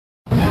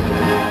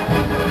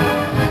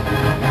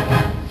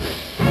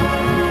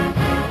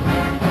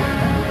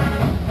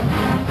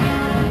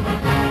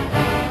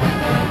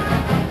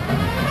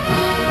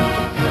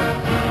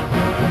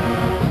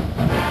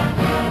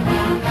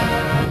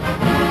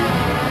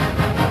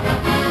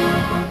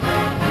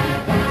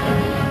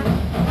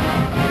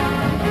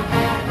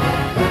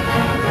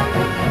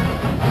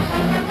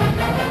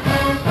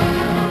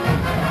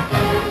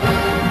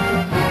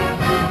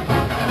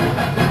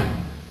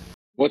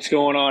What's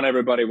going on,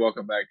 everybody?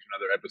 Welcome back to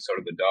another episode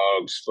of the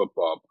Dogs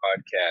Football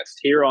Podcast.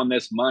 Here on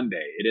this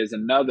Monday, it is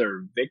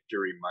another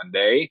Victory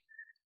Monday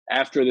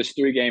after this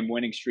three-game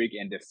winning streak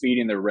and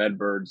defeating the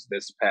Redbirds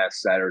this past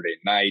Saturday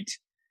night.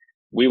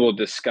 We will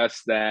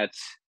discuss that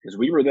because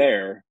we were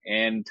there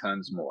and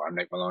tons more. I'm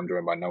Nick Malone,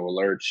 joined by Noah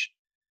Lurch.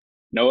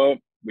 Noah,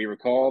 we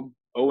recall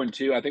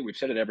 0-2. I think we've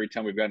said it every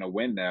time we've gotten a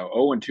win now.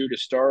 0-2 to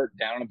start,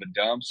 down in the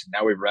dumps.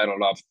 Now we've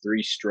rattled off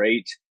three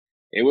straight.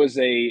 It was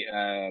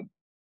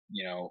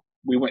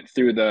we went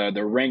through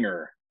the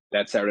ringer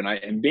that Saturday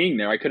night, and being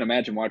there, I couldn't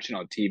imagine watching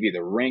on TV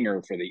the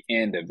ringer for the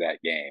end of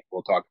that game.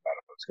 We'll talk about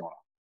it. What's going on?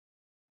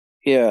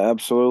 Yeah,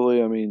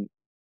 absolutely. I mean,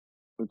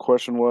 the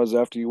question was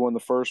after you won the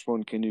first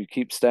one, can you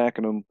keep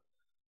stacking them?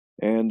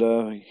 And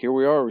here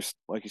we are.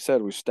 Like you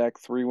said, we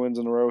stacked 3 wins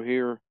in a row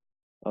here.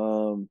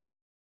 Um,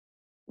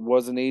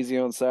 wasn't easy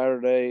on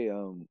Saturday.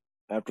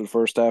 After the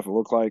first half, it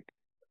looked like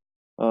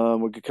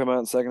we could come out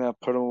in the second half,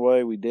 put them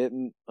away. We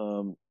didn't.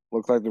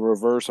 Looked like the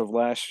reverse of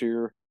last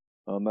year.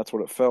 That's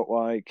what it felt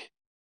like.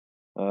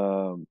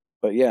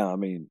 But yeah, I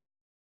mean,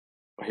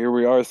 here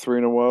we are, 3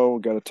 in a row.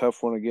 We got a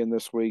tough one again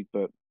this week,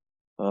 but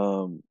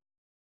um,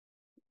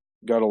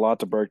 got a lot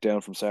to break down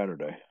from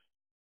Saturday.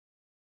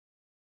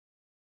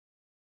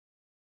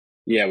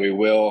 Yeah, we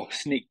will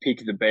sneak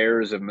peek at the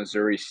Bears of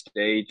Missouri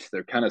State.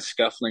 They're kind of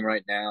scuffling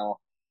right now,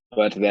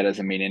 but that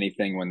doesn't mean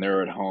anything when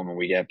they're at home and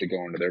we have to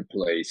go into their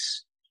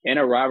place. In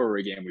a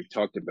rivalry game, we've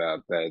talked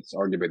about that it's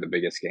arguably the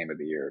biggest game of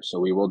the year. So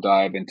we will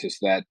dive into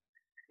that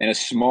in a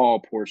small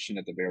portion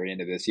at the very end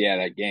of this. Yeah,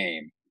 that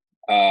game.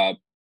 Uh,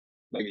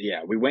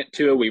 we went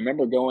to it. We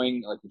remember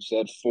going, like you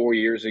said, 4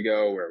 years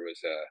ago, where it was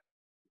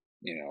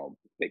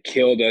they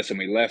killed us and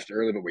we left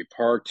early, but we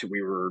parked.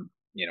 We were,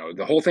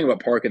 the whole thing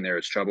about parking there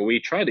is trouble.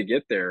 We tried to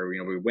get there. We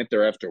went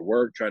there after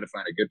work, tried to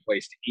find a good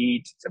place to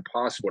eat. It's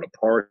impossible to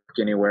park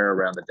anywhere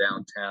around the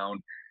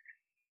downtown,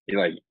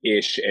 like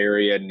ish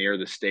area near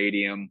the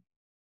stadium.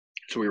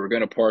 So we were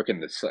going to park in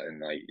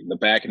the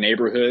back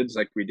neighborhoods,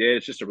 like we did.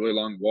 It's just a really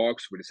long walk,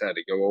 so we decided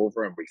to go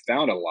over, and we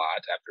found a lot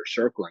after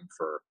circling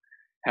for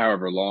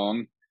however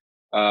long,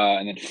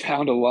 and then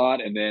found a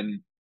lot, and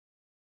then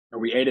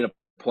we ate at a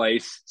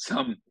place,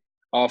 some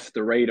off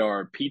the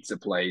radar pizza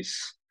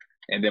place,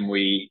 and then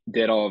we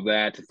did all of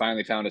that to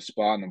finally found a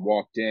spot and then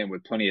walked in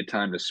with plenty of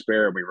time to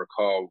spare. We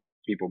recall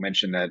people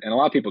mentioned that, and a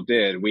lot of people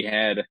did. We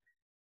had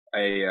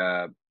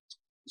a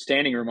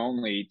standing room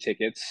only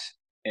tickets,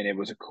 and it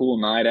was a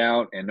cool night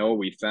out. And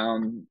we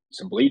found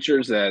some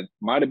bleachers that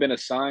might have been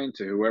assigned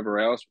to whoever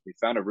else. We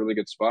found a really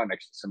good spot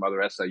next to some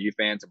other SIU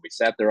fans, and we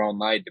sat there all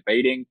night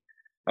debating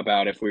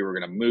about if we were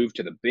going to move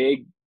to the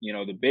big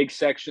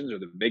sections or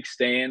the big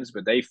stands,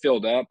 but they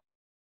filled up.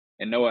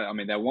 And I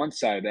mean, that one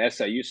side, the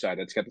SIU side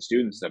that's got the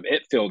student stuff,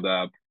 it filled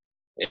up.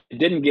 It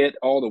didn't get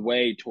all the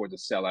way towards the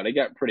sellout. It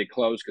got pretty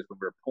close because when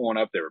we were pulling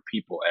up, there were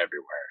people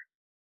everywhere.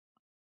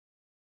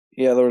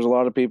 Yeah, there was a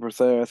lot of people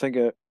there. I think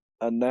it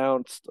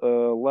announced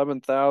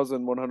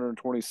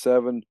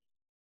 11,127.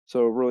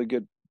 So really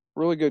good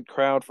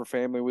crowd for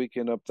family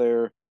weekend up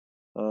there.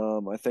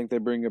 I think they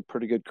bring a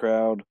pretty good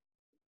crowd.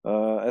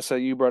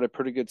 SIU brought a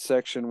pretty good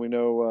section. We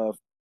know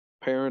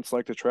parents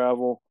like to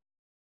travel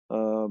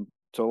to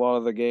a lot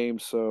of the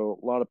games, so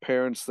a lot of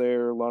parents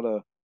there, a lot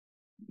of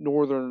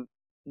northern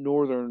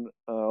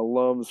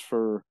alums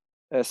for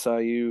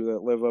SIU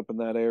that live up in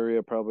that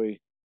area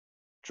probably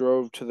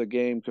drove to the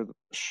game because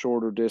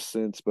shorter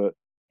distance, but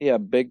yeah,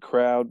 big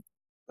crowd,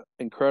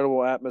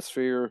 incredible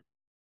atmosphere.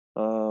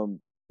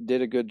 Um,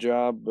 did a good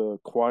job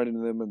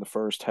quieting them in the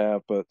first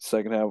half, but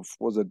second half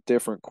was a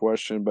different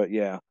question. But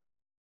yeah,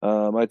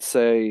 I'd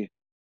say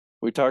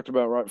we talked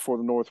about right before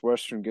the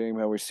Northwestern game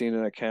how we seen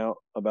an account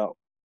about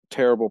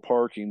terrible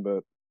parking, but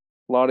a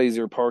lot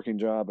easier parking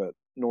job at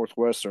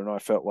Northwestern, I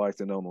felt like,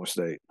 than Illinois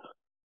State.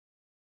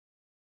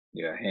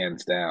 Yeah,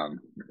 hands down.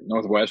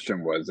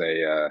 Northwestern was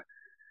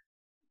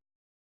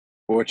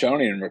which I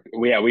don't even.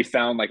 Yeah, we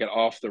found like an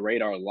off the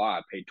radar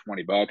lot, paid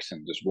 $20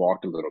 and just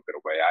walked a little bit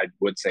away. I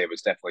would say it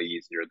was definitely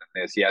easier than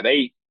this. Yeah,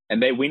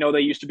 we know they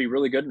used to be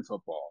really good in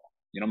football.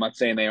 I'm not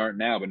saying they aren't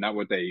now, but not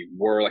what they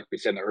were. Like we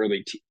said in the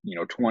early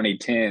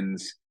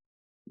 2010s.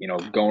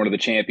 Going to the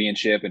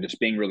championship and just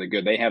being really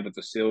good. They have the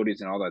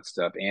facilities and all that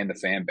stuff and the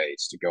fan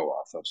base to go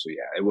off of. So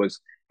yeah, it was,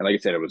 and like I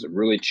said, it was a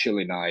really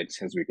chilly night,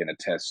 as we can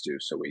attest to.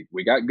 So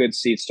we got good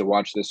seats to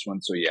watch this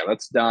one. So yeah,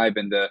 let's dive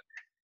into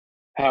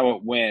how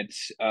it went.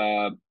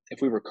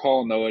 If we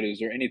recall, Noah, is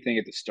there anything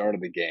at the start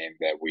of the game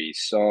that we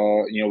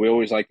saw? We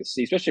always like to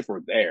see, especially if we're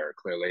there.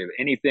 Clearly,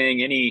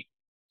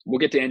 we'll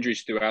get to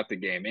injuries throughout the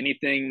game.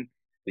 Anything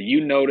that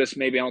you noticed?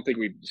 Maybe I don't think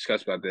we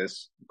discussed about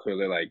this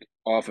clearly. Like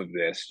off of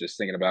this, just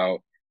thinking about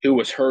who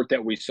was hurt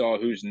that we saw,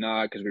 who's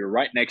not, because we were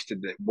right next to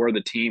where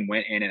the team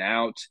went in and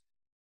out.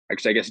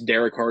 Actually, I guess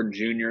Derek Harden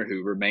Jr.,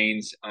 who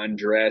remains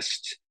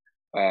undressed,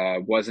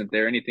 wasn't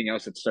there. Anything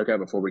else that stuck out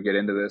before we get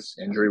into this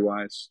injury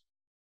wise?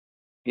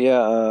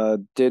 Yeah,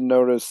 did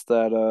notice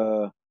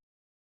that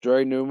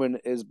Dre Newman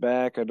is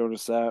back. I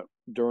noticed that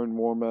during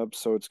warm up,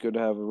 so it's good to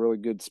have a really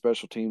good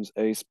special teams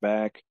ace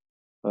back.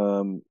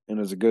 and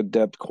is a good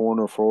depth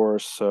corner for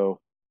us. So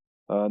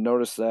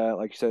notice that,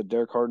 like you said,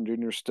 Derek Harden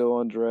Jr. is still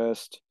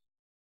undressed.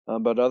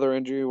 But other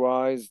injury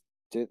wise,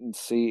 didn't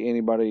see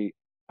anybody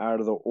out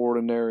of the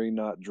ordinary,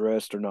 not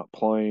dressed or not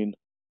playing.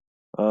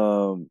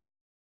 Um,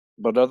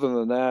 but other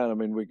than that, I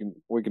mean,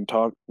 we can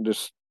talk,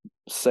 just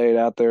say it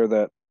out there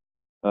that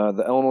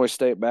the Illinois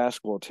State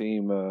basketball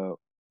team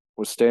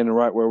was standing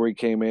right where we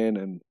came in,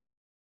 and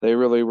they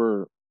really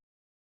were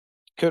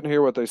couldn't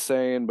hear what they're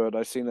saying. But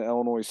I seen the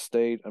Illinois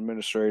State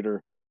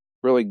administrator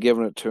really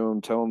giving it to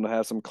them, telling them to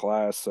have some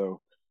class. So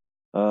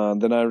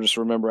then I just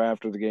remember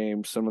after the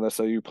game, some of the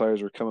SIU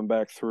players were coming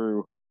back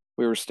through.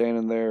 We were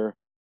standing there,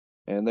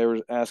 and they were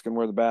asking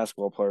where the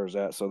basketball players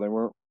at. So they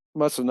weren't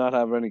must have not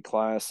have any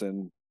class,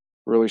 and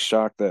really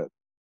shocked that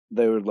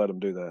they would let them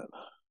do that.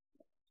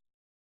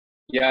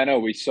 Yeah, I know.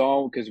 We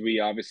saw because we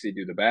obviously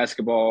do the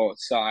basketball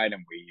side,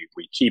 and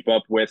we keep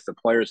up with the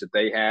players that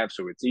they have,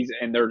 so it's easy.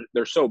 And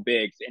they're so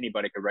big,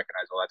 anybody could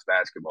recognize, oh, that's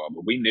basketball.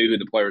 But we knew who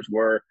the players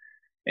were,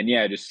 and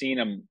yeah, just seeing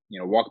them,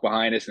 walk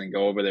behind us and then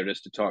go over there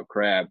just to talk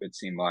crap. It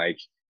seemed like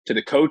to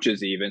the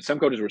coaches, even some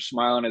coaches were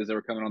smiling as they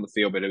were coming on the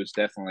field, but it was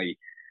definitely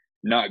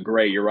not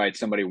great. You're right.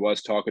 Somebody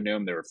was talking to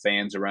them. There were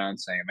fans around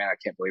saying, "Man, I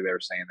can't believe they were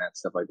saying that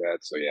stuff like that."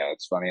 So yeah,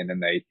 it's funny. And then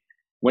they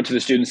went to the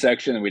student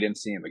section, and we didn't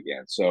see him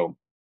again. So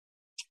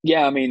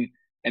yeah, I mean,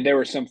 and there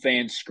were some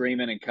fans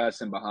screaming and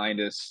cussing behind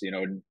us,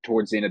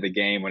 towards the end of the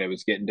game when it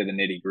was getting to the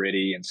nitty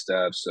gritty and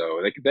stuff.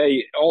 So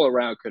they all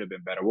around could have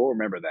been better. We'll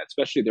remember that,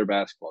 especially their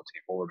basketball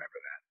team. We'll remember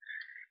that.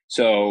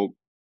 So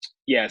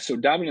yeah, so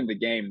diving into the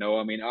game, no,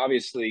 I mean,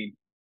 obviously,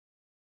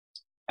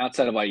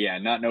 outside of like, yeah,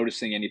 not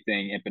noticing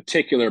anything in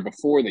particular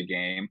before the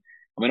game,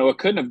 I mean, it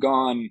couldn't have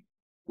gone.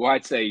 Well,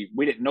 I'd say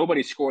we didn't.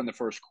 Nobody scored in the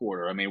first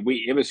quarter. I mean,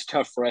 it was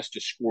tough for us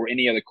to score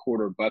any other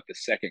quarter but the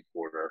second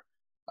quarter.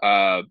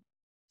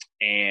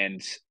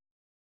 And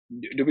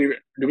do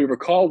we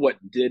recall what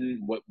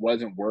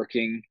wasn't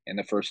working in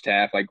the first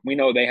half? Like, we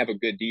know they have a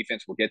good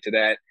defense. We'll get to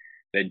that.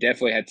 They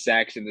definitely had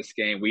sacks in this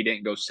game. We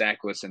didn't go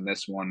sackless in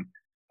this one.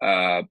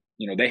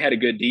 They had a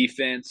good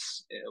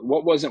defense.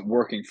 What wasn't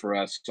working for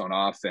us on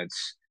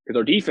offense? Because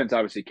our defense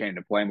obviously came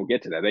to play, and we'll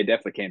get to that. They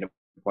definitely came to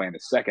play in the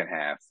second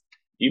half.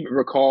 You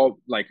recall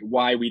like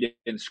why we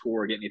didn't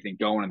score or get anything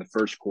going in the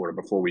first quarter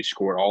before we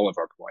scored all of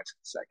our points in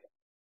the second?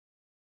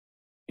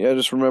 Yeah, I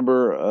just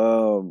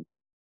remember.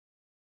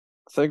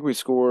 I think we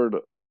scored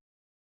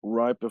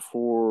right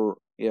before.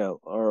 Yeah,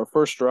 our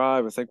first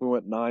drive. I think we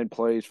went 9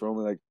 plays for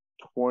only like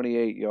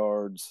 28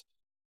 yards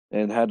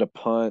and had to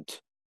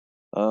punt.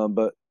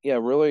 But yeah,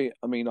 really,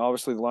 I mean,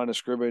 obviously the line of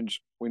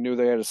scrimmage, we knew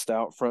they had a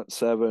stout front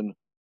seven.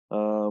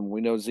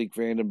 We know Zeke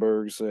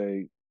Vandenberg's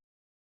a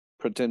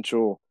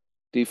potential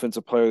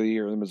defensive player of the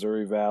year in the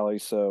Missouri Valley.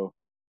 So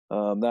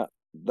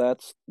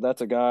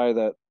that's a guy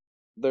that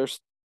there's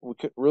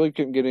really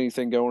couldn't get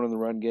anything going in the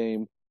run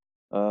game.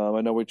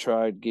 I know we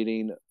tried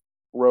getting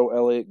Roe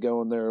Elliott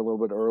going there a little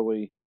bit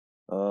early.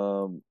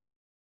 Um,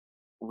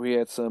 we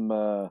had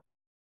some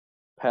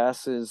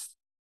passes.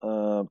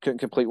 Couldn't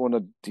complete one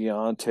to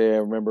Deontay. I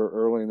remember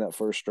early in that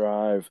first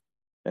drive,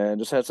 and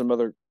just had some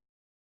other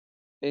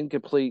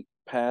incomplete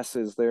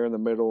passes there in the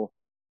middle.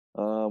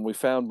 We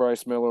found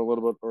Bryce Miller a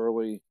little bit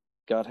early,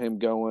 got him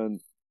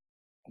going,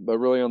 but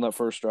really on that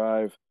first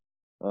drive,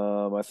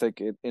 I think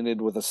it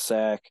ended with a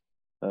sack.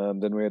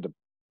 Then we had to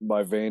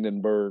by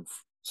Vandenberg,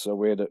 so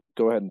we had to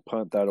go ahead and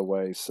punt that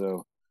away.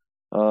 So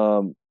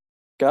um,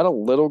 got a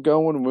little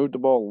going, moved the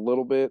ball a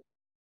little bit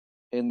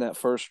in that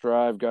first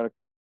drive, got it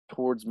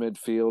towards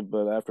midfield,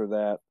 but after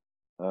that,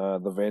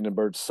 the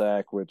Vandenberg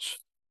sack, which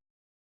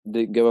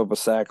didn't give up a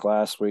sack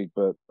last week,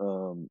 but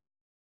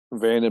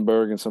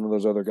Vandenberg and some of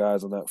those other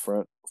guys on that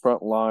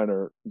front line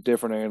are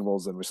different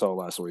animals than we saw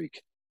last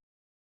week.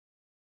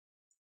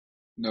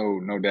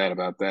 No doubt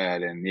about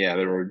that. And yeah,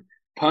 there were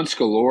punts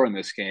galore in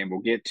this game.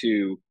 We'll get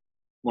to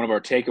one of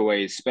our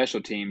takeaways,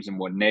 special teams, and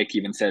what Nick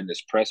even said in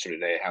his presser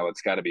today, how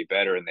it's got to be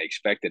better and they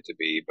expect it to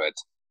be. But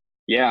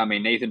yeah, I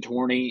mean, Nathan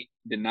Torney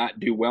did not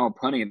do well in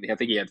punting. I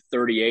think he had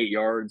 38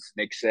 yards,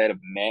 Nick said, of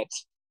net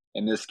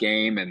in this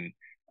game. And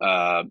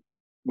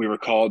we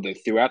recalled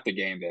that throughout the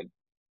game that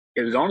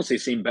it was honestly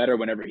seemed better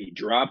whenever he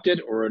dropped it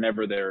or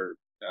whenever the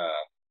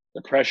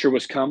pressure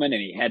was coming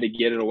and he had to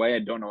get it away. I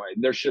don't know.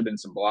 There should have been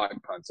some block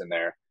punts in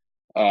there.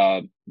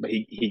 But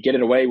he get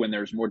it away when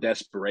there's more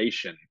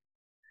desperation.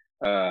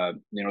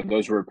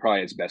 Those were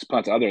probably his best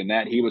punts. Other than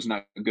that, he was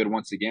not good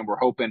once again. We're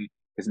hoping,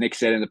 as Nick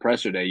said in the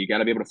presser day, you got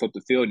to be able to flip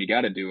the field. And you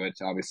got to do it,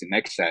 obviously,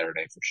 next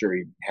Saturday for sure.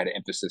 He had an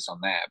emphasis on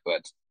that.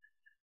 But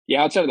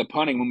yeah, outside of the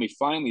punting, when we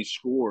finally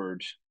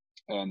scored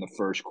in the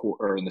first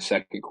quarter or in the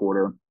second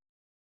quarter,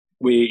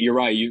 you're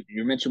right. You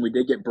mentioned we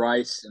did get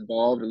Bryce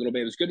involved a little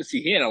bit. It was good to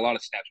see. He had a lot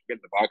of snaps. We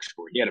get the box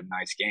score. He had a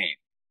nice game.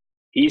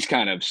 He's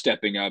kind of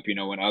stepping up,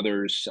 when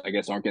others, I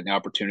guess, aren't getting the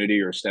opportunity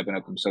or stepping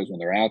up themselves when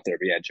they're out there.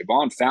 But yeah,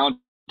 Javon found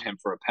him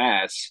for a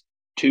pass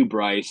to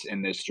Bryce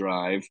in this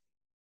drive.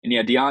 And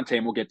yeah, Deontay,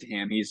 and we'll get to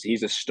him.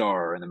 He's a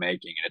star in the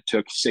making. And it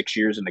took 6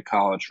 years into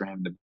college for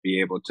him to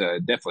be able to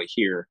definitely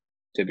here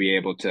to be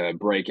able to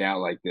break out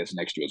like this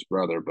next to his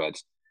brother. But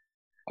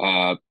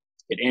Uh,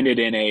 it ended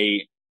in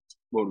a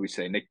what would we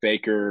say? Nick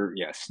Baker,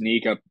 yeah,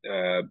 sneak up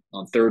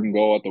on 3rd and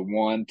goal at the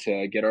 1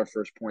 to get our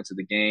first points of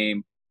the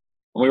game.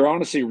 And we were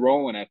honestly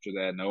rolling after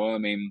that, Noah. I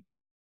mean,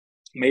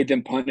 made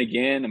them punt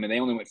again. I mean, they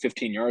only went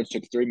 15 yards,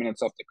 took 3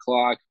 minutes off the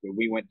clock, but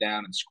we went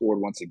down and scored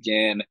once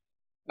again.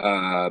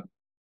 Uh,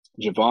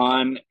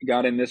 Javon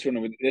got in this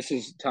one. This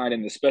is tied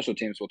in the special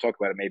teams. We'll talk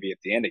about it maybe at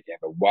the end again.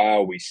 But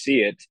while we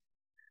see it,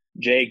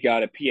 Jake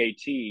got a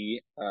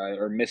PAT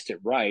or missed it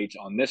right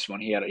on this one.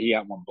 He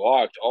got one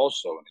blocked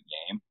also in the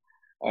game.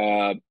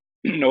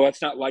 No,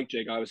 that's not like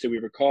Jake. Obviously, we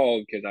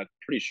recalled because I'm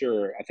pretty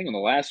sure. I think on the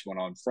last one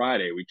on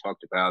Friday we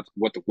talked about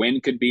what the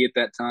wind could be at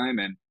that time,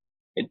 and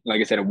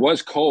like I said, it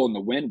was cold and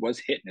the wind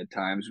was hitting at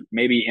times,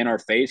 maybe in our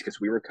face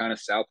because we were kind of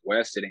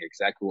southwest, hitting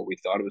exactly what we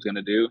thought it was going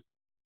to do.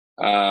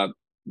 Uh,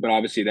 but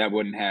obviously that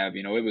wouldn't have,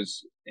 it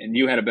was, and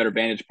you had a better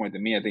vantage point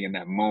than me, I think, in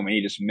that moment.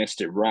 He just missed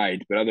it right.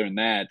 But other than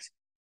that,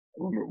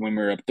 when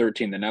we were up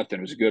 13-0,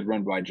 it was a good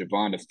run by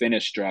Javon to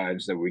finish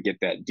drives that we get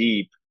that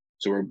deep.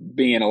 So we're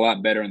being a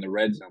lot better in the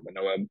red zone. But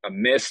no, a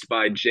missed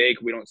by Jake.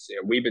 We don't see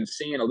it. We've been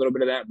seeing a little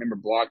bit of that. Remember,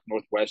 blocked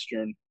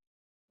Northwestern.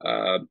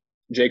 Uh,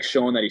 Jake's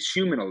showing that he's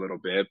human a little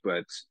bit,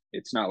 but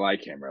it's not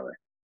like him really.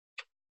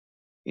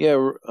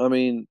 Yeah, I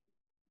mean,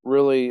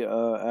 really,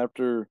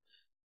 after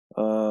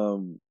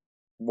um,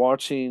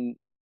 watching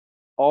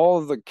all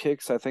of the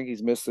kicks I think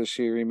he's missed this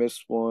year, he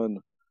missed one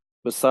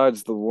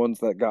besides the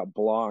ones that got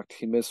blocked.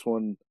 He missed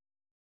one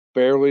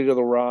barely to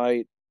the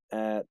right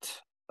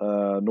at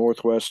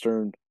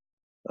Northwestern.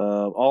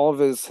 All of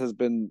his has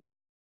been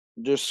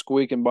just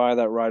squeaking by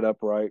that right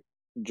upright,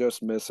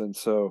 just missing.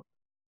 So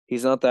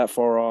he's not that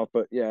far off.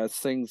 But yeah, it's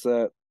things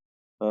that,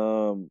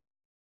 um,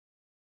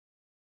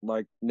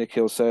 like Nick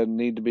Hill said,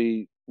 need to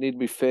be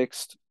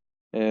fixed,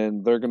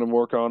 and they're going to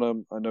work on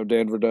them. I know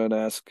Dan Verdun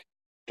asked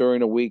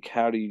during a week,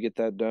 how do you get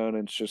that done?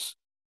 And it's just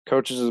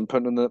coaches and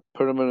put them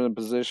in a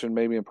position,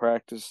 maybe in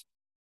practice,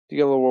 to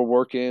get a little more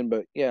work in.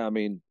 But yeah, I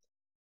mean,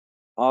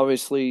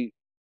 obviously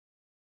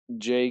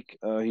Jake,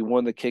 he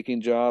won the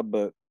kicking job,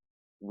 but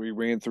we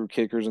ran through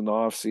kickers in the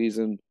off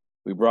season.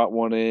 We brought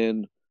one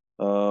in.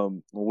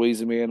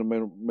 Louisiana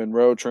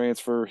Monroe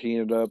transfer. He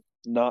ended up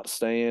not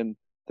staying.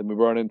 Then we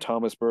brought in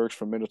Thomas Burks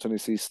from Middle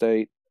Tennessee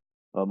State.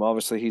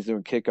 Obviously he's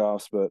doing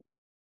kickoffs, but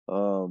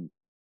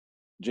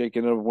Jake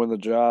ended up winning the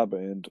job,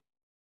 and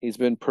he's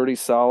been pretty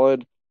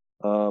solid.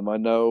 I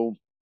know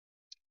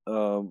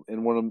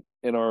in one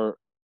of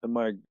in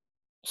my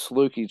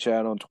Saluki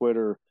chat on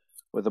Twitter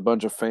with a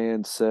bunch of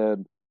fans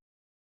said,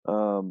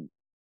 um,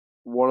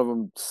 one of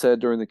them said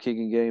during the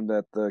kicking game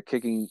that the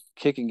kicking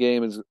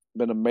game has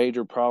been a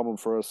major problem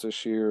for us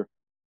this year.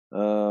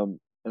 And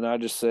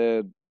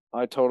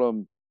I told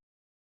him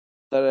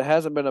that it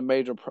hasn't been a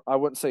major. I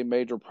wouldn't say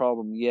major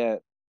problem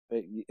yet.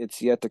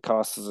 It's yet to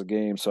cost us a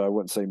game, so I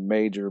wouldn't say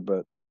major,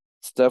 but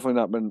it's definitely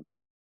not been.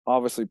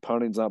 Obviously,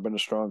 punting's not been a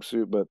strong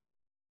suit, but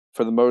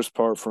for the most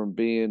part, from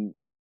being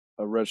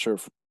a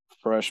redshirt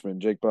freshman,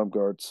 Jake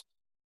Bumgart's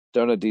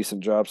done a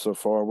decent job so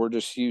far. We're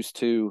just used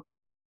to,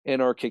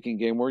 in our kicking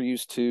game, we're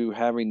used to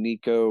having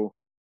Nico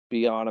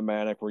be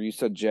automatic. We're used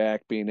to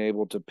Jack being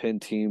able to pin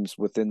teams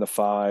within the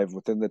 5,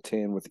 within the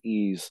 10 with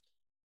ease,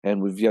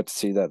 and we've yet to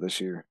see that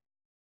this year.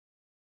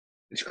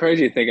 It's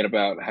crazy thinking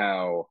about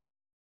how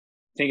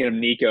thinking of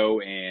Nico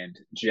and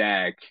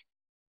Jack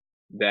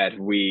that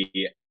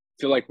we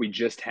feel like we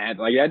just had.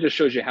 Like that just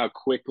shows you how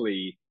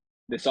quickly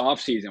this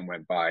offseason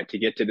went by to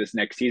get to this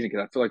next season,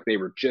 because I feel like they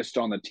were just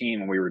on the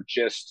team and we were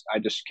just I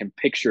just can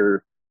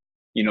picture,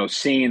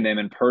 seeing them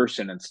in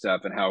person and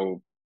stuff, and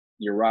how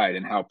you're right,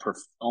 and how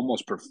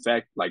almost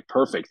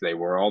perfect they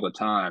were all the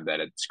time, that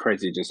it's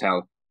crazy just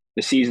how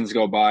the seasons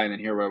go by. And then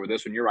here we are with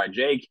this one. You're right.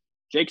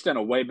 Jake's done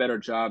a way better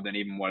job than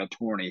even what a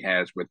Tourney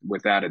has,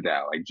 without a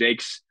doubt. Like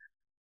Jake's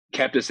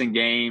kept us in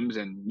games,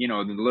 and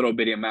the little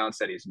bitty amounts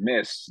that he's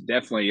missed,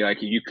 definitely,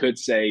 like you could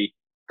say,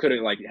 could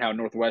have, like how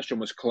Northwestern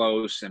was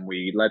close and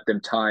we let them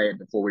tie it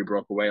before we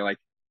broke away, like,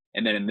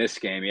 and then in this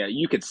game, yeah,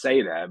 you could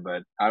say that.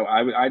 But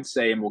I'd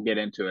say, and we'll get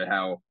into it,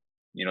 how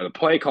the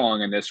play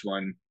calling in this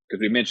one,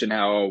 because we mentioned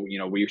how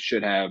we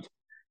should have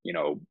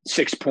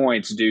 6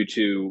 points due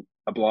to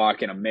a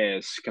block and a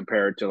miss,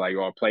 compared to like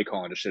our play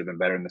calling just should have been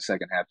better in the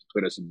second half to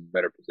put us in a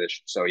better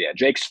position. So yeah,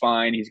 Jake's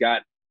fine.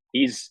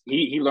 He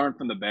learned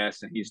from the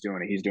best, and he's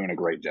doing a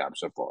great job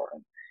so far.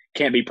 And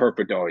can't be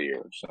perfect all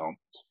year, so,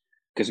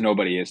 because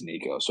nobody is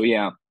Nico. So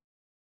yeah,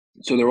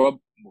 so they're up.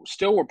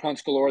 Still, we're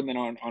punts galore. And then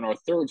on our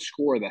third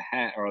score of the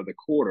half, or the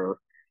quarter,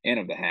 end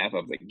of the half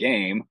of the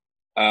game,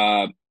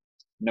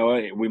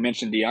 Noah, we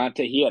mentioned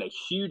Deontay. He had a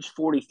huge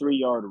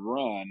 43-yard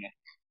run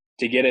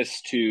to get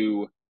us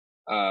to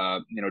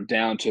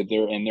down to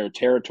their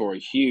territory,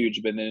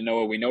 huge. But then,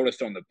 Noah, we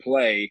noticed on the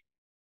play,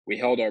 we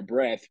held our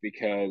breath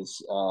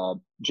because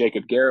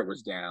Jacob Garrett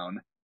was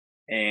down,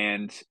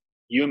 and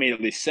you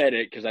immediately said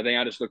it, because I think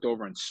I just looked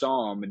over and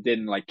saw him and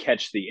didn't like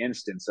catch the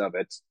instance of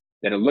it,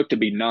 that it looked to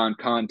be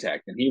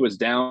non-contact, and he was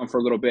down for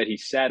a little bit. He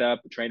sat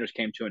up, the trainers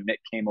came to him, Nick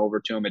came over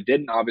to him. It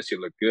didn't obviously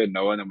look good,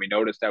 Noah, and then we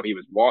noticed how he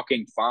was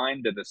walking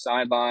fine to the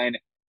sideline,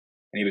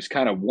 and he was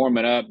kind of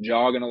warming up,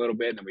 jogging a little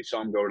bit, and then we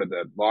saw him go to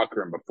the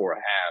locker room before a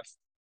half.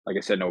 Like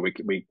I said, no,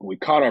 we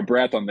caught our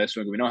breath on this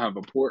one. We know how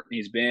important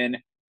he's been,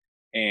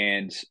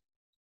 and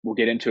we'll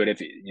get into it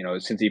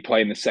if since he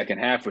played in the second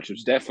half, which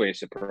was definitely a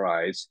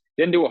surprise.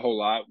 Didn't do a whole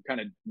lot.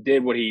 Kind of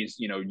did what he's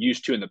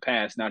used to in the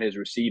past, not his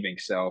receiving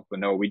self. But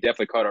no, we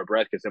definitely caught our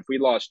breath because if we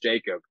lost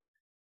Jacob,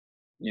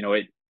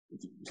 it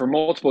for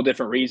multiple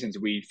different reasons,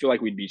 we feel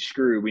like we'd be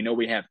screwed. We know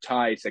we have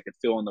Tice that could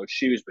fill in those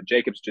shoes, but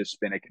Jacob's just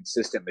been a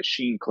consistent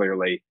machine.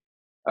 Clearly,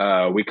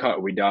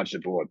 we dodged a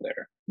bullet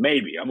there.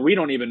 Maybe we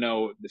don't even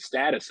know the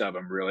status of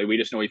him really. We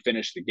just know he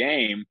finished the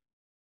game.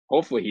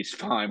 Hopefully he's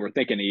fine. We're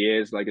thinking he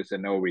is. Like I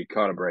said, no, we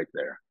caught a break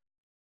there.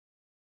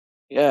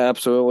 Yeah,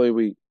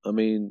 absolutely. I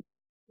mean,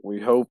 we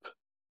hope.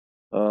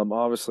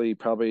 Obviously,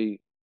 probably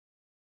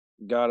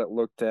got it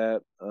looked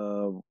at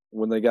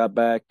when they got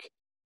back.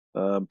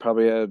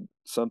 Probably had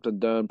something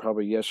done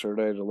probably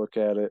yesterday to look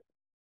at it.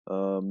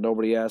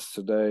 Nobody asked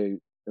today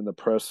in the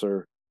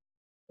presser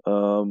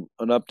an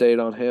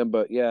update on him,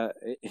 but yeah,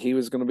 he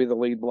was going to be the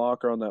lead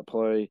blocker on that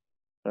play.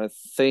 And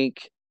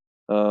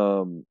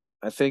um,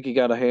 I think he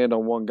got a hand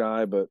on one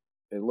guy, but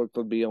it looked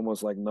to be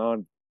almost like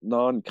non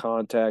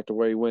contact the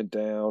way he went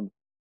down.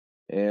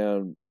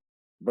 And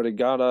but he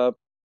got up.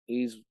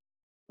 He's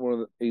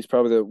he's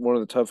probably one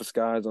of the toughest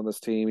guys on this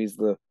team. He's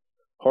the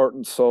heart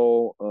and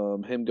soul.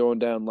 Him going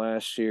down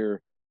last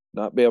year,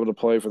 not be able to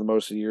play for the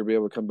most of the year, be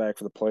able to come back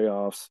for the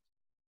playoffs.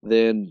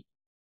 Then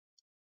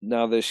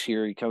now this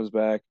year he comes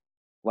back.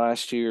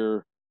 Last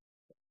year,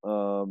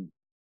 of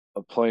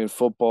playing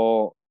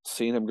football,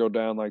 seeing him go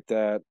down like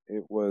that,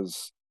 it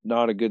was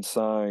not a good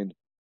sign.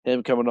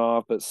 Him coming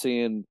off, but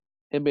seeing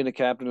him being a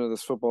captain of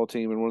this football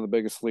team and one of the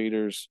biggest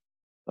leaders,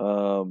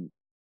 um,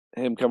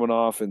 him coming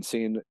off and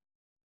seeing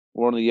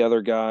one of the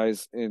other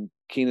guys and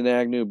Keenan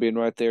Agnew being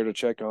right there to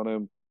check on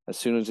him as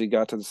soon as he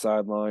got to the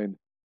sideline.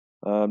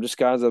 Just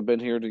guys that have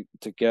been here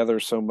together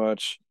so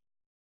much,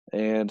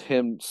 and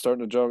him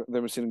starting to jog.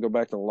 Then we seen him go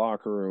back to the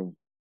locker room.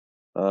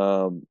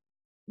 Um,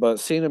 but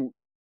seeing him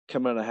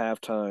come out of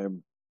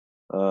halftime,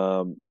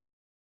 um,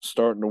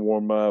 starting to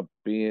warm up,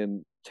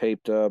 being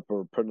taped up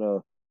or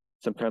putting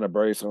some kind of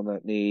brace on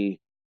that knee,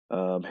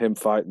 him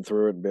fighting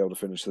through it and be able to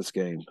finish this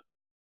game.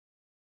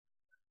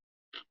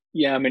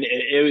 Yeah, I mean,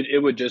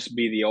 it would just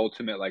be the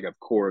ultimate, like, of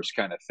course,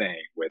 kind of thing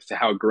with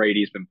how great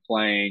he's been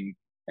playing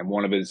and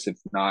one of his, if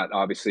not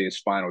obviously his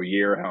final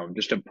year, how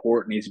just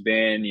important he's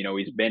been.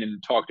 He's been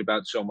and talked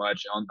about so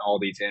much on all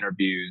these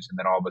interviews, and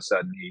then all of a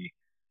sudden he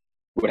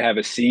would have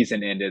a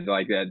season ended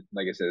like that.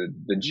 Like I said,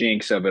 the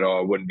jinx of it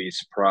all wouldn't be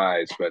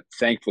surprised, but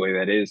thankfully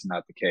that is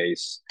not the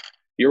case.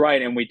 You're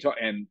right, and we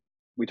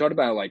talked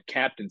about like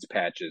captain's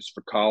patches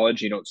for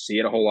college. You don't see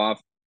it a whole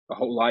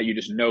lot. You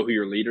just know who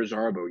your leaders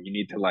are, but you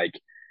need to like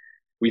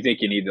we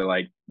think you need to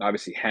like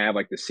obviously have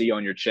like the C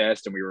on your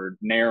chest, and we were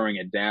narrowing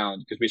it down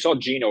because we saw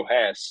Geno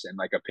Hess and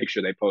like a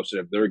picture they posted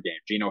of their game.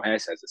 Geno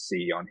Hess has a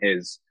C on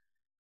his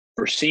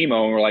for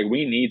SEMO, and we're like,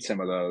 we need some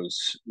of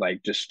those,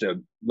 like just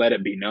to let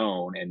it be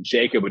known. And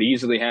Jacob would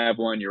easily have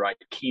one. You're right.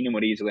 Keenan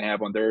would easily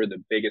have one. They're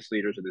the biggest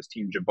leaders of this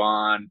team.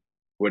 Javon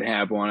would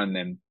have one, and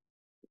then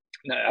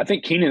I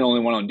think Keenan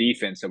only one on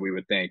defense that we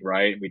would think,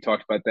 right? We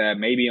talked about that.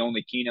 Maybe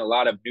only Keenan. A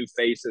lot of new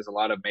faces, a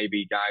lot of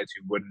maybe guys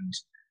who wouldn't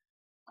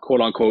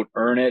quote unquote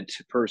earn it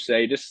per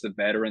se, just the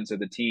veterans of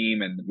the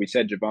team. And we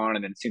said Javon,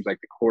 and then it seems like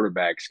the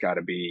quarterback's got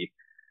to be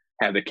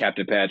have the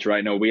captain patch,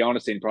 right? No, we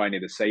honestly probably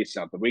need to say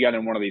something. We got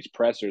in one of these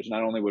pressers.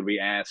 Not only would we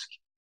ask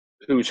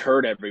who's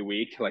hurt every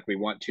week, like we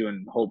want to,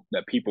 and hope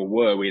that people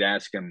would, we'd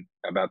ask them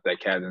about that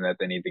captain that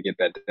they need to get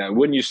that done.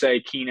 Wouldn't you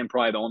say Keenan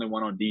probably the only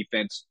one on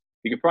defense?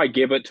 You could probably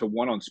give it to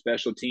one on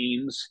special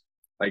teams.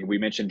 Like we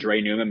mentioned, Dre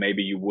Newman.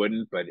 Maybe you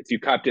wouldn't, but if you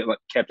kept it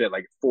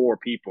like four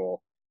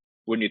people,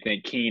 wouldn't you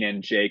think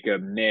Keenan,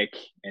 Jacob, Nick,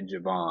 and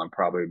Javon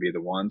probably would be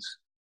the ones?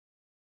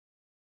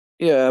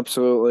 Yeah,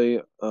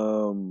 absolutely.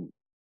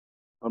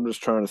 I'm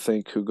just trying to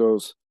think who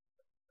goes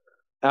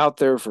out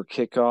there for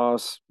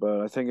kickoffs,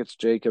 but I think it's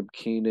Jacob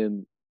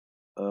Keenan,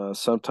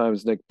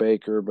 sometimes Nick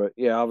Baker, but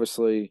yeah,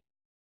 obviously,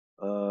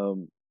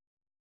 um,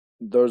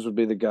 those would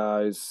be the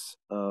guys.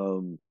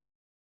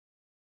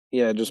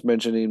 Yeah, just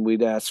mentioning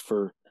we'd ask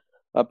for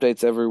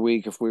updates every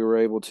week if we were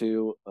able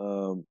to.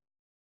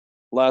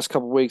 Last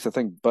couple of weeks, I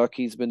think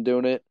Bucky's been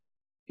doing it.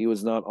 He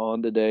was not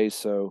on today,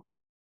 so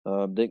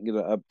didn't get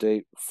an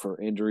update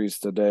for injuries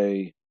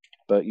today.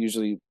 But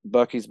usually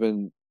Bucky's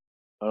been.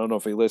 I don't know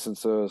if he listens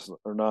to us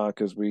or not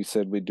because we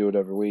said we'd do it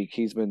every week.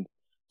 He's been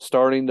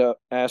starting to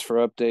ask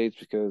for updates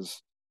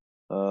because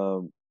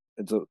um,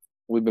 it's a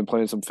we've been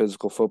playing some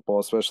physical football,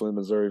 especially in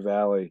Missouri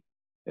Valley,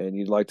 and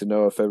you'd like to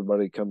know if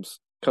everybody comes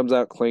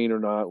out clean or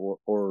not,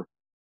 or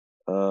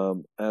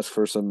ask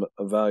for some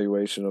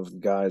evaluation of the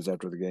guys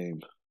after the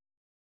game.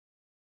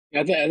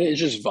 I think it's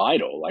just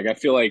vital. Like I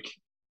feel like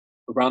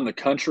around the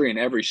country in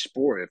every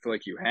sport, I feel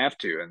like you have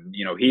to. And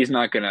he's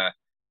not gonna.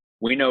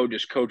 We know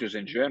just coaches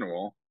in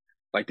general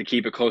like to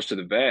keep it close to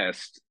the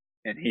vest,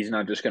 and he's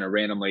not just gonna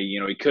randomly.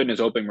 He could in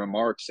his opening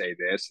remarks say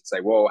this. It's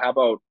like, well, how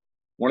about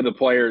one of the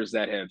players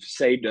that have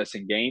saved us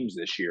in games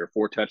this year,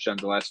 4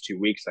 touchdowns the last 2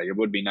 weeks. Like, it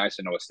would be nice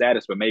to know his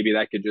status, but maybe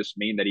that could just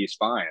mean that he's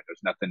fine. There's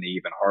nothing to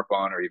even harp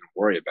on or even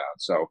worry about.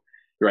 So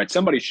you're right.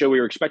 Somebody should. We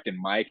were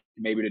expecting Mike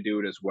maybe to do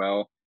it as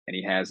well, and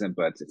he hasn't.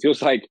 But it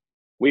feels like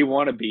we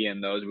want to be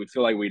in those. We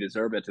feel like we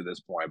deserve it to this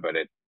point, but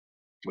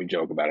we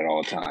joke about it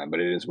all the time.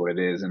 But it is what it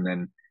is. And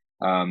then,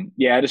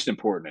 yeah, just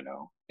important to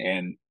know.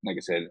 And like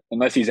I said,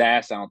 unless he's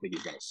asked, I don't think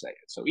he's going to say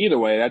it. So either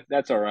way,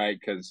 that's all right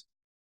because,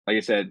 like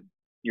I said,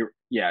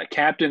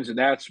 captains, and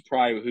that's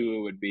probably who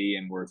it would be,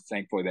 and we're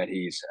thankful that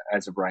he's,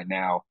 as of right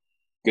now,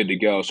 good to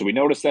go. So we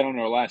noticed that on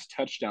our last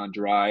touchdown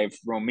drive,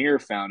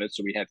 Romir found it.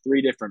 So we had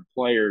 3 different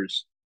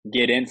players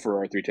get in for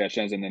our 3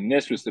 touchdowns, and then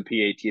this was the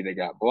PAT that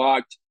got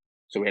blocked.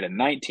 So we had a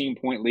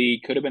 19-point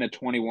lead, could have been a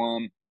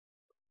 21,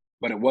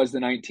 but it was the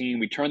 19.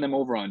 We turned them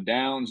over on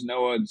downs.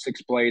 Noah,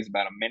 6 plays,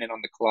 about a minute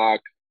on the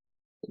clock.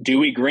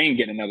 Dewey Green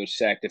getting another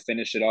sack to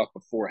finish it off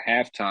before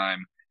halftime.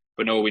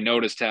 But no, we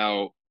noticed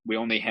how we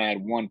only had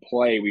 1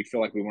 play we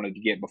feel like we wanted to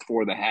get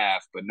before the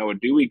half. But no,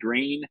 Dewey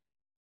Green,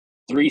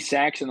 3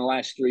 sacks in the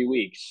last 3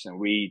 weeks. And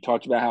we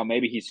talked about how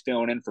maybe he's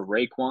filling in for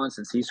Raekwon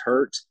since he's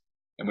hurt.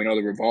 And we know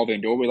the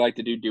revolving door we like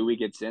to do. Dewey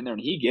gets in there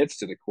and he gets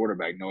to the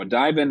quarterback. Noah,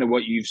 dive into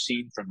what you've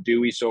seen from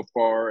Dewey so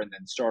far and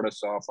then start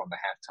us off on the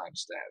halftime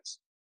stats.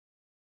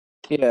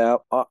 Yeah,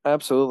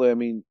 absolutely. I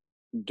mean,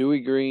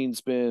 Dewey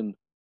Green's been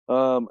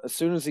as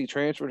soon as he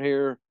transferred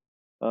here,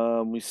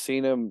 we've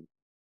seen him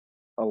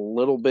a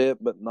little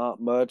bit, but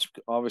not much.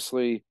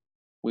 Obviously,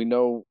 we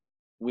know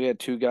we had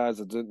 2 guys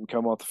that didn't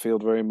come off the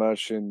field very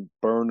much in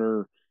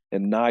Burner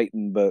and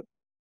Knighton, but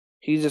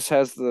he just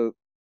has the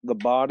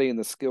body and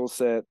the skill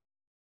set.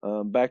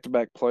 Back to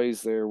back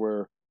plays there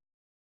where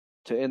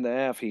to end the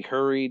half, he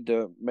hurried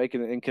to make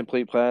an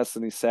incomplete pass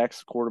and he sacks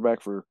the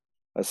quarterback for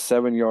a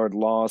 7 yard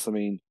loss. I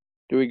mean,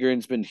 Dewey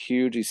Green's been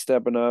huge. He's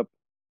stepping up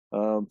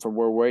from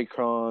where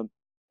Raekwon's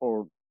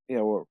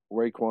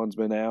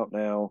been out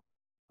now.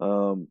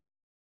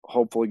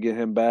 Hopefully get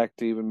him back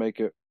to even make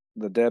it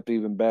the depth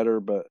even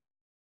better. But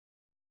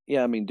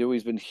yeah, I mean,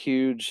 Dewey's been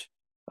huge.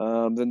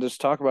 Then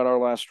just talk about our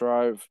last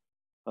drive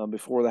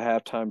before the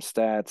halftime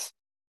stats.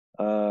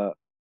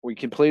 We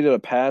completed a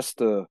pass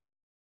to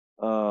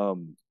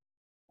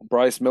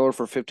Bryce Miller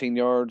for 15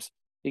 yards.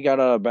 He got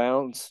out of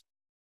bounds,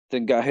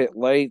 then got hit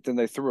late. Then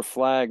they threw a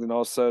flag, and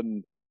all of a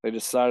sudden they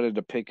decided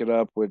to pick it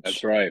up, That's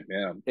which right.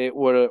 Yeah.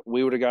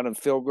 we would have gotten in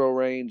field goal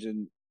range,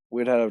 and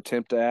we'd had an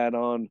attempt to add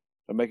on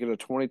to make it a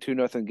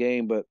 22-0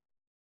 game. But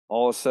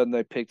all of a sudden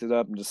they picked it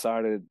up and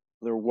decided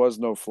there was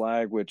no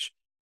flag, which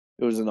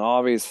it was an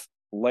obvious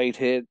late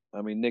hit.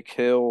 I mean, Nick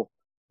Hill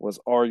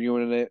was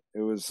arguing it. It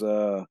was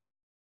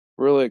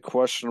really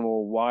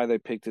questionable why they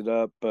picked it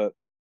up, but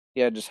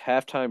yeah, just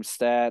halftime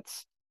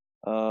stats.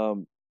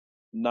 Um,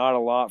 Not a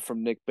lot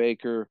from Nick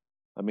Baker.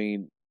 I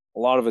mean, a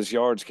lot of his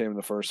yards came in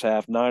the first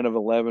half. 9 of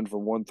 11 for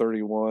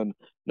 131.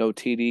 No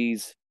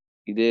TDs.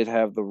 He did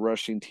have the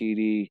rushing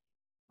TD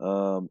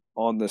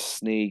on the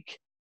sneak,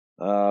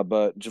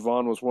 but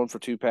Javon was 1 for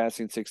 2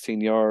 passing, 16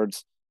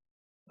 yards.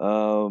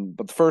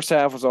 But the first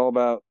half was all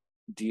about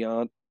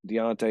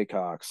Deontay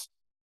Cox.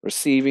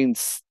 Receiving,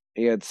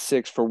 he had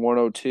 6 for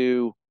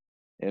 102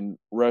 and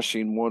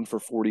rushing 1 for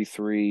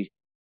 43.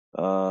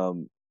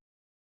 Um,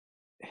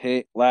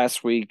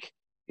 Last week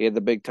he had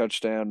the big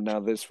touchdown. Now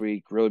this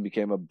week really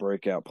became a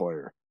breakout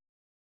player.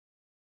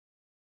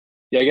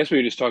 Yeah, I guess we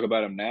could just talk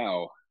about him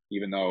now,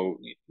 even though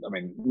I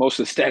mean most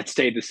of the stats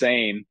stayed the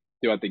same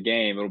throughout the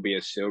game. It'll be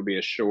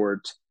a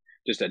short,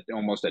 just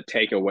almost a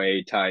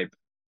takeaway type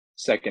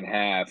second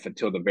half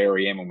until the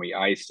very end when we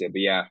iced it.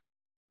 But yeah,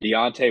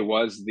 Deontay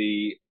was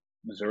the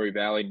Missouri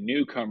Valley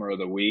newcomer of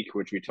the week,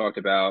 which we talked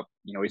about.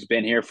 He's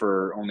been here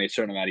for only a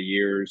certain amount of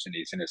years, and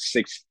he's in his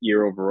 6th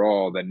year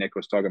overall. That Nick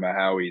was talking about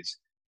how he's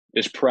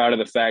just proud of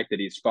the fact that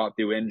he's fought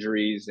through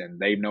injuries, and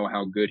they know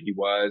how good he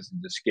was,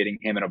 and just getting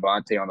him and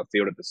Avante on the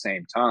field at the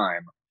same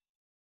time.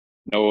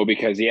 No,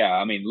 because yeah,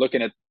 I mean,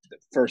 looking at the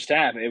first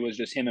half, it was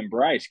just him and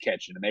Bryce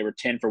catching, and they were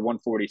 10 for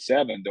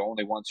 147, the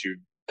only ones who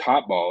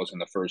caught balls in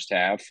the first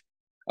half.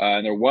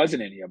 And there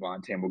wasn't any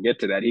Avante, and we'll get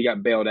to that. He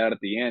got bailed out at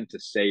the end to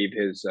save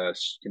his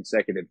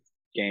consecutive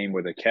game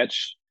with a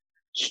catch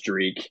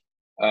streak.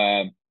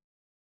 Um,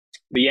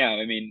 but yeah,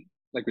 I mean,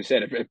 like we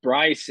said, if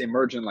Bryce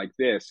emerging like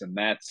this, and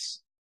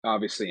that's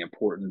obviously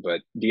important,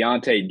 but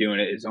Deontay doing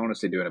it is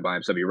honestly doing it by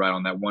himself. You're right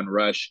on that one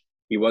rush.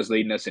 He was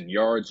leading us in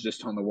yards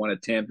just on the one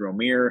attempt.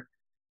 Romir's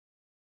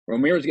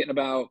getting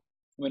about.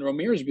 I mean,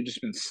 Romir's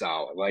just been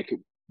solid. Like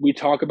we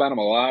talk about him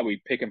a lot.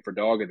 We pick him for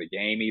dog of the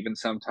game. Even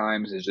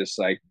sometimes it's just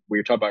like we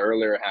were talking about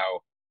earlier how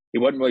he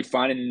wasn't really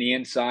finding in the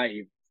inside,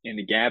 in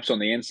the gaps on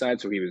the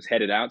inside, so he was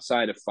headed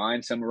outside to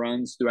find some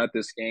runs throughout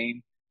this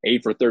game.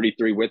 8 for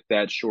 33 with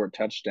that short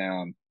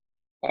touchdown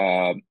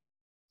uh,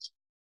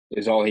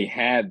 is all he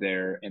had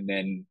there, and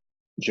then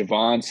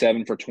Javon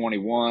 7 for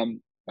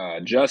 21.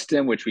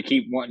 Justin, which we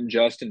keep wanting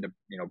Justin to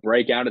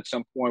break out at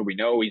some point. We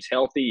know he's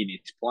healthy and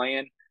he's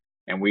playing,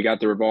 and we got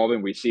the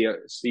revolving. We see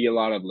a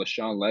lot of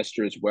LaShawn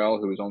Lester as well,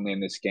 who was only in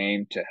this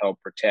game to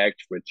help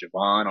protect with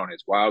Javon on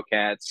his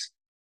Wildcats.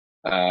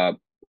 Uh,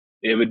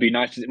 it would be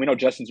nice. We know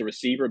Justin's a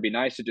receiver. It'd be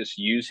nice to just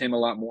use him a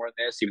lot more in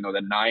this, even though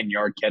the 9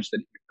 yard catch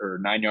that or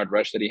 9 yard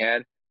rush that he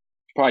had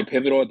probably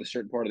pivotal at the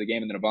certain part of the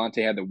game. And then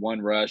Avante had the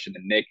one rush, and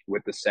then Nick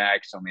with the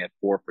sacks only had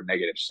 4 for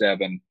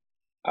 -7.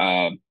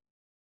 Um,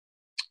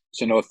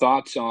 so no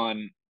thoughts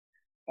on,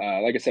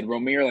 like I said,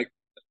 Romir. Like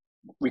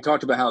we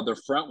talked about how their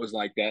front was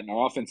like that, and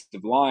our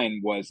offensive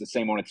line was the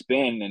same one it's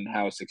been, and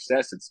how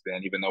success it's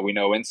been. Even though we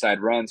know inside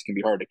runs can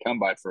be hard to come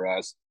by for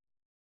us.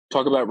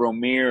 Talk about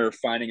Romir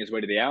finding his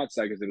way to the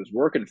outside because it was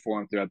working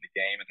for him throughout the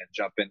game, and then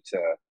jump into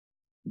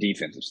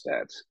defensive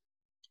stats.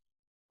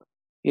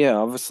 Yeah,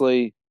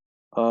 obviously,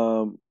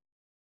 um,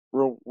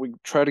 we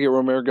tried to get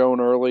Romero going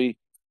early.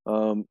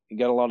 He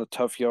got a lot of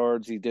tough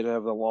yards. He did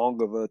have the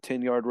long of a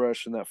 10-yard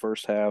rush in that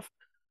first half.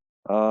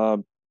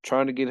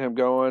 Trying to get him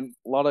going.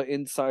 A lot of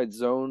inside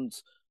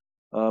zones.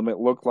 It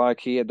looked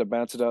like he had to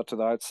bounce it out to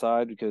the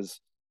outside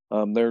because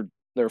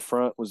their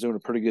front was doing a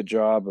pretty good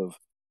job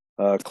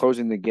of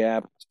closing the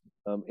gap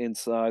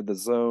inside the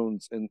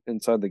zones and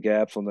inside the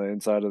gaps on the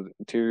inside of the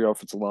interior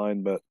offensive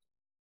line.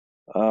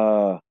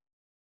 Uh,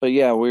 but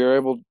yeah, we were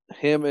able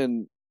him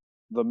and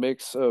the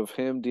mix of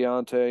him,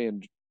 Deontay,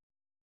 and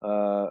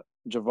uh,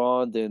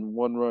 Javon, then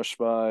one rush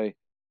by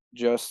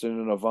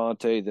Justin and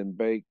Avante, then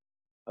Bake.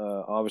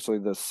 Obviously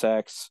the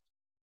sacks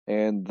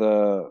and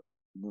the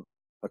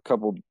a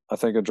couple. I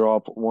think a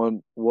drop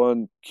one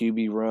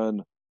QB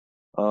run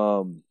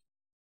um,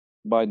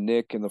 by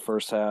Nick in the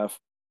first half.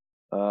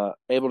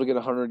 Able to get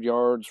 100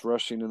 yards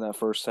rushing in that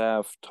first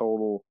half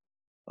total.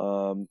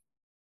 Um,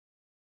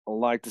 I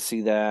like to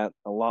see that.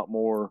 A lot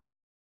more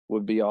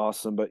would be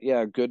awesome. But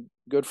yeah, good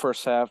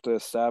first half to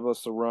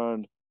establish the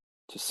run,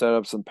 to set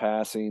up some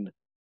passing.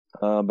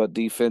 But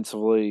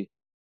defensively,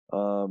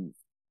 um,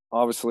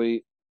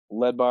 obviously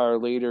led by our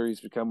leader,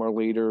 he's become our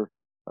leader.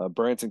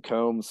 Branson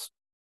Combs,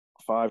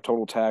 5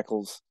 total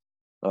tackles,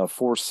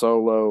 4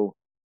 solo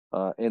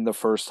in the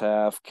first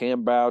half.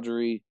 Cam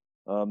Bowdry,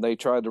 they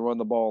tried to run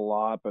the ball a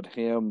lot, but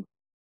him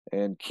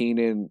and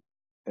Keenan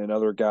and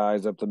other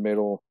guys up the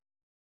middle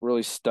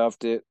really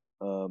stuffed it.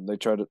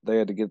 They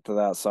had to get to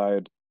that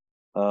side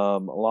a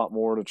lot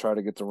more to try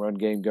to get the run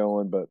game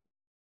going, but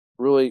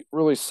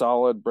really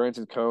solid.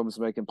 Branson Combs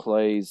making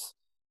plays.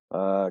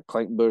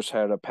 Clayton Bush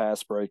had a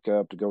pass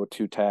breakup to go with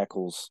 2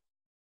 tackles.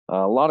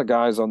 A lot of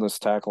guys on this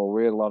tackle.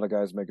 We had a lot of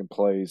guys making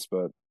plays,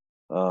 but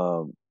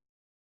um,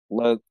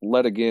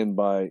 led again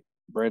by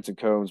Branson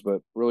Combs,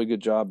 but really good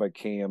job by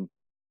Cam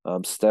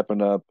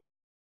stepping up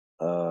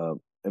uh,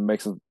 and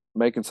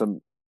making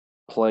some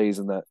plays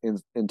in that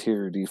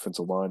interior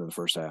defensive line in the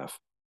first half.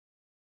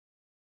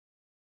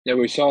 Yeah,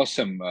 we saw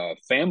some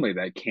family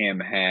that Cam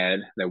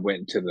had that went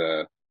into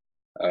the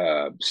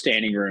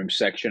standing room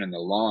section in the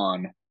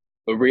lawn,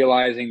 but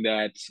realizing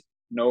that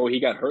no, he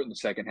got hurt in the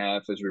second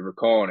half, as we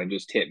recall, and it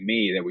just hit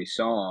me that we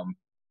saw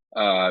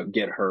him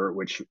get hurt,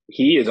 which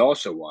he is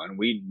also one.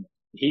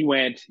 He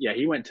went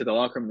to the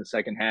locker room in the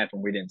second half,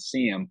 and we didn't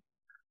see him.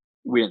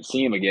 We didn't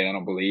see him again, I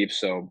don't believe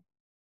so,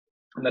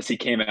 unless he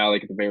came out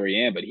like at the very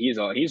end. But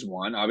he's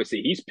one.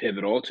 Obviously, he's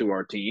pivotal to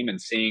our team,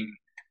 and seeing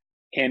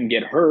him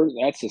get hurt,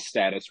 that's a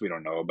status we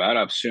don't know about.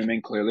 I'm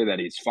assuming clearly that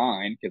he's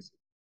fine because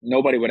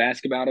nobody would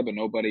ask about it, but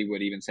nobody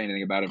would even say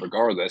anything about it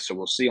regardless. So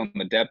we'll see on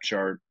the depth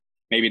chart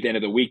maybe at the end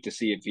of the week to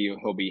see if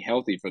he'll be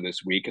healthy for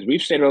this week because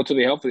we've stayed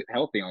relatively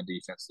healthy on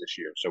defense this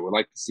year. So we'd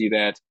like to see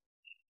that.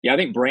 Yeah, I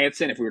think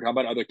Branson, if we were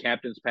talking about other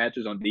captains'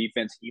 patches on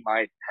defense, he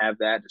might have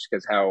that just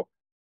because how,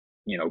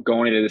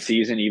 going into the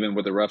season, even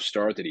with a rough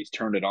start, that he's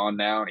turned it on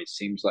now. And he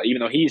seems like,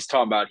 even though he's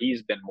talking about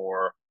he's been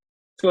more,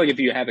 I feel like if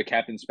you have a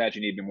captain's patch,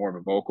 you need to be more of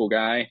a vocal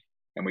guy.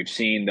 And we've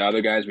seen the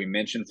other guys we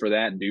mentioned for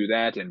that do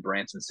that. And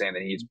Branson saying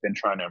that he's been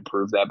trying to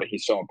improve that, but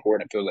he's so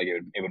important. It feels like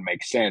it would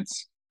make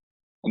sense.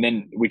 And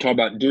then we talk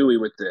about Dewey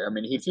with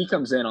if he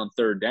comes in on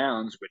third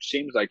downs, which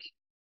seems like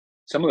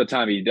some of the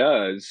time he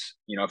does,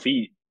 if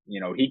he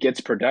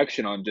gets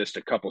production on just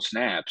a couple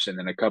snaps and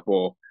then a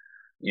couple,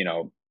 you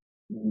know,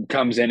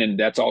 comes in and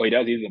that's all he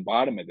does. He's at the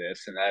bottom of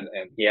this, and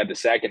he had the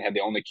sack and had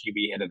the only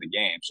QB hit of the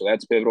game, so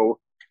that's pivotal.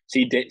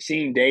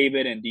 Seeing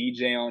David and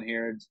DJ on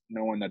here,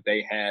 knowing that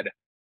they had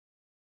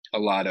a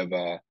lot of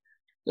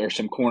there's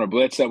some corner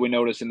blitz that we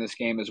noticed in this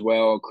game as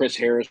well. Chris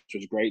Harris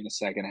was great in the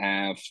second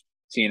half.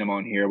 Seeing him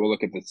on here, we'll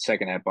look at the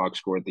second half box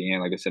score at the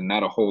end. Like I said,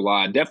 not a whole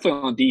lot.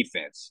 Definitely on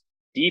defense.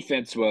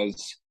 Defense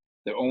was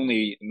the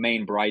only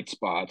main bright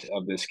spot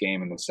of this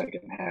game in the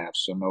second half.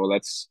 So no,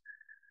 let's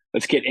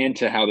get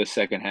into how the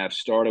second half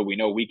started. We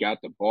know we got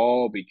the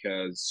ball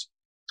because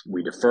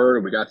we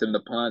deferred, we got them to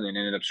punt, and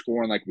ended up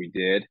scoring like we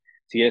did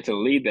to get to the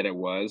lead that it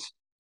was.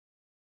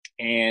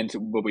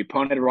 But we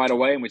punted right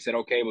away, and we said,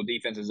 okay, well,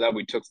 defense is up.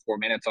 We took 4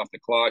 minutes off the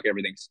clock.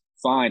 Everything's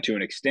fine to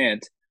an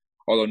extent,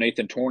 although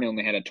Nathan Torney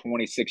only had a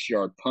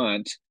 26-yard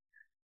punt.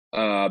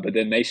 But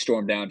then they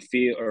stormed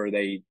downfield, or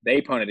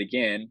they punted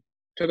again.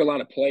 Took a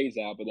lot of plays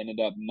out, but ended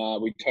up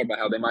not. We talked about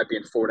how they might be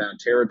in 4-down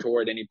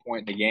territory at any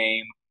point in the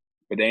game,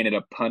 but they ended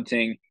up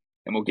punting.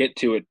 And we'll get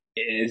to it.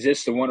 Is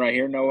this the one right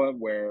here, Noah,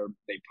 where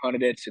they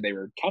punted it? So they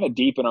were kind of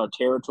deep in our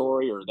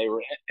territory, or they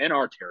were in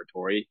our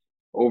territory.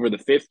 over the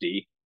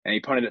 50, and he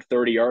punted it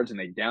 30 yards, and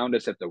they downed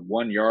us at the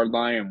 1 yard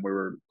line, and we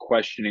were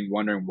questioning,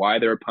 wondering why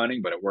they were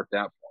punting, but it worked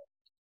out.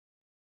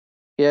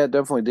 Yeah, it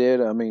definitely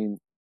did. I mean,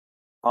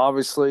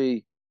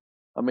 obviously,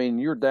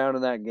 you're down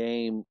in that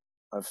game.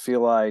 I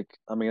feel like,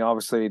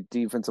 obviously,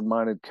 defensive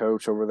minded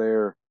coach over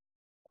there,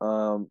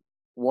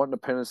 wanting to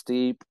pin us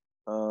deep,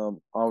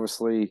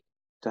 obviously,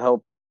 to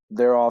help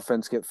their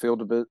offense get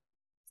field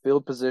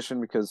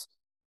position because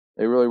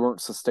they really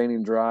weren't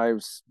sustaining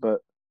drives.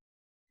 But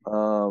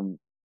um,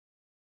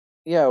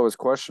 yeah, it was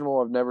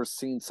questionable. I've never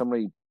seen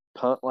somebody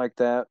punt like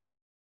that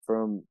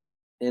from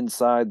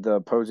inside the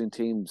opposing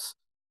team's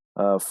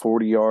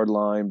 40-yard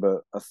line,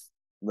 but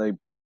they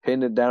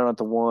pinned it down at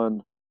the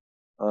one.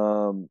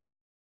 Um,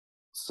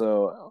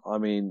 so,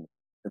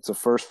 it's a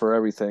first for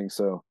everything.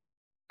 So,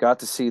 got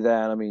to see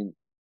that.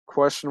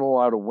 Questionable.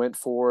 I would have went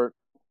for it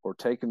or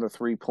taken the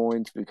 3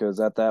 points because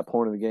at that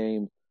point of the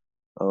game,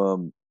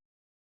 um,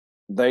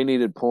 they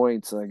needed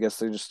points. And I guess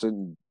they just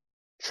didn't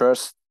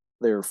trust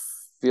their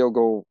field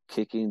goal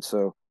kicking.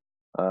 So,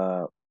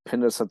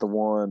 pinned us at the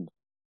one.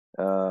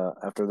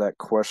 After that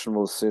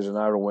questionable decision,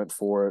 I would have went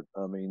for it.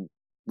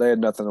 They had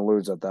nothing to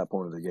lose at that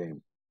point of the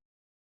game.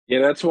 Yeah,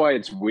 that's why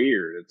it's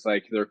weird. It's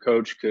like their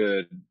coach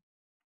could,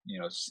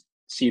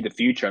 see the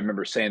future. I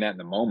remember saying that in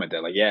the moment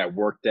that, like, yeah, it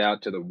worked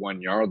out to the 1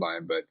 yard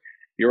line, but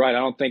you're right. I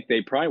don't think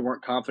they probably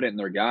weren't confident in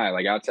their guy.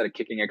 Like outside of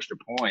kicking extra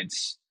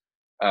points,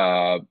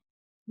 uh,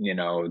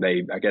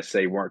 I guess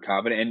they weren't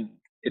confident. And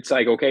it's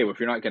like, okay, well, if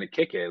you're not going to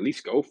kick it, at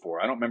least go for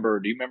it. I don't remember.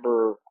 Do you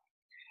remember?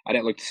 I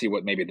didn't look to see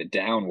what maybe the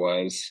down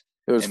was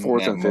It was in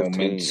fourth that and 15,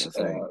 moment. I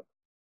think.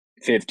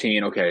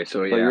 15. Okay, so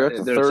So yeah, you're at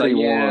the there's like,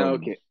 yeah, 31.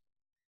 okay,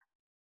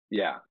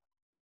 yeah,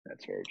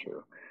 that's very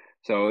true.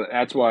 So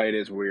that's why it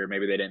is weird.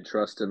 Maybe they didn't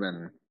trust him,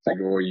 and it's like,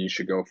 well, you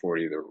should go for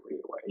it either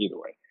way. Either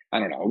way, I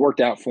don't know. It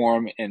worked out for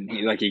him, and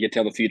he could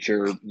tell the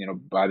future,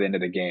 by the end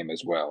of the game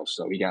as well.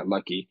 So he got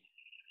lucky.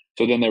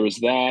 So then there was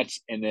that,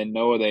 and then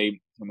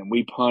and then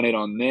we punted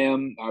on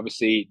them.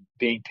 Obviously,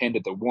 being pinned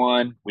at the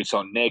one, we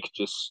saw Nick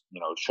just,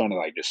 trying to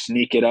like just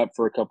sneak it up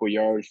for a couple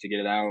yards to get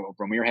it out.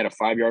 Romir had a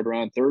 5 yard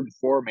run, 3rd and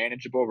 4,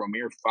 manageable.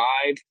 Romir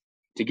 5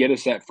 to get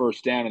us that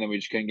first down, and then we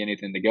just couldn't get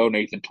anything to go.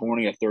 Nathan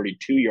Torney, a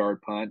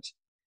 32-yard punt.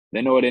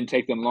 Then no, it didn't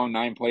take them long,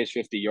 9 plays,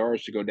 50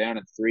 yards to go down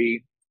in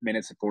 3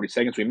 minutes and 40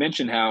 seconds. We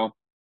mentioned how,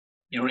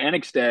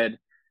 Enixted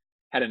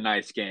had a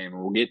nice game.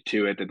 We'll get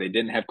to it, that they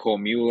didn't have Cole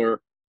Mueller.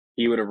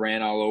 He would have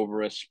ran all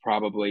over us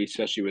probably,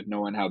 especially with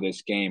knowing how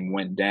this game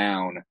went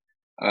down.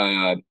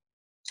 Uh,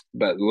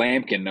 but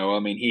Lampkin,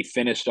 though, he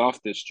finished off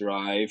this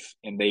drive,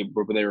 and they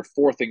were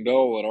 4th and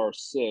goal at our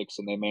 6,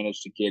 and they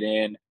managed to get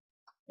in.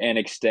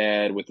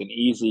 Anixtad with an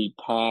easy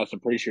pass. I'm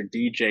pretty sure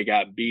DJ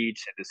got beat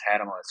and just had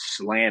him on a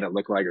slant, it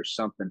looked like, or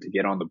something, to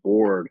get on the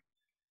board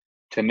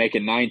to make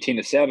it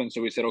 19-7.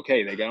 So we said,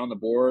 okay, they got on the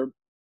board.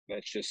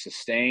 Let's just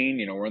sustain.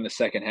 We're in the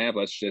second half.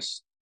 Let's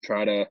just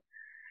try to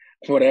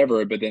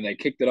whatever. But then they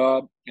kicked it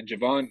up, and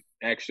Javon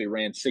actually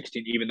ran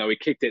 16, even though he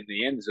kicked it in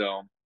the end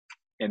zone.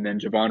 And then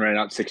Javon ran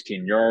out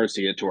 16 yards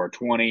to get to our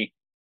 20.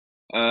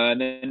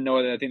 And then, no,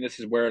 I think this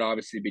is where it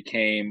obviously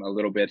became a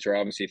little bit, or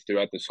obviously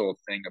throughout this whole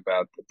thing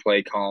about the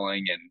play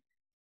calling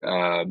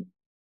and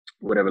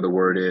whatever the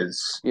word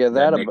is Yeah,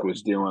 that Nick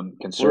was doing, real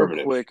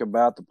conservative. quick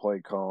about the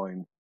play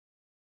calling.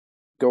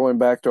 Going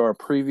back to our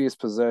previous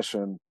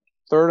possession,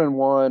 3rd and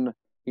 1,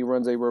 he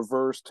runs a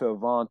reverse to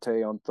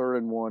Avante on 3rd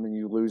and 1, and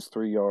you lose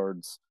 3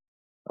 yards.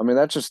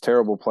 That's just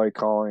terrible play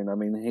calling.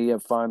 He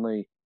had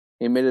finally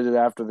admitted it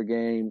after the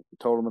game,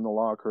 told him in the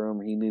locker room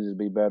he needed to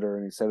be better,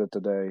 and he said it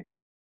today.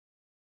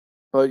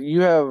 But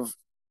you have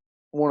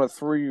one of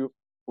three,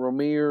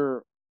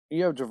 Romir,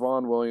 you have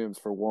Javon Williams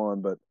for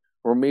one, but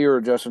Romir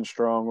or Justin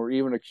Strong or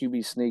even a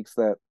QB sneaks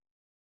that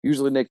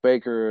usually Nick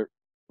Baker,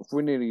 if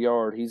we need a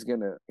yard, he's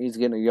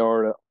getting a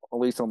yard at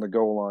least on the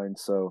goal line.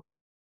 So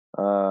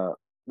that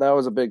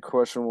was a big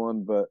question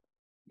one, but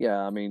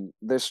yeah,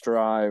 this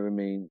drive,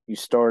 you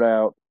start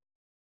out,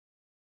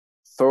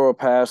 throw a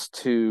pass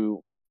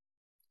to,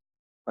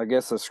 I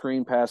guess, a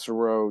screen pass to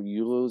Rowe,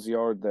 you lose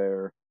yard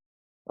there.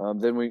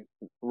 Then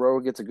Rowe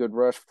gets a good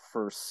rush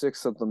for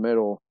 6 up the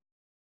middle.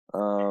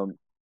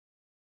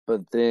 But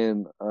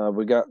then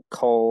we got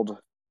called.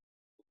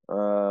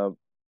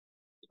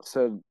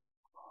 Said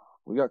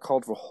we got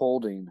called for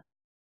holding,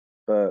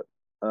 but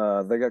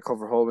they got called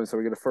for holding, so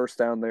we get a first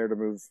down there to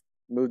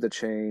move the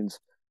chains.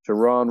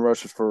 Jerron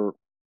rushes for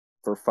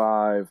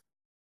 5.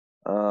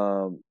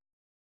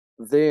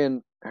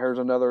 Then here's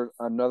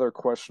another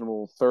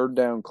questionable 3rd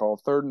down call,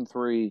 3rd and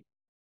 3.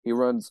 He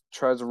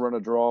tries to run a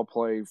draw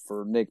play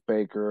for Nick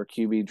Baker, a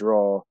QB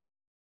draw.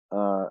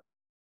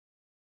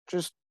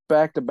 Just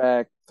back to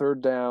back,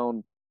 3rd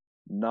down,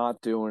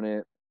 not doing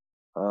it.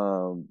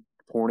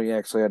 Porney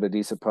actually had a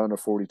decent punt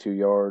of 42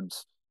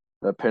 yards.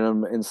 Pin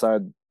them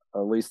inside at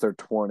least their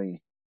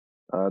 20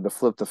 to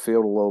flip the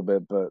field a little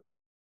bit, but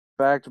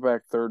back to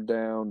back 3rd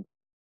down.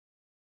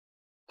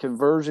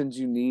 Conversions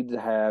you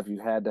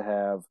had to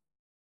have.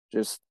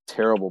 Just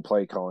terrible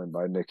play calling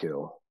by Nick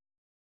Hill.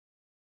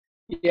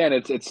 Yeah, and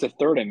it's the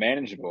third and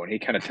manageable, and he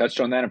kind of touched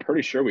on that. I'm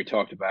pretty sure we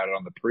talked about it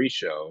on the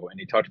pre-show, and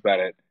he talked about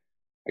it,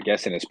 I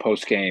guess, in his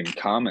post-game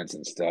comments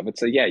and stuff.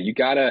 It's like, yeah, you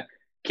gotta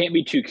can't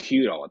be too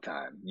cute all the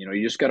time.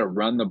 You just gotta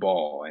run the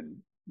ball and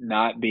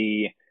not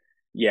be,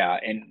 yeah.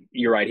 And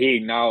you're right. He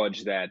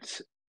acknowledged that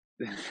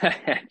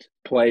that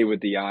play with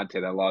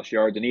Deontay that lost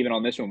yards, and even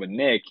on this one with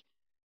Nick,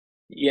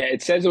 yeah,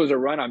 it says it was a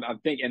run. I'm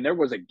thinking, and there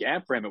was a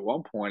gap for him at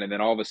one point, and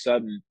then all of a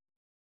sudden,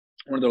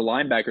 one of their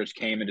linebackers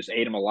came and just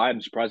ate him alive.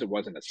 I'm surprised it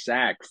wasn't a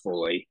sack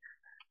fully.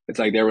 It's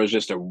like there was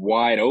just a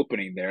wide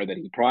opening there that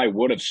he probably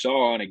would have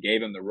saw, and it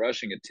gave him the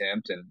rushing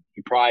attempt, and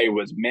he probably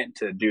was meant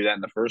to do that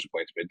in the first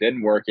place, but it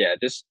didn't work. Yeah,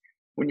 just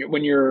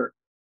when you're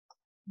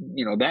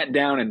that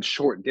down in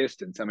short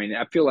distance. I mean,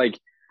 I feel like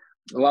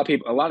a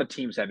lot of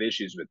teams have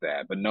issues with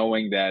that, but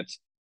knowing that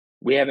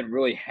we haven't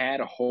really had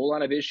a whole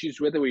lot of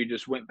issues with it, we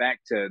just went back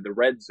to the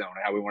red zone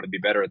and how we want to be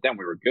better at them.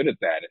 We were good at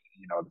that,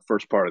 the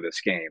first part of this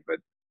game, but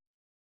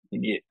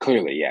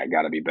clearly, yeah,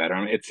 got to be better.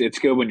 I mean, it's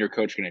good when your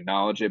coach can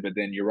acknowledge it, but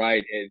then you're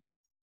right.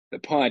 The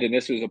punt, and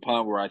this was a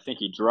punt where I think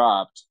he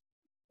dropped,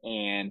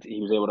 and he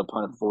was able to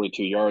punt it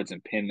 42 yards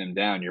and pin them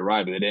down. You're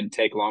right, but it didn't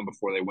take long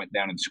before they went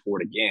down and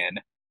scored again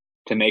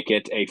to make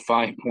it a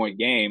 5-point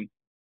game.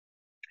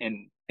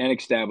 And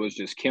Enixtab was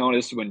just killing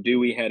us when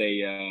Dewey had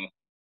a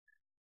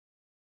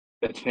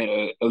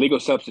illegal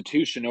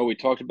substitution. Oh, we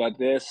talked about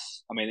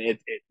this. I mean,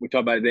 we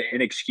talked about the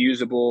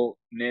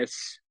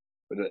inexcusableness,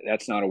 but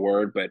that's not a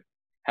word, but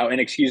how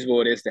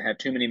inexcusable it is to have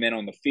too many men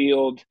on the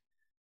field.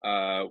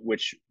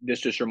 Which this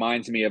just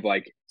reminds me of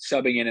like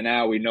subbing in and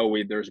out. We know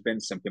there's been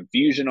some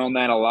confusion on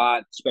that a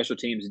lot. Special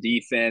teams,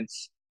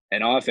 defense,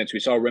 and offense. We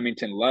saw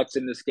Remington Lutz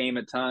in this game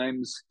at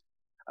times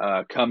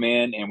come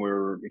in, and we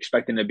were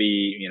expecting to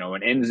be,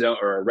 an end zone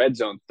or a red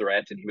zone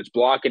threat, and he was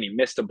blocking. He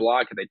missed a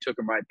block, and they took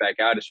him right back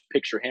out. Just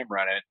picture him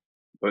running,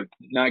 but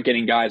not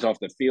getting guys off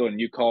the field. And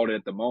you called it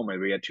at the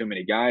moment. We had too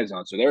many guys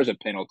on, so there's a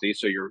penalty.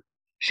 So you're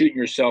shooting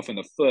yourself in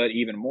the foot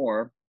even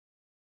more.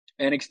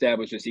 Enixtab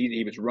was just easy.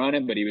 He was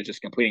running, but he was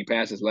just completing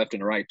passes left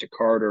and right to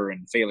Carter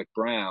and Falik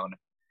Brown.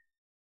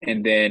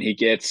 And then he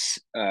gets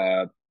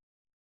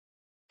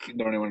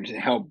don't even want to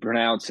help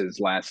pronounce his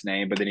last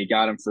name, but then he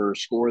got him for a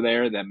score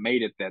there that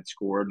made it that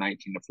score,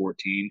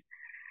 19-14.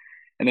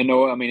 And then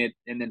no, I mean it,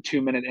 and then 2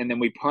 minutes, and then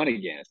we punt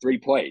again. 3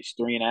 plays,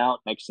 3 and out.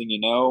 Next thing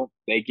you know,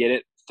 they get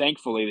it.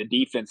 Thankfully, the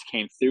defense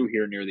came through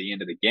here near the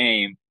end of the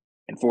game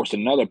and forced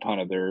another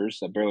punt of theirs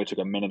that barely took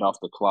a minute off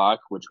the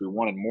clock, which we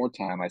wanted more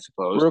time, I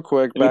suppose. Real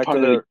quick, Then we back to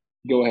punted it. their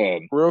Go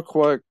ahead. real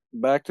quick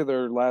back to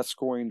their last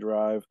scoring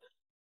drive.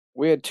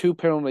 We had two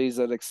penalties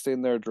that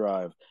extend their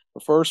drive.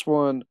 The first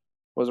one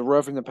was a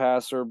roughing the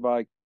passer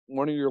by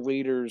one of your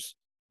leaders,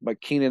 by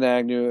Keenan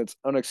Agnew. It's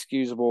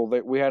unexcusable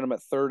that we had him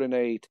at 3rd and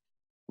 8.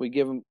 We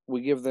give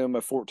them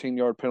a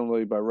 14-yard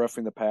penalty by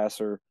roughing the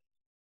passer.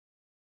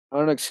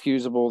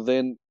 Unexcusable.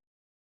 Then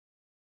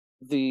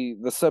the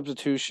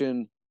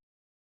substitution,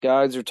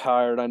 guys are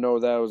tired. I know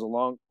that was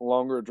a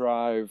longer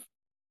drive,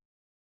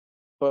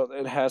 but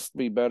it has to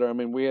be better. I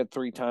mean, we had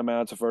 3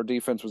 timeouts. If our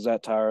defense was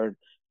that tired,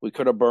 we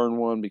could have burned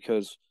one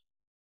because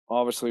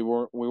obviously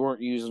we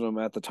weren't using them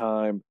at the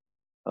time.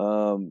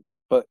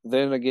 But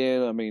then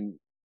again, I mean,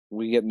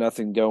 we get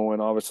nothing going.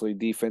 Obviously,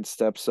 defense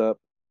steps up.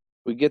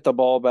 We get the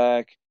ball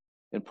back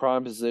in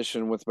prime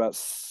position with about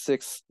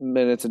 6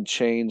 minutes and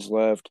change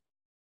left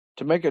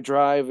to make a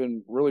drive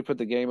and really put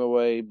the game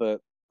away.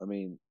 But I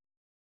mean,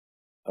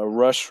 a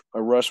rush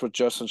with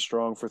Justin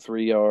Strong for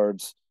 3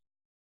 yards.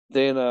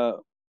 Then, I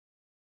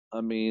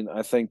mean,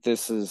 I think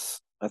this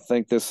is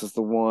the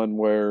one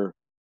where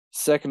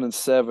 2nd and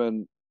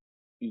 7,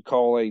 you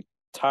call a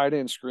tight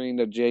end screen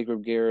to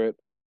Jacob Garrett,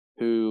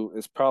 who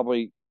is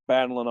probably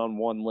battling on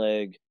one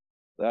leg.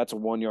 That's a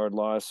 1 yard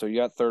loss. So you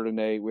got 3rd and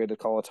 8. We had to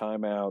call a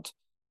timeout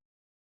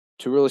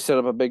to really set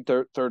up a big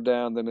third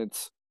down. Then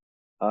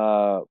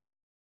uh,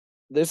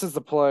 this is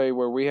the play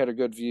where we had a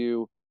good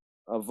view.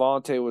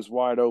 Vontae was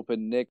wide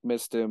open. Nick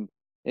missed him.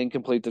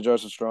 Incomplete to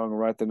Justin Strong. And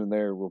right then and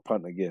there, we're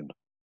punting again.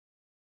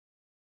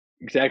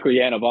 Exactly.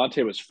 Yeah. And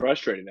Avante was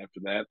frustrated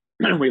after that.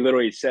 We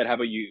literally said, how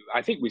about you?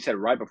 I think we said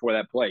right before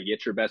that play,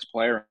 get your best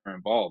player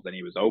involved. And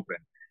he was open.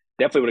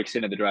 Definitely would have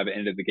extended the drive at the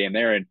end of the game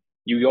there. And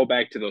you go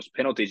back to those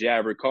penalties. Yeah, I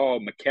recall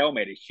McHale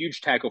made a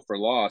huge tackle for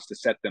loss to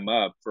set them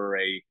up for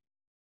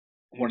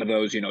one of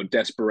those,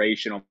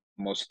 desperation,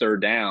 almost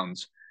third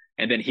downs.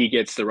 And then he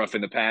gets the rough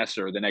in the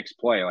passer the next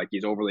play. Like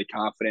he's overly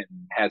confident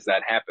and has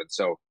that happen.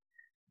 So,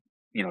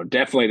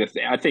 definitely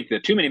I think the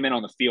too many men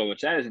on the field,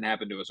 which that hasn't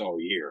happened to us all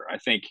year. I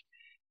think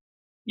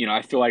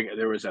I feel like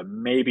there was a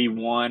maybe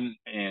one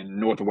in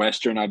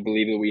Northwestern, I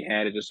believe that we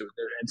had.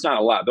 It's not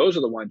a lot. Those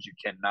are the ones you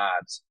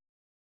cannot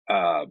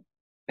uh,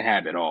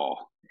 have at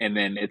all. And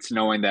then it's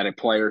knowing that an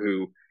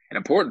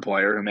important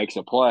player who makes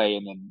a play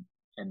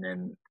and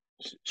then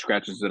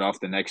scratches it off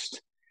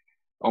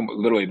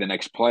literally the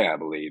next play, I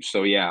believe.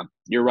 So yeah,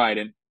 you're right.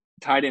 And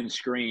tight end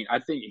screen, I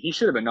think he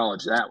should have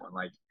acknowledged that one.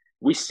 Like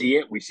we see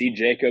it, we see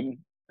Jacob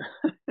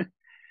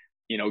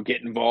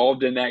get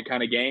involved in that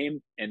kind of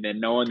game. And then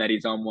knowing that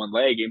he's on one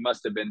leg, he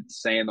must have been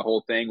saying the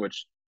whole thing,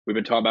 which we've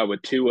been talking about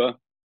with Tua.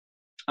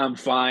 I'm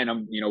fine.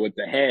 I'm, with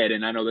the head.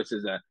 And I know this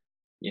is a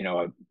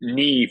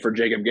knee for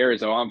Jacob Garrett.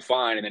 So I'm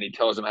fine. And then he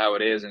tells him how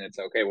it is. And it's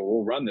okay. Well,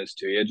 we'll run this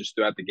to you just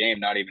throughout the game,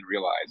 not even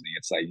realizing.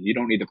 It's like, you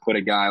don't need to put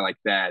a guy like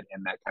that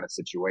in that kind of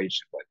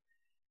situation. But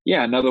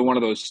yeah, another one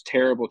of those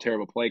terrible,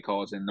 terrible play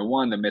calls. And the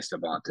one that missed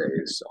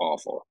Avante is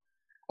awful.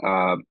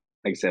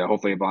 Like I said,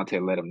 hopefully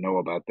Avante let him know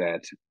about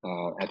that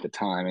at the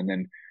time. And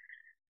then,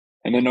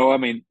 no, I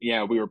mean,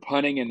 yeah, we were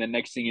punting, and the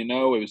next thing you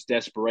know, it was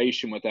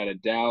desperation without a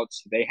doubt.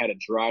 They had a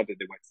drive that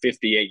they went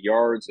 58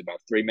 yards,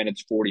 about 3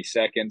 minutes, 40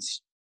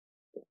 seconds.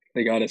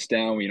 They got us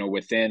down,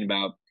 within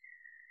about,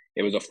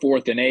 it was a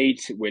 4th and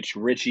 8, which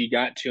Richie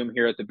got to him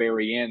here at the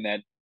very end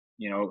that,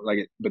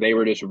 but they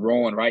were just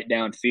rolling right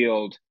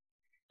downfield.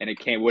 And it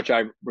came, which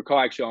I recall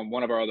actually on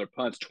one of our other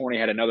punts, 20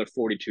 had another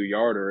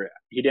 42-yarder.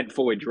 He didn't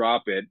fully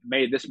drop it.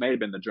 This may have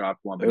been the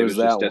dropped one, It but it was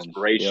was just that one. Yep.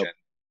 desperation.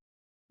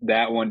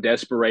 That one,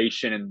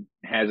 desperation, and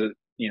has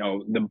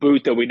the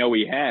boot that we know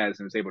he has,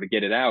 and was able to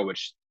get it out,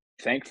 which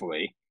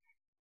thankfully.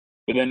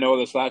 But then no,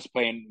 this last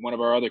play, and one of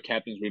our other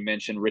captains we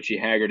mentioned, Richie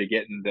Haggard,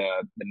 getting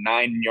the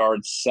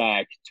 9-yard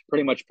sack to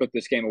pretty much put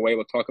this game away.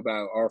 We'll talk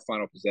about our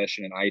final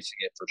possession and icing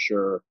it for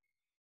sure.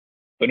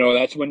 But no,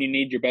 that's when you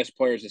need your best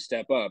players to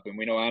step up. And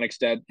we know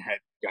Onixtad had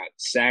got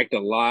sacked a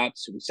lot.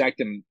 So we sacked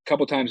him a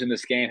couple times in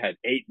this game, had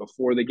 8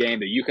 before the game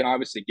that you can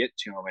obviously get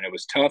to him. And it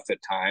was tough at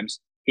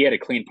times. He had a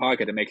clean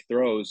pocket to make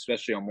throws,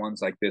 especially on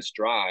ones like this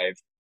drive.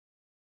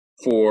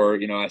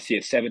 I see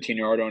a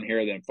 17-yard on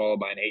here, then followed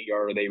by an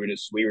 8-yarder.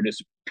 We were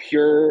just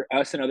pure,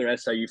 us and other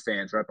SIU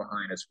fans right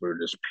behind us, we were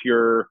just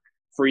pure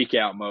freak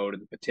out mode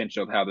of the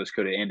potential of how this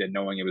could have ended,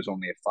 knowing it was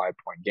only a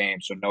 5-point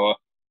game. So Noah,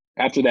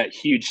 after that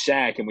huge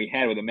sack, and we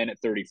had with a minute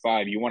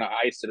 35, you want to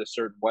ice it a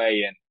certain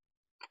way, and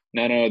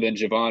none other than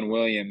Javon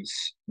Williams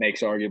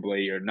makes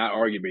arguably, or not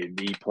arguably,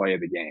 the play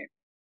of the game.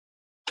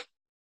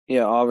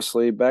 Yeah,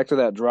 obviously. Back to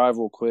that drive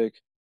real quick.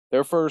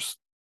 Their first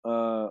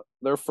their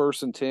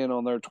 1st and 10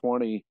 on their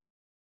 20.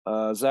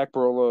 Zach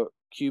Barola,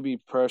 QB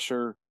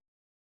pressure,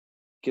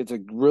 gets a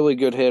really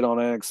good hit on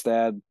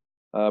Anixtad.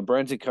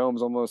 Brenty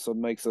Combs almost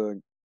makes a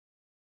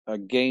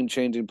game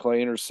changing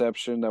play,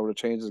 interception that would have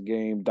changed the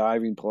game,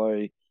 diving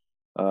play.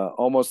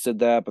 Almost did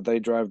that, but they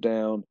drive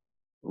down.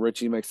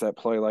 Richie makes that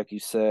play like you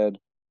said.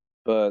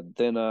 But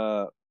then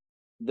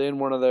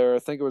one of their, I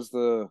think it was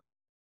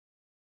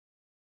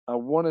I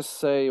want to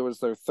say it was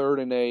their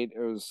 3rd and 8. It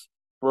was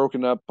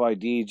broken up by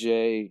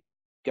DJ.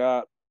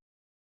 Got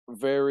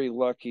very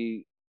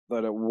lucky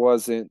that it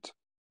wasn't,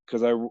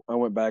 because I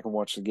went back and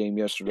watched the game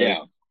yesterday. Yeah.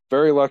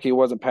 Very lucky it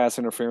wasn't pass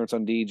interference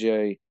on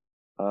DJ.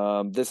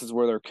 This is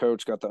where their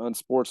coach got the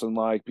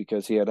unsportsmanlike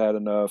because he had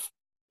enough.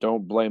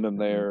 Don't blame him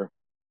there.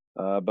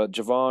 But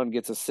Javon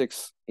gets a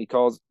 6. He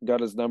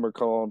got his number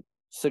called,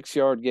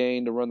 6-yard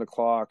gain to run the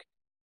clock.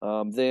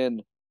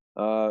 Then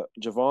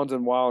Javon's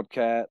in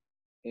Wildcat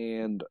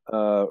and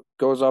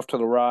goes off to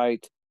the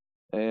right,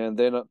 and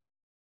then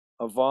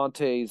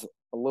Avante's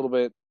a little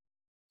bit,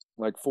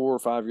 like 4 or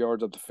 5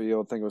 yards up the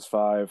field. I think it was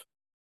 5.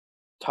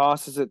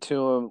 Tosses it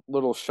to him,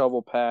 little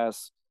shovel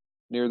pass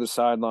near the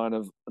sideline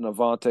of an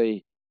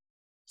Avante,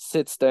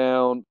 sits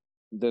down.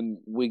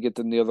 Then we get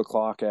the kneel the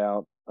clock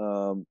out.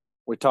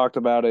 We talked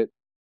about it,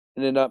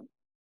 and ended up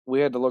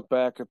we had to look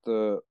back at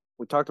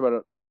we talked about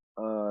it.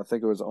 I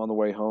think it was on the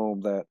way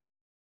home that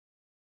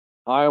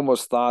I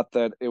almost thought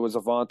that it was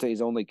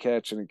Avante's only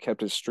catch and it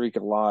kept his streak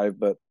alive,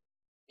 but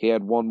he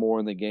had one more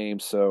in the game.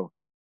 So,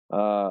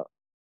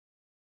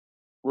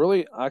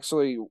 really,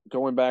 actually,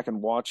 going back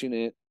and watching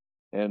it,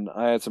 and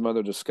I had some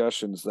other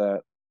discussions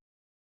that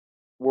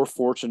we're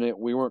fortunate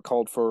we weren't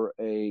called for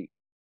a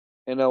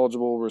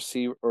ineligible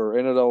receiver or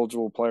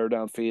ineligible player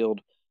downfield,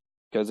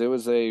 because it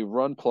was a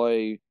run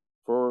play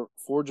for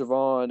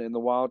Javon in the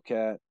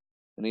Wildcat,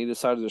 and he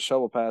decided to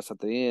shovel pass at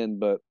the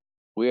end, but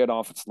we had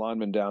offensive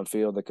linemen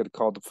downfield that could have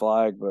called the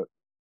flag, but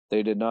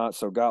they did not,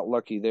 so got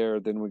lucky there.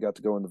 Then we got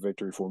to go into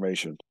victory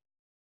formation.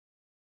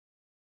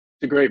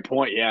 It's a great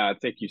point. Yeah, I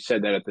think you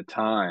said that at the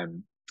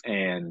time,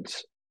 and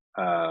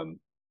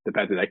the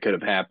fact that that could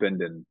have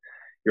happened, and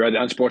you're right,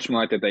 the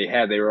unsportsmanlike that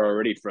they were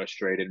already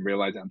frustrated and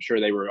realized. I'm sure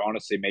they were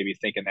honestly maybe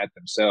thinking that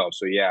themselves.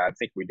 So yeah, I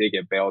think we did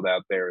get bailed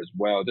out there as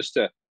well. Just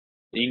a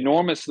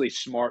enormously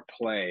smart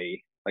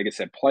play, like I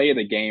said, play of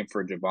the game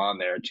for Javon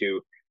there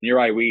too. And you're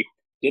right, we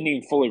didn't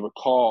even fully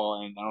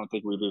recall, and I don't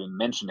think we've even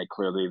mentioned it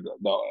clearly,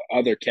 the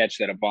other catch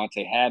that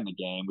Avante had in the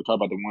game. We talked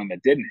about the one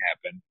that didn't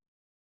happen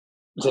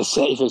to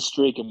save his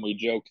streak, and we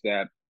joked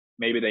that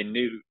maybe they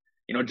knew.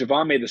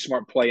 Javon made the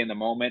smart play in the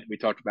moment. We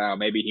talked about how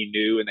maybe he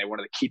knew and they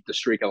wanted to keep the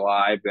streak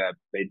alive, that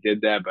they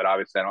did that, but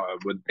obviously I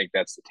wouldn't think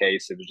that's the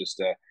case. It was just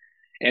a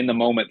in the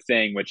moment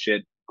thing, which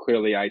it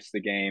clearly iced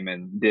the game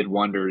and did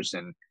wonders.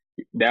 And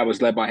that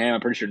was led by him.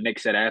 I'm pretty sure Nick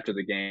said after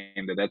the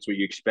game that that's what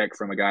you expect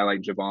from a guy like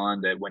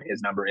Javon, that when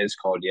his number is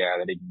called,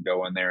 that he can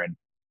go in there and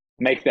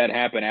make that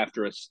happen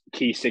after a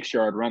key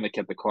 6-yard run that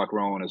kept the clock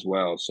rolling as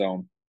well.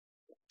 So,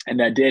 and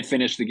that did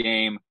finish the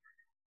game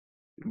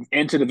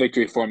into the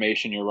victory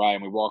formation. You're right.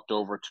 And we walked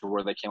over to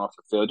where they came off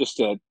the field just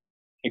to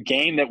a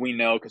game that we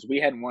know because we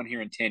hadn't won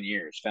here in 10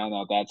 years. Found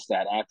out that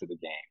stat after the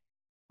game.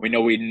 We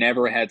know we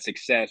never had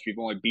success. We've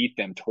only beat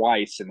them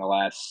twice in the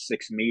last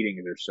 6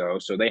 meetings or so.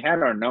 So they had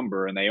our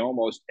number, and they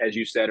almost, as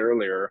you said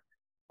earlier,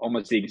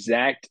 almost the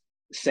exact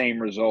same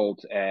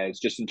result as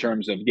just in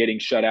terms of getting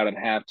shut out at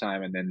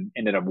halftime and then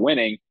ended up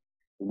winning.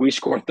 We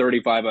scored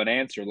 35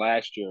 unanswered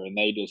last year, and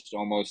they just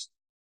almost,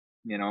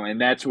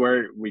 and that's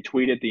where we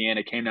tweeted at the end.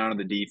 It came down to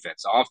the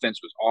defense. The offense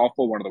was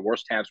awful, one of the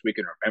worst halves we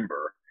can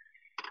remember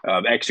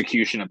of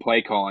execution and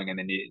play calling, and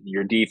then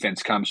your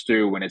defense comes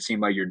through when it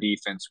seemed like your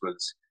defense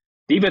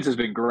has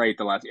been great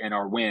the last, and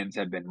our wins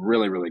have been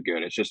really, really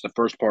good. It's just the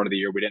first part of the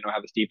year we didn't know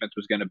how this defense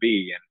was going to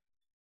be, and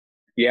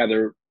yeah,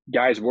 their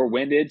guys were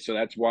winded, so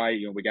that's why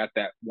we got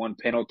that one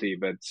penalty.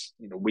 But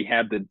we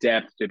have the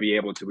depth to be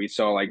able to. We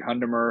saw like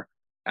Hundemer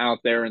out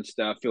there and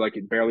stuff. Feel like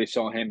it barely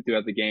saw him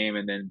throughout the game,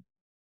 and then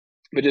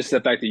but just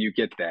the fact that you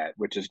get that,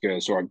 which is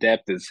good. So our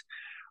depth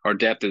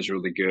is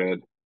really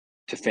good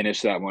to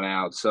finish that one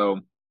out. So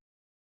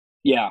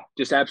yeah,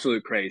 just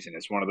absolute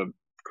craziness. One of the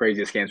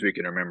craziest games we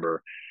can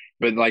remember.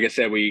 But like I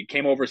said, we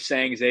came over,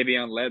 sang,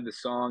 Xavier led the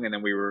song, and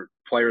then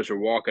players were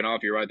walking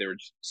off. You're right, they were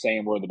just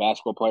saying where the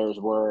basketball players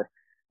were.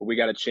 But we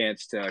got a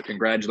chance to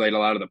congratulate a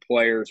lot of the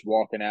players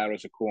walking out. It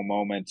was a cool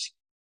moment.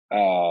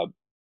 Uh,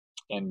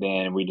 and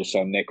then we just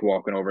saw Nick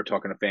walking over,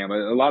 talking to family.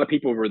 A lot of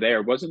people were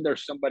there. Wasn't there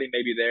somebody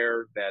maybe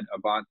there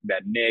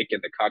that Nick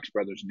and the Cox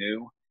brothers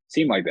knew?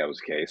 Seemed like that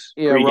was the case.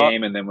 Yeah,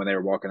 Pre-game, and then when they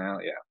were walking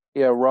out, yeah.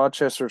 yeah,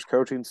 Rochester's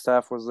coaching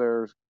staff was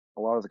there.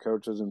 A lot of the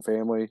coaches and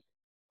family,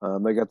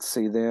 they got to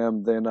see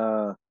them. Then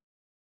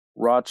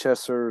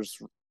Rochester's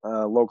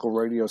local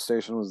radio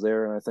station was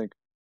there, and I think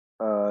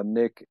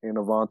Nick and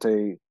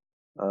Avante,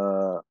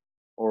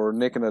 or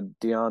Nick and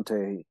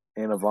Deontay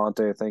and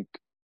Avante, I think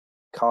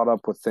caught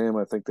up with them.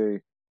 I think they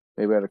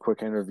maybe had a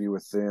quick interview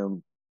with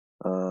them.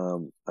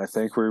 I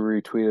think we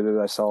retweeted it.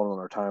 I saw it on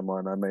our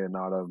timeline. I may have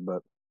not have,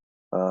 but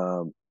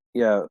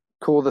yeah,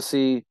 cool to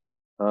see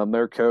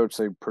their coach.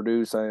 They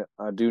produce. I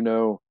do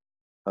know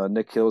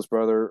Nick Hill's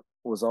brother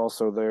was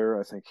also there.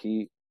 I think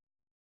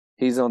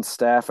he's on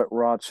staff at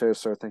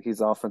Rochester. I think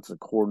he's offensive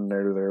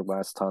coordinator there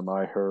last time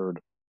I heard.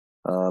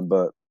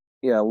 But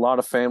yeah, a lot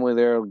of family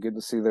there. Getting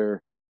to see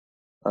their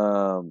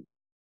um,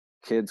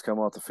 kids come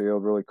off the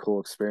field. Really cool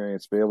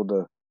experience. Be able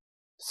to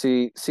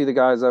see the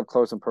guys up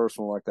close and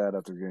personal like that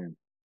after game.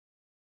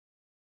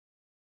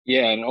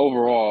 Yeah, and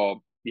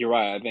overall, you're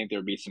right. I think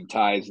there'd be some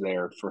ties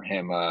there for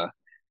him,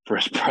 for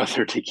his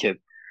brother to get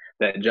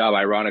that job,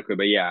 ironically.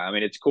 But yeah, I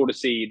mean, it's cool to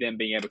see them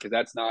being able, because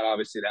that's not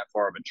obviously that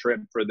far of a trip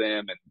for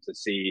them, and to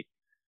see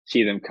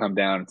them come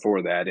down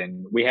for that.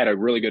 And we had a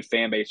really good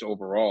fan base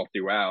overall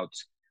throughout.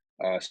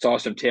 Saw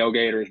some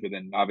tailgaters, but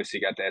then obviously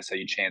got the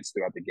SIU chance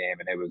throughout the game,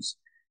 and it was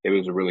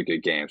a really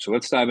good game. So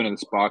let's dive into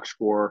this box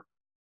score.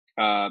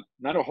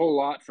 Not a whole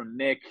lot from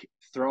Nick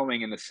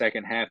throwing in the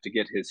second half to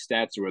get his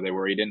stats where they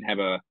were. He didn't have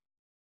a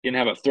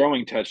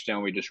throwing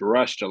touchdown. We just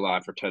rushed a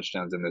lot for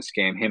touchdowns in this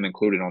game, him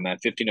included on that.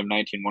 15 of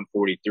 19,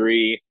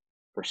 143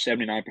 for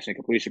 79%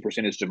 completion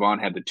percentage.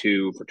 Javon had the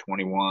 2 for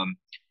 21.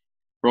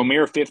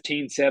 Romir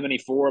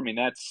 1574. I mean,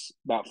 that's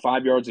about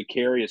 5 yards a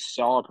carry. A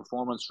solid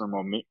performance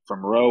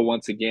from Rowe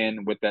once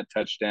again with that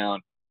touchdown.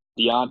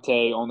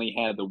 Deontay only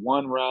had the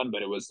one run,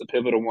 but it was the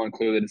pivotal one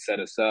clearly to set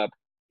us up.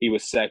 He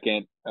was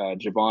second.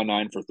 Javon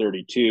 9 for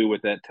 32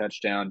 with that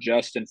touchdown.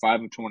 Justin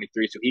 5 of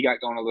 23, so he got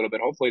going a little bit.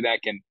 Hopefully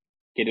that can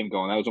get him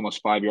going. That was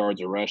almost 5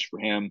 yards a rush for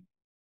him.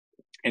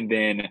 And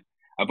then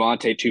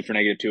Avante 2 for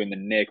 -2, and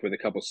then Nick with a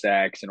couple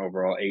sacks and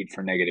overall 8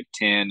 for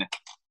 -10.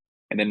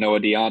 And then Noah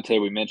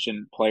Deontay, we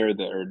mentioned,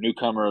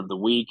 newcomer of the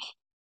week.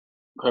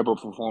 Incredible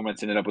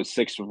performance. Ended up with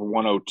 6 for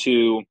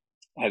 102.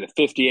 Had a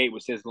 58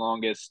 was his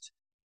longest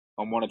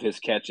on one of his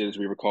catches.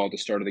 We recall at the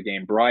start of the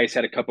game. Bryce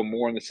had a couple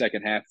more in the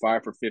second half,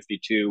 5 for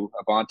 52.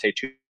 Avante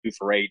 2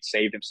 for 8,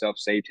 saved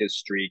his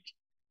streak.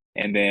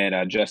 And then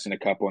Justin a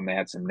couple, and they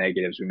had some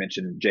negatives. We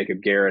mentioned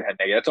Jacob Garrett had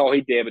negatives. That's all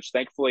he did, which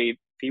thankfully,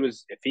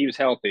 if he was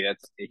healthy,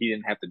 he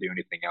didn't have to do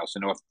anything else.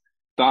 So, no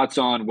thoughts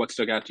on what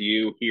stuck out to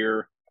you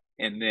here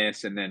in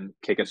this, and then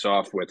kick us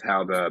off with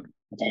how the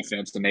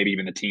defense and maybe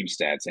even the team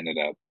stats ended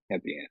up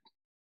at the end.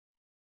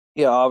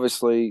 Yeah,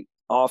 obviously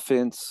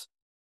offense,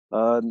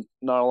 not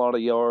a lot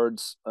of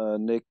yards.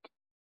 Nick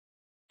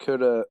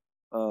could have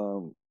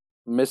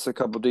missed a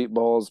couple deep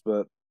balls,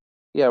 but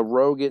yeah,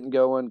 Rowe getting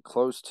going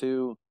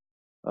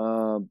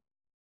um,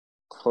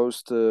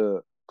 close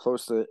to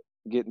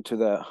getting to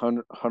that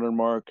 100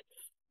 mark.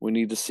 We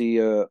need to see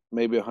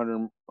maybe a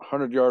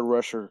 100 yard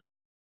rusher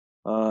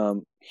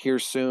here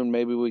soon.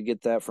 Maybe we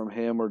get that from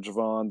him or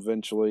Javon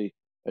eventually.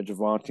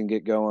 Javon can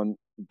get going,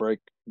 break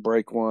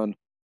one.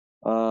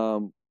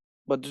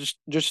 But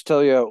just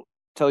tell you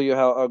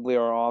how ugly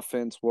our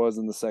offense was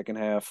in the second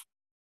half.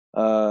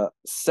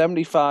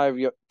 75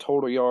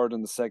 total yards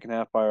in the second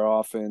half by our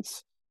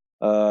offense.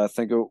 I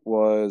think it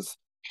was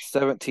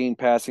 17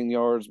 passing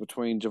yards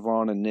between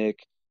Javon and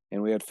Nick,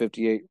 and we had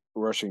 58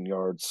 rushing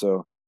yards.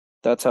 So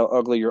that's how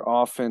ugly your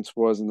offense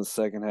was in the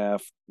second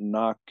half.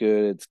 Not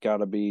good. It's got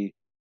to be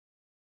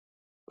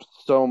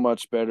so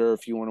much better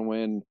if you want to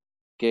win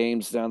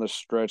games down the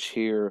stretch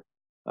here.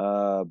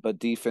 But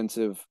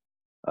defensive,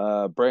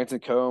 Branson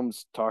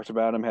Combs talked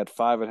about him, had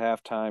five at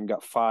halftime,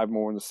 got five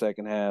more in the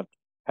second half,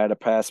 had a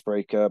pass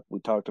breakup. We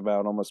talked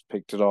about almost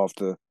picked it off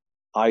to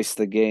ice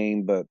the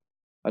game, but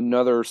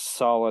another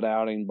solid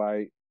outing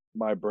by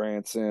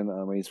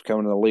Branson. He's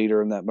becoming the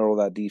leader in that middle of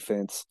that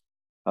defense.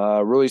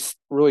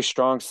 Really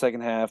strong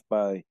second half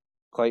by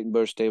Clayton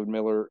Bush, David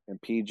Miller, and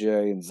PJ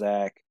and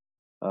Zach.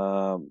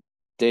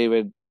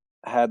 David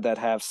had that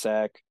half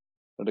sack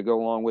to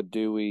go along with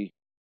Dewey,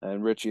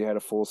 and Richie had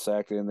a full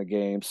sack in the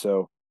game.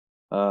 So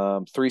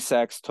three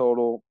sacks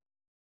total.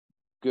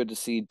 Good to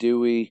see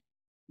Dewey,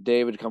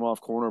 David come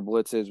off corner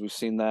blitzes. We've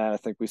seen that. I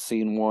think we've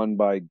seen one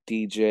by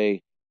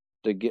DJ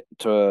to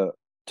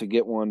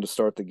get one to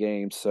start the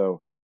game.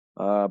 So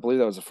I believe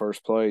that was the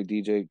first play.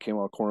 DJ came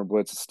off corner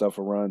blitz and stuff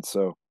a run.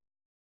 So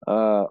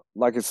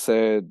like I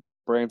said,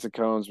 Branson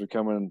Combs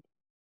becoming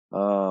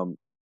um,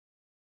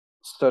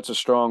 such a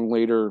strong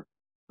leader,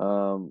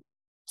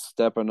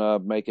 stepping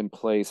up, making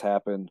plays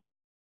happen.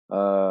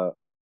 Uh,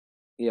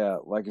 yeah,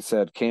 like I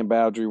said, Cam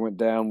Bowdry went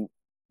down,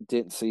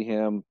 didn't see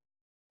him.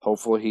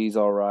 Hopefully he's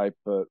all right,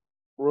 but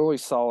really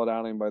solid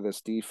outing by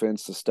this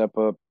defense to step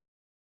up.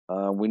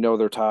 We know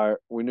they're tired.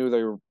 We knew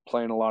they were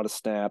playing a lot of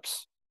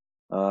snaps.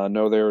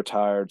 Know they were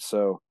tired,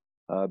 so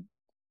uh,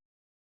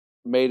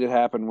 made it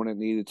happen when it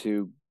needed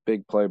to.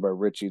 Big play by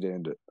Richie to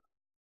end it.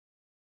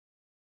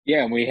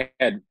 Yeah, and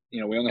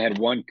we only had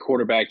one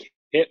quarterback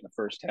hit in the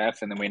first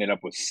half, and then we ended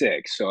up with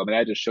six. So I mean,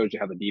 that just shows you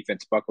how the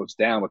defense buckles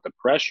down with the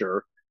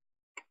pressure.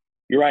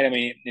 You're right. I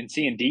mean, and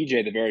seeing DJ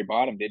at the very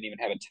bottom didn't even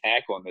have a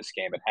tackle in this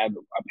game. It had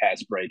a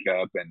pass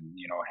breakup, and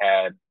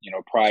had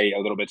probably a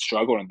little bit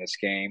struggled in this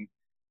game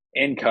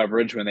in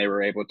coverage when they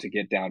were able to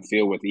get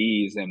downfield with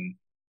ease. And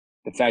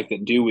the fact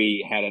that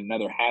Dewey had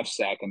another half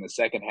sack in the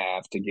second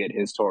half to get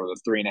his total of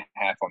 3.5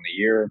 on the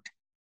year.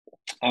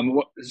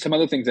 Some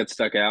other things that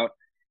stuck out.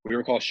 We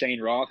recall Shane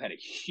Roth had a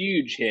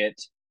huge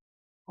hit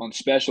on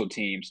special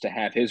teams to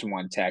have his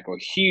one tackle, a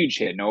huge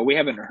hit. No, we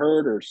haven't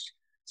heard or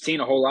seen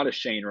a whole lot of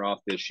Shane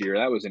Roth this year.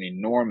 That was an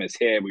enormous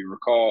hit. We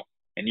recall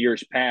in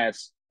years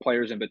past,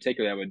 players in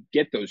particular that would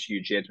get those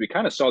huge hits. We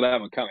kind of saw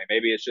that one coming.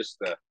 Maybe it's just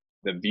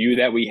the view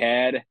that we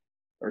had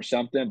or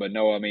something, but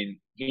no, I mean,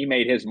 he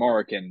made his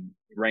mark and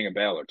rang a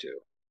bell or two.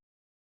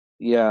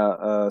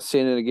 Yeah,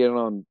 seeing it again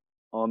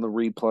on the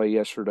replay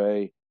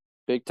yesterday.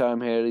 Big time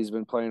hit. He's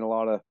been playing a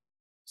lot of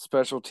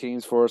special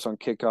teams for us on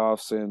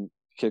kickoffs and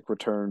kick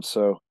returns.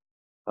 So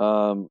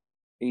um,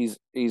 he's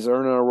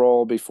earning a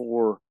role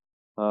before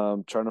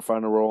trying to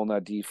find a role in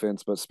that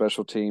defense, but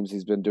special teams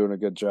he's been doing a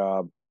good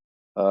job.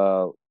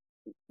 Uh,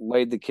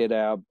 Laid the kid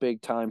out,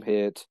 big time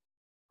hit.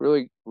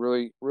 Really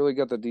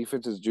got the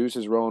defense's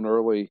juices rolling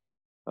early.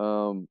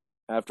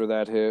 After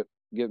that hit,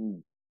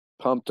 getting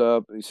pumped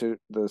up. You see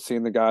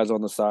seeing the guys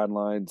on the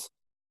sidelines,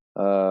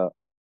 uh,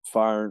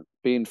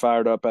 being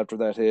fired up after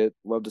that hit.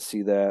 Love to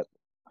see that.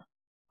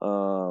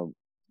 Um,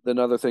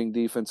 Another thing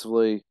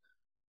defensively,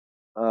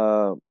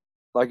 uh,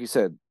 like you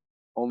said,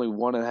 only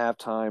 1.5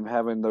 time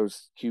having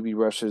those QB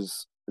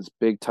rushes is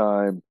big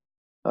time.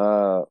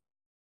 Uh,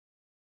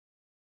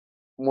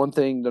 One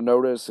thing to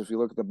notice if you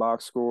look at the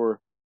box score,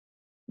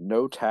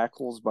 no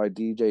tackles by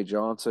DJ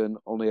Johnson,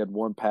 only had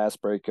one pass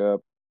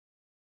breakup.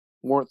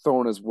 Weren't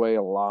throwing his way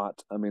a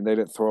lot. I mean, they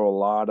didn't throw a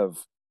lot of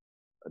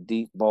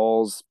deep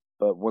balls,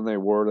 but when they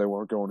were, they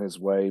weren't going his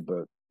way.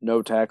 But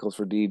no tackles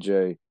for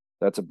DJ.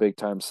 That's a big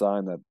time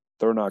sign that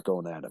they're not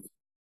going at him.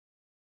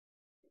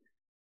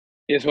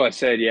 That's what I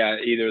said. Yeah,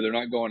 either they're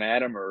not going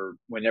at him or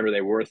whenever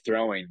they were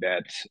throwing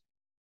that,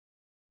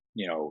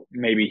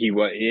 maybe he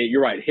was,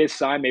 you're right. His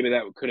side, maybe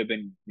that could have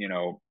been,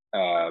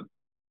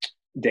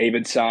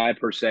 David's side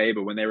per se,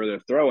 but when they were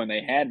there throwing,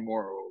 they had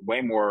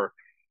way more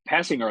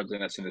passing yards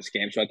than us in this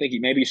game. So I think he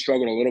maybe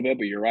struggled a little bit,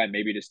 but you're right.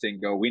 Maybe just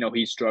didn't go. We know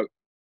he struck.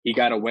 He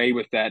got away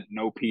with that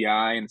no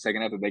PI in the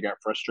second half that they got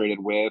frustrated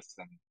with,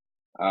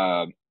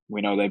 and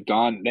we know they've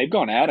gone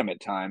at him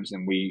at times,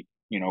 and they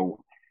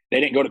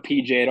didn't go to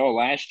PJ at all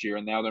last year,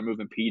 and now they're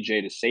moving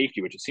PJ to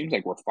safety, which it seems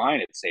like we're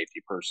fine at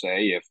safety per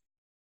se. If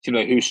seems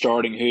like who's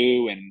starting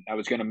who. And I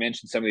was going to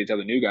mention some of these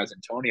other new guys.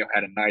 Antonio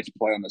had a nice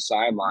play on the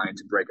sideline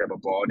to break up a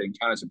ball. It didn't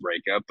count as a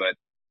breakup, but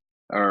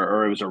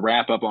or it was a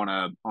wrap up on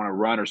a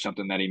run or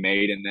something that he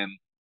made. And then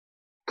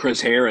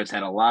Chris Harris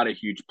had a lot of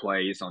huge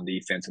plays on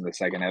defense in the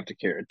second half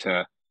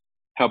to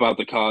help out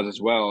the cause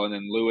as well. And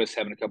then Lewis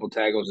having a couple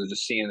tackles and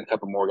just seeing a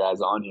couple more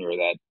guys on here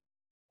that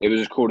it was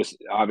just cool to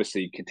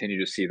obviously continue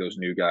to see those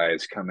new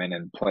guys come in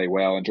and play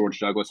well. And George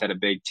Douglas had a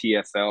big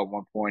TFL at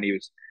one point. He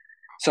was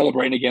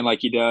celebrating again like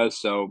he does.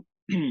 So,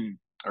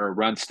 or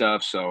run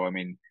stuff. So, I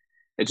mean,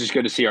 it's just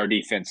good to see our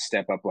defense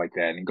step up like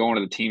that. And going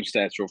to the team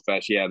stats real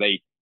fast, yeah,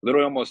 they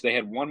literally they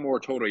had one more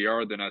total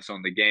yard than us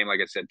on the game. Like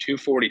I said,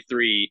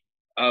 243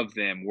 of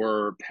them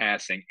were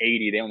passing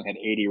 80. They only had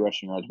 80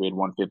 rushing yards. We had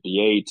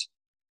 158.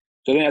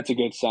 So I think that's a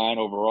good sign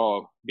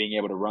overall, being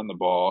able to run the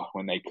ball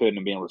when they couldn't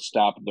and being able to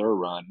stop their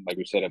run. Like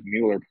we said, if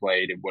Mueller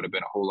played, it would have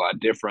been a whole lot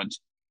different.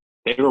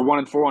 they were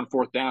 1-4 on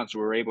fourth down, so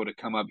we were able to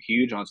come up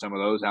huge on some of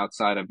those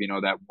outside of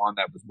that one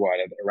that was what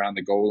around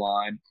the goal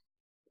line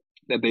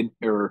that they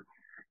or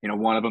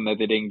one of them that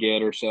they didn't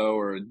get or so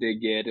or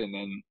did get, and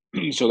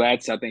then so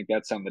that's I think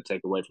that's something to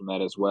take away from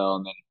that as well.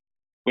 And then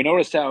we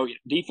noticed how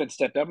defense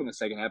stepped up in the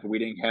second half, but we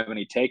didn't have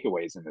any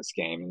takeaways in this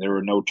game, and there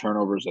were no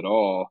turnovers at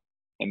all.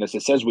 And this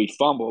it says we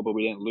fumbled, but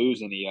we didn't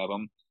lose any of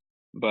them.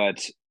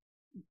 But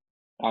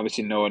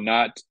obviously, no,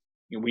 not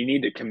we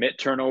need to commit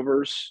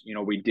turnovers.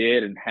 We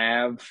did and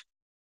have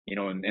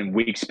in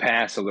weeks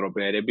past a little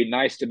bit. It'd be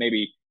nice to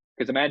maybe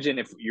because imagine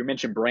if you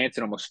mentioned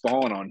Branson almost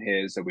falling on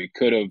his that we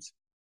could have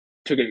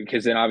took it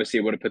because then obviously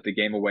it would have put the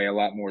game away a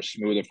lot more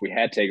smooth if we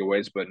had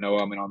takeaways. But no,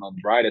 I mean on the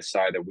brightest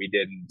side that we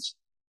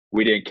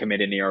didn't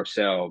commit any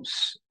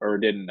ourselves or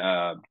didn't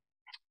on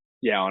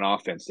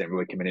offense didn't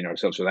really commit any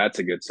ourselves. So that's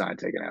a good sign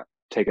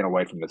taken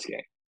away from this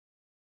game.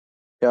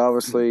 Yeah,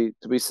 obviously,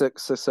 to be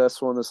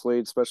successful in this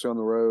league, especially on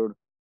the road,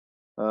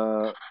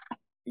 uh,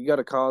 you got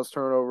to cause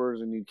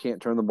turnovers and you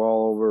can't turn the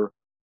ball over.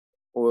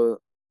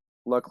 Well,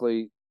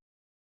 luckily,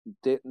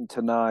 didn't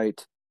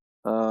tonight.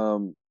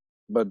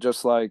 But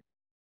just like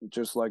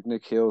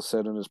Nick Hill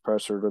said in his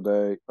presser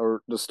today,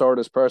 or to start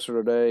his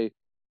presser today,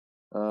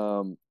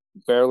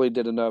 barely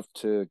did enough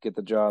to get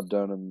the job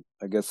done, and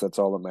I guess that's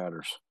all that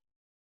matters.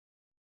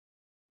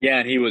 Yeah,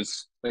 and he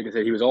was like I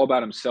said, he was all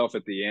about himself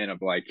at the end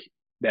of like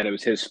that it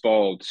was his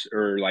fault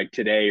or like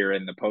today or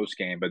in the post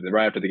game. But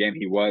right after the game,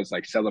 he was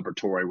like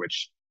celebratory,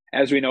 which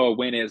as we know, a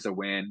win is a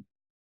win,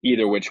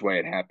 either which way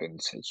it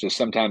happens. It's just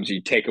sometimes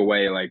you take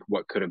away like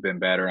what could have been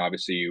better.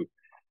 Obviously, you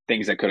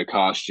things that could have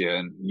cost you,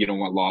 and you don't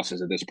want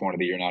losses at this point of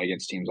the year, not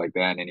against teams like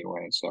that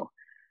anyway. So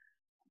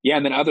yeah,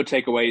 and then other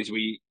takeaways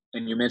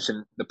and you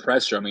mentioned the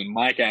presser. I mean,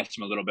 Mike asked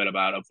him a little bit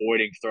about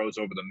avoiding throws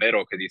over the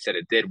middle because he said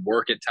it did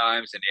work at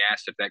times, and he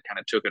asked if that kind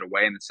of took it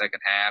away in the second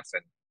half,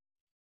 and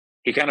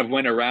he kind of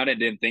went around it, and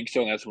didn't think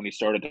so, and that's when he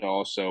started to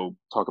also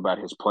talk about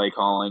his play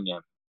calling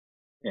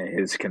and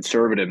his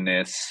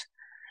conservativeness.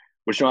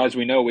 Which, as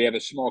we know, we have a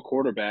small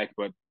quarterback,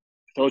 but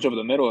throws over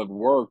the middle have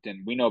worked,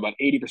 and we know about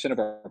 80% of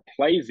our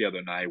plays the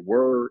other night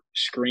were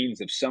screens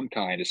of some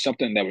kind. It's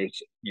something that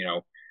was,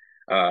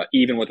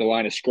 even with the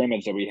line of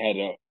scrimmage that we had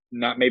to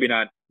not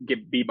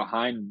be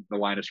behind the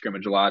line of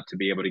scrimmage a lot to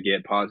be able to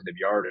get positive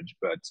yardage.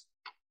 But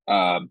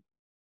I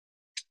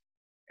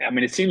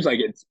mean, it seems like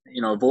it's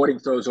avoiding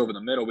throws over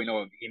the middle. We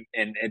know,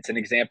 and it's an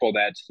example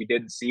that we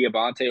didn't see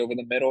Avante over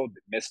the middle,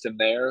 missed him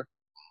there,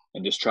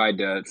 and just tried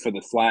to for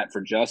the flat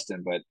for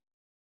Justin. But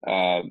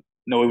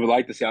no, we would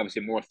like to see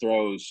obviously more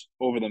throws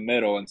over the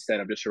middle instead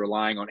of just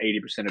relying on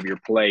 80% of your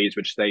plays,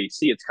 which they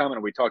see it's coming.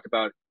 And we talked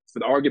about for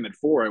the argument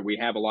for it, we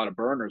have a lot of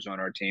burners on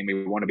our team.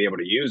 We want to be able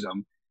to use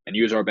them and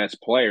use our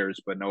best players.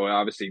 But no,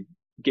 obviously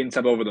getting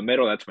some over the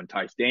middle, that's when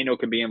Tice Daniel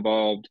can be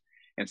involved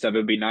and stuff. It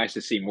would be nice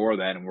to see more of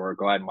that. And we're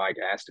glad Mike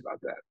asked about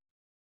that.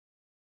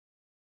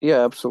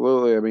 Yeah,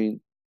 absolutely. I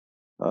mean,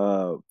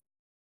 uh,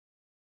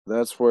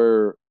 that's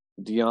where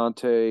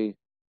Deontay,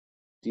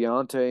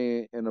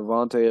 Deontay and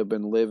Avante have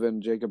been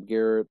living. Jacob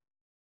Garrett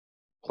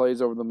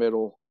plays over the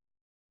middle.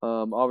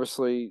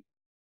 Obviously,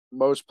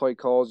 most play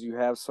calls you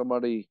have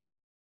somebody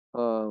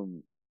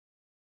um,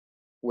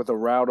 with a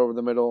route over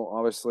the middle.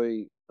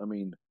 Obviously, I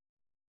mean,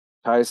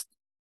 Tice,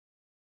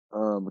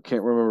 I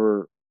can't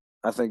remember.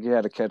 I think he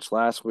had a catch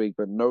last week,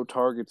 but no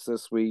targets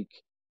this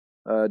week.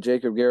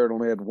 Jacob Garrett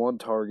only had one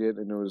target,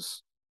 and it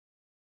was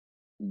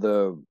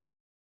the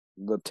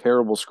the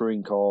terrible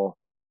screen call.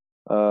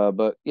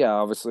 But yeah,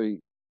 obviously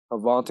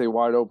Avante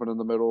wide open in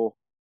the middle.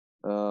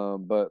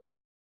 But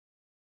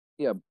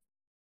yeah,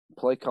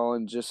 play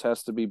calling just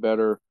has to be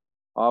better.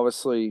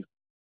 Obviously,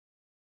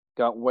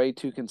 got way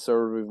too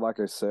conservative. Like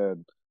I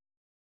said,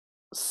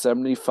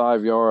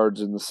 75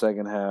 yards in the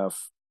second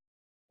half.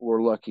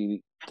 We're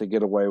lucky to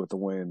get away with the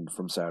win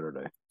from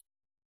Saturday.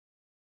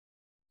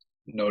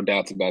 No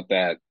doubts about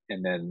that.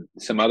 And then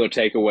some other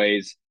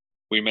takeaways.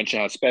 We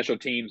mentioned how special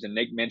teams, and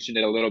Nick mentioned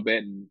it a little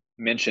bit, and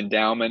mentioned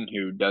Dowman,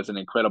 who does an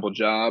incredible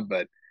job.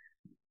 But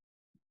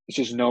it's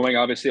just knowing,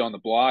 obviously, on the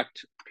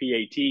blocked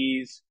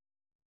PATs,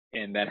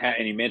 and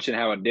he mentioned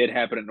how it did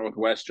happen at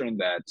Northwestern.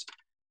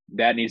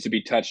 That needs to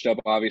be touched up.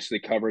 Obviously,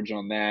 coverage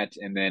on that,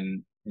 and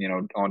then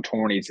on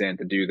Torney's end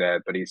to do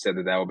that. But he said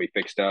that will be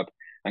fixed up.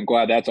 I'm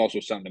glad that's also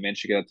something to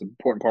mention because that's an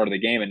important part of the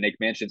game. And Nick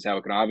mentions how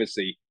it can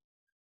obviously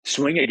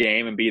swing a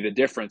game and be the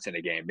difference in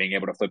a game, being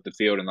able to flip the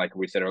field. And like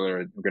we said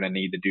earlier, we're going to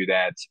need to do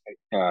that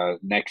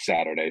next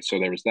Saturday. So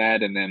there was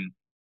that. And then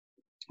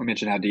I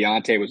mentioned how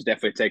Deontay was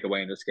definitely a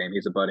takeaway in this game.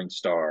 He's a budding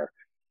star,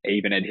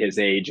 even at his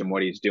age and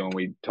what he's doing.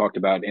 We talked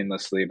about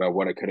endlessly about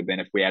what it could have been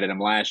if we added him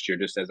last year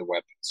just as a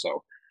weapon.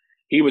 So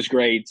he was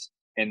great.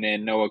 And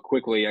then Noah,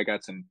 quickly,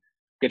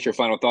 get your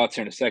final thoughts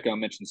here in a second. I'll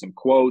mention some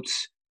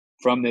quotes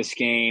from this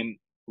game.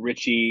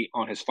 Richie,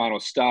 on his final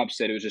stop,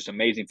 said it was just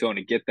amazing feeling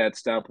to get that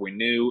stop. We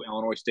knew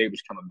Illinois State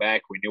was coming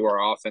back. We knew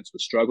our offense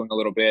was struggling a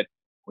little bit.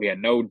 We had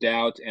no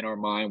doubt in our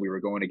mind we were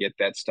going to get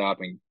that stop,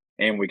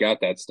 and we got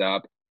that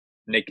stop.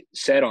 Nick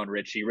said on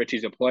Richie.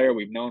 Richie's a player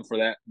we've known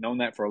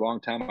that for a long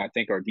time. I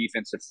think our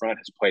defensive front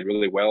has played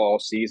really well all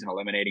season,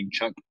 eliminating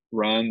chunk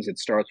runs. It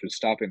starts with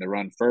stopping the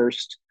run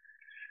first.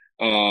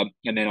 And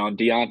then on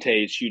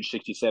Deontay's huge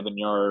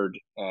 67-yard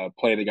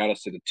play that got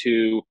us to the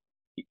 2,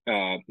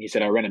 he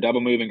said, I ran a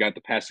double move and got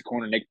the past the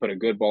corner. Nick put a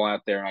good ball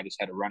out there, and I just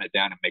had to run it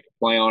down and make a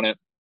play on it.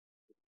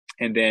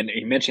 And then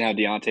he mentioned how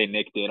Deontay and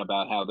Nick did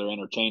about how they're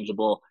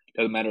interchangeable.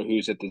 Doesn't matter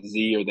who's at the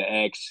Z or the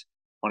X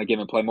on a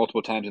given play.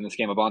 Multiple times in this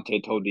game,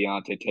 Avonte told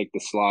Deontay, take the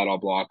slot, I'll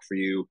block for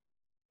you.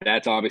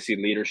 That's obviously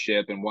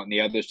leadership and wanting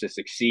the others to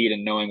succeed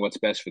and knowing what's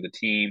best for the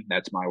team.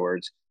 That's my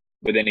words.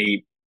 But then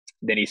he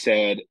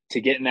said,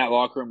 to get in that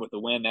locker room with a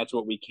win, that's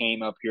what we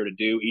came up here to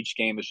do. Each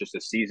game is just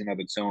a season of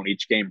its own.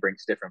 Each game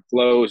brings different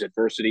flows,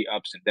 adversity,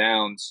 ups and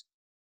downs.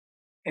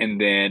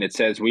 And then it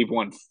says we've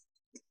won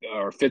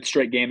our fifth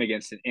straight game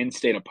against an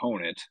in-state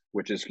opponent,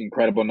 which is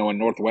incredible knowing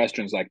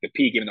Northwestern's like the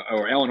peak, even though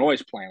or Illinois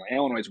is playing. Like,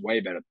 Illinois is way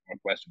better than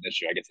Northwestern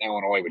this year. I guess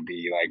Illinois would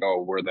be like,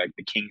 oh, we're like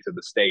the kings of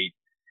the state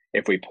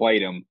if we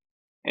played them.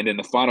 And then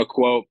the final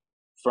quote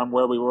from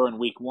where we were in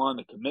week 1,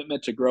 the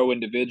commitment to grow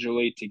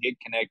individually, to get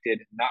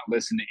connected, not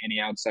listen to any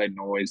outside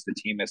noise. The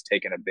team has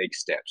taken a big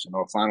step. So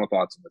no final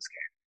thoughts on this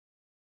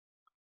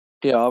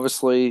Yeah,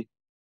 obviously,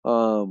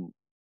 to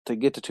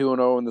get to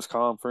 2-0 in this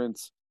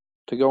conference,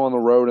 to go on the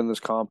road in this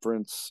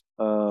conference.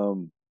 I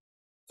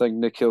think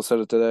Nick Hill said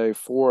it today.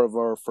 4 of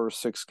our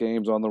first 6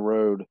 games on the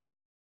road.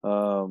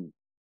 To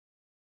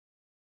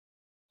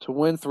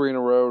win 3 in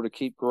a row, to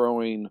keep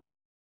growing,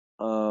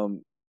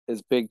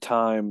 is big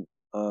time.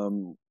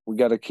 We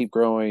got to keep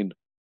growing,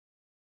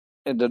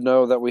 and to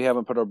know that we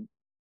haven't put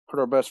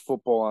our best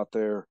football out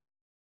there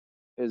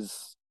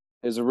is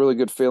a really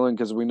good feeling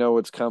because we know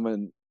it's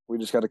coming. We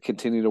just got to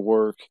continue to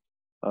work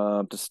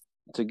to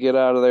get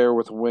out of there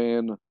with a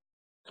win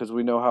because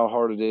we know how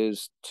hard it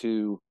is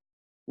to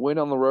win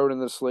on the road in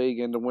this league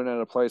and to win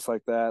at a place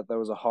like that. That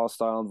was a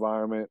hostile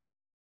environment.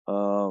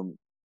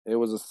 It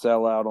was a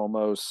sellout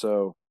almost.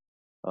 So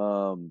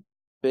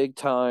big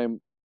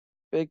time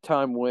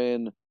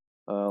win.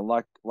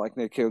 Like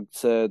Nick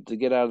said, to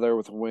get out of there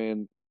with a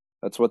win.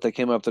 That's what they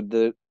come up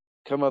there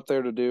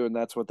to do, and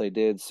that's what they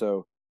did.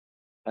 So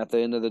at the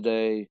end of the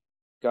day,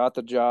 got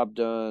the job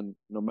done,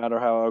 no matter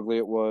how ugly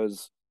it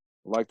was.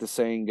 Like the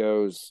saying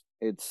goes,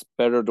 it's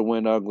better to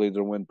win ugly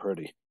than win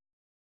pretty.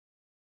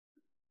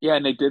 Yeah,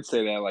 Nick did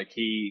say that. Like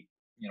he,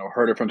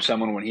 heard it from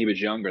someone when he was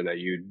younger that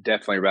you'd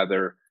definitely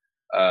rather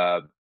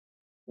uh,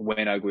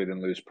 win ugly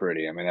than lose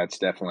pretty. I mean, that's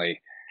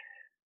definitely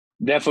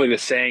the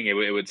saying.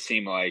 It would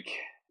seem like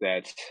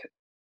that.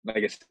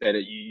 Like I said,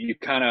 you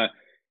kind of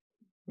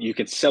you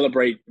could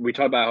celebrate. We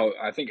talked about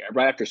how I think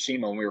right after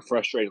SEMO when we were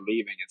frustrated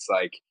leaving, it's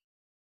like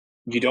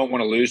you don't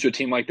want to lose to a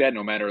team like that,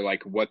 no matter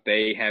like what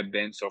they have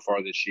been so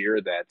far this year.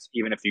 That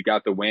even if you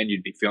got the win,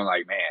 you'd be feeling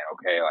like, man,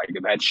 okay, like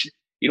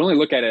you'd only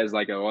look at it as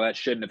like, oh, well, that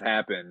shouldn't have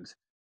happened.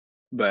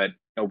 But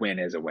a win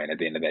is a win at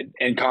the end of the day.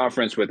 In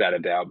conference, without a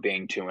doubt,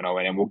 being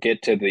 2-0, and we'll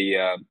get to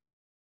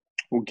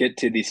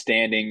the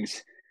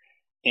standings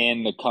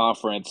in the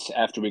conference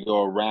after we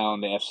go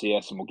around the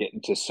FCS, and we'll get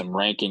into some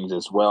rankings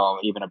as well.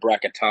 Even a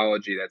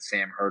bracketology that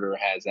Sam Herder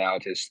has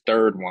out, his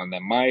third one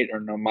that might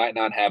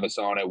not have us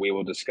on it. We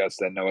will discuss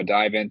that. Noah,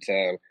 dive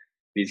into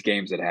these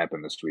games that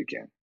happened this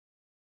weekend.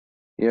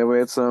 Yeah, we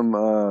had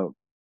some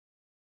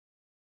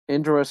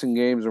interesting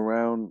games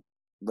around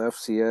the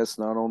FCS,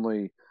 not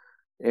only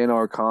in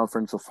our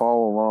conference, to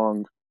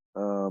follow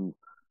along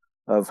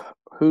of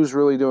who's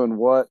really doing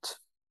what.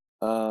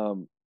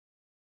 Um,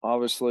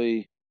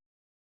 Obviously,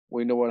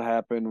 we know what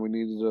happened. We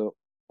needed to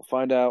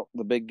find out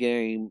the big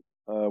game.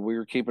 We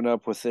were keeping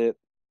up with it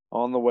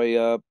on the way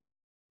up.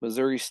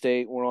 Missouri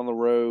State went on the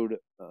road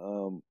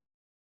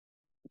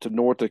to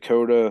North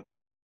Dakota.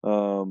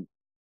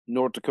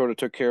 North Dakota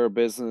took care of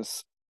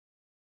business.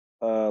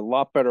 A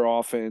lot better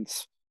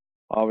offense,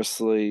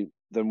 obviously,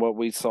 than what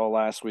we saw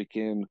last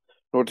weekend.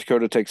 North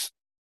Dakota takes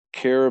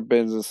care of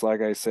business,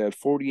 like I said,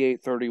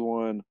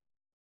 48-31.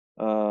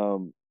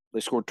 They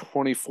scored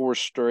 24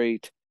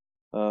 straight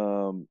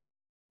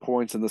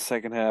points in the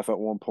second half at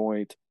one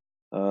point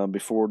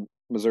before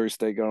Missouri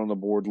State got on the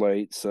board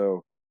late.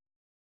 So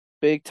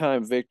big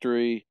time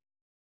victory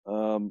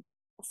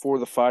for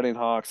the Fighting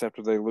Hawks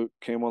after they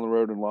came on the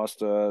road and lost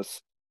to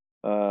us.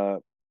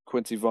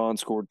 Quincy Vaughn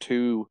scored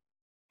two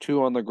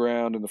on the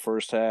ground in the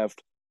first half.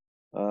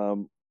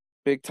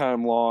 Big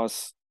time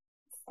loss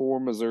for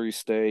Missouri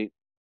State.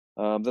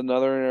 Then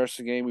another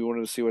interesting game we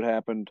wanted to see what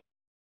happened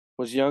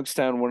was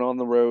Youngstown went on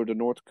the road to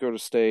North Dakota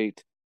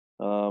State.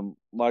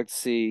 Like to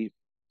see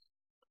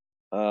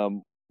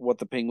what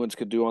the Penguins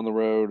could do on the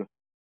road.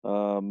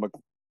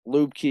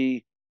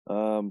 Lubke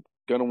going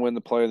to win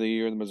the Player of the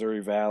Year in the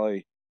Missouri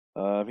Valley.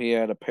 He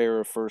had a pair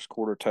of first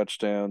quarter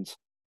touchdowns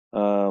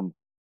to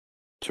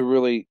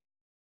really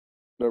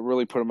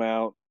put him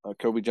out.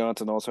 Kobe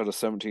Johnson also had a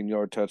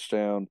 17-yard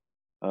touchdown.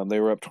 They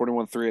were up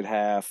 21-3 at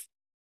half.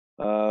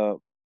 But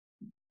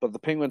the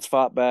Penguins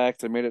fought back.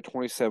 They made it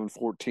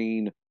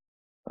 27-14.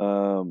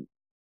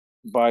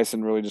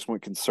 Bison really just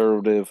went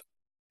conservative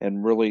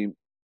and really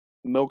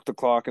milked the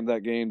clock in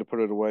that game to put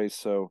it away.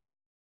 So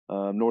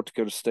North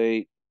Dakota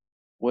State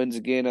wins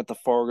again at the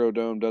Fargo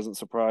Dome. Doesn't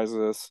surprise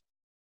us.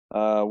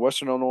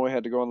 Western Illinois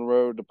had to go on the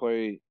road to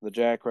play the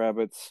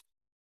Jackrabbits.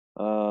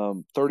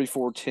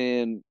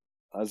 34-10,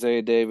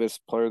 Isaiah Davis,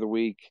 Player of the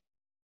Week.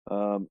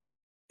 Um,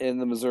 in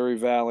the Missouri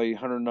Valley,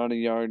 190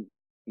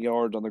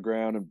 yards on the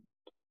ground,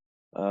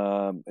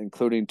 and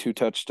including 2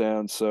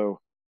 touchdowns. So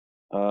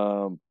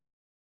um,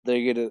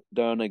 they get it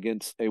done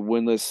against a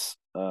winless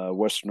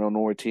Western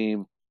Illinois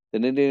team.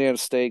 Then Indiana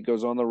State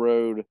goes on the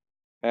road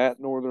at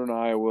Northern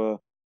Iowa.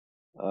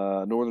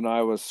 Northern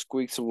Iowa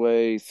squeaks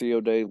away.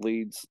 Theo Day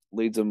leads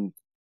them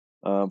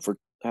for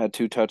had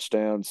 2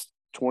 touchdowns.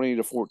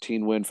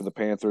 20-14 win for the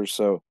Panthers.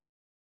 So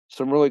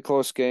some really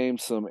close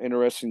games, some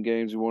interesting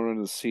games we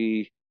wanted to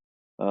see.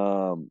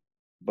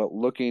 But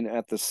looking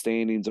at the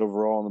standings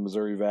overall in the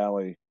Missouri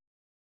Valley,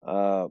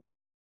 uh,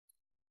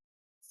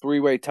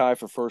 three-way tie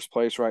for first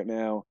place right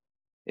now.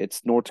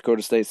 It's North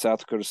Dakota State, South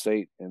Dakota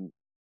State, and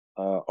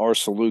our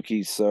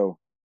Salukis. So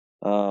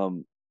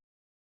um,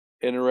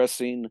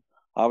 interesting.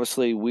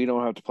 Obviously, we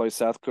don't have to play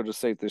South Dakota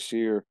State this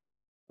year,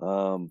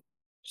 so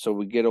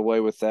we get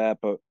away with that.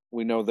 But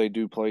we know they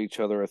do play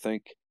each other. I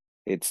think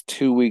it's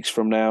 2 weeks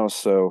from now.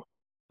 So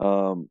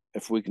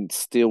if we can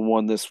steal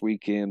one this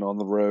weekend on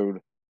the road,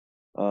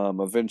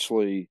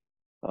 eventually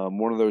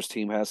one of those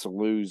teams has to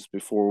lose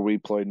before we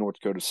play North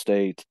Dakota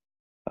State.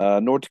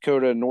 North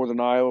Dakota and Northern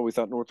Iowa. We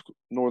thought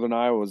Northern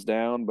Iowa was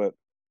down, but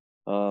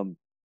um,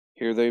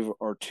 here they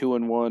are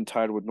 2-1,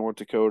 tied with North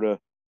Dakota,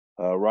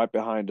 right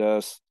behind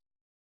us.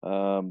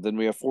 Then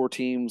we have 4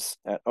 teams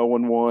at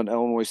 0-1: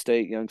 Illinois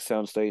State,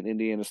 Youngstown State,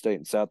 Indiana State,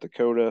 and South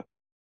Dakota.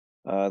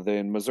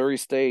 Then Missouri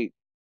State,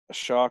 a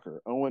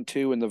shocker,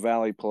 0-2 in the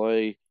Valley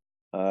play,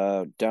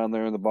 down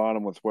there in the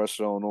bottom with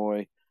Western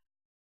Illinois.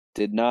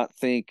 Did not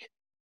think,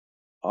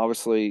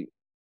 obviously,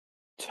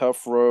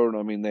 tough road.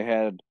 I mean, they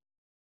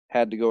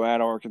had to go at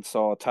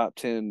Arkansas, a top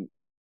 10,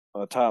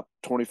 a top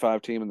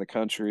 25 team in the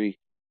country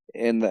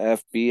in the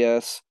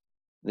FBS.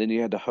 Then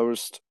you had to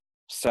host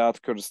South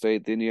Dakota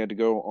State. Then you had to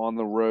go on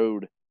the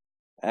road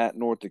at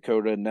North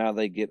Dakota. Now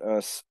they get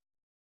us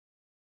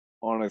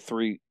on a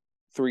three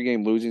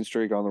game losing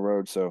streak on the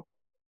road. So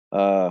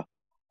uh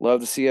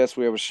love to see us.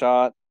 We have a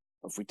shot.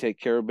 If we take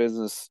care of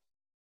business,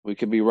 we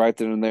could be right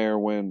then and there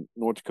when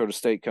North Dakota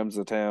State comes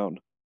to town.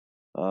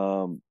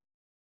 Um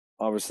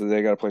Obviously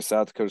they gotta play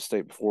South Dakota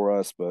State before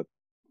us, but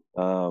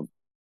um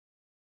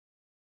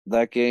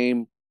that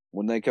game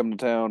when they come to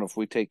town, if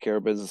we take care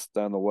of business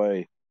down the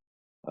way,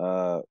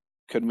 uh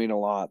could mean a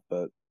lot.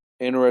 But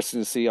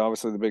interesting to see.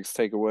 Obviously the biggest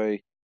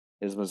takeaway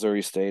is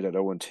Missouri State at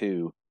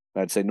 0-2.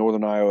 I'd say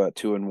Northern Iowa at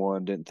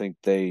 2-1. Didn't think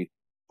they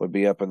would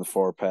be up in the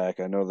far pack.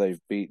 I know they've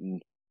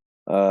beaten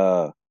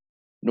their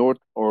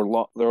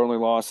only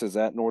loss is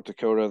at North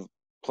Dakota.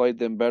 Played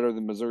them better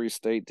than Missouri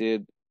State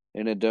did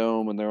in a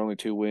dome, and their only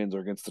 2 wins are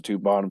against the two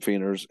bottom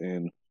feeders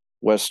in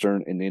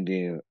Western and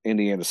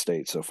Indiana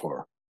State so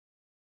far.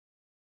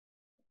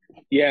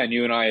 Yeah, and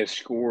UNI has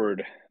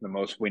scored the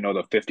most. We know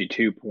the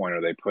 52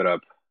 pointer they put up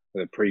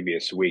the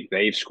previous week.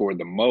 They've scored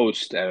the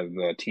most out of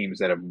the teams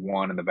that have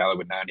won in the Valley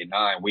with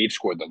 99. We've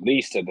scored the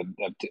least of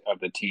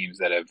the teams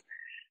that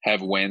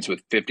have wins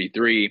with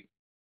 53.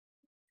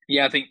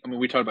 Yeah, I mean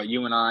we talked about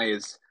UNI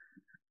is,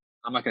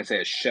 I'm not going to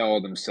say a shell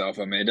of themselves.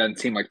 I mean, it doesn't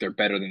seem like they're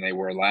better than they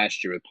were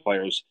last year with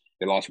players.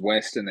 They lost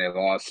Weston, they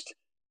lost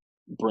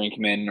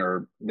Brinkman,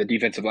 or the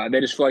defensive line.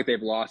 They just feel like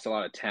they've lost a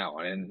lot of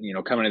talent.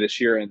 And, coming into this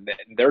year, and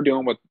they're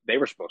doing what they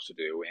were supposed to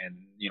do and,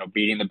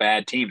 beating the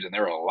bad teams. And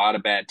there are a lot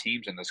of bad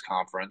teams in this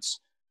conference.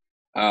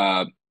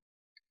 But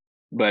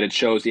it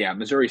shows, yeah,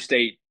 Missouri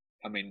State,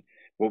 I mean,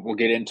 we'll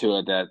get into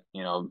it that,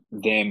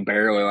 them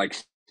barely like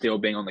still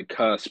being on the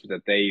cusp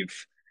that they've,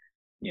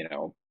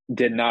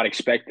 did not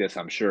expect this,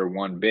 I'm sure,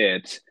 one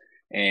bit.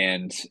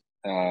 And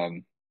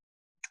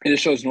it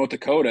just shows North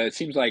Dakota. It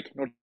seems like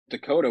North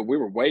Dakota, we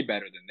were way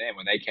better than them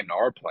when they came to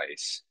our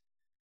place.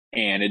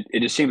 And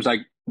it just seems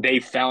like they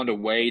found a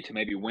way to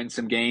maybe win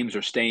some games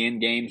or stay in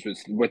games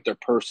with their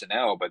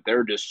personnel, but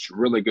they're just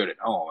really good at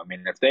home. I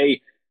mean, if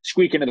they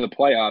squeak into the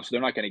playoffs,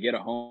 they're not going to get a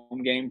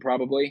home game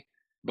probably.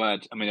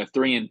 But I mean,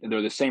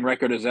 they're the same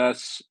record as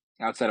us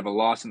outside of a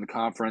loss in the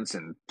conference,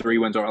 and 3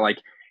 wins are like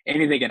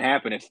anything can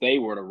happen if they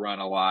were to run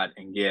a lot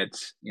and get,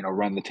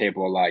 run the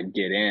table a lot and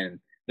get in.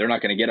 They're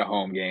not going to get a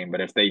home game,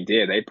 but if they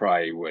did, they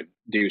probably would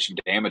do some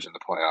damage in the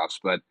playoffs.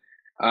 But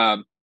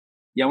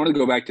yeah, I want to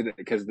go back to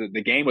because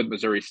the game with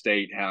Missouri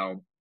State,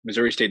 how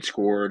Missouri State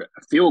scored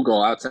a field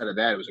goal. Outside of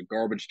that, it was a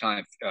garbage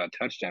time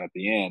touchdown at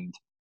the end.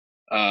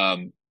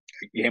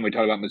 Again, we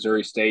talked about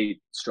Missouri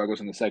State struggles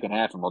in the second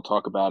half, and we'll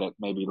talk about it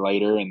maybe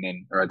later, and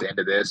then or at the end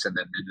of this, and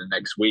then in the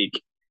next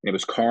week. And it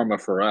was karma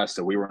for us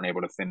that we weren't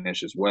able to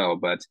finish as well.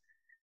 But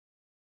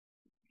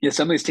yeah,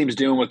 some of these teams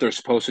doing what they're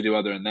supposed to do.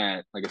 Other than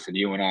that, like I said,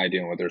 UNI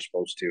doing what they're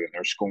supposed to, and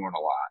they're scoring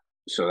a lot.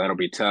 So that'll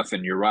be tough.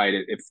 And you're right.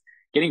 If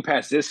getting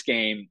past this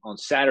game on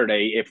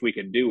Saturday, if we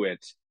can do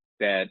it,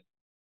 that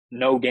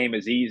no game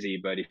is easy.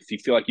 But if you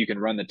feel like you can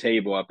run the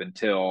table up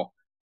until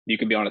you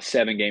can be on a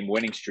 7 game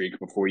winning streak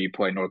before you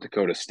play North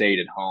Dakota State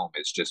at home.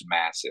 It's just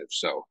massive.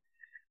 So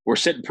we're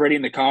sitting pretty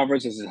in the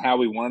conference. This is how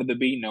we wanted to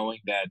be, knowing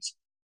that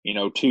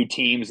two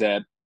teams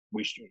that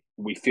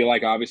we feel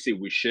like obviously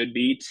we should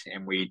beat,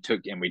 and we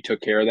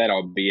took care of that,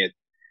 albeit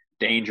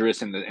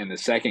dangerous in the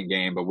second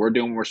game. But we're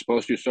doing what we're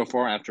supposed to so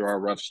far after our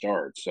rough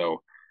start.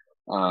 So,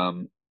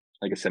 um,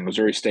 like I said,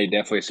 Missouri State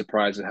definitely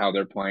surprised at how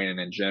they're playing, and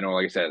in general,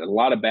 like I said, a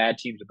lot of bad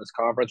teams in this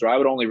conference. Or I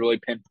would only really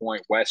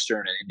pinpoint Western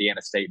and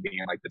Indiana State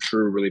being like the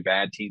true really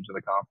bad teams in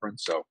the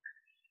conference. So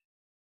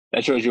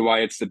that shows you why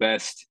it's the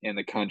best in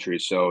the country.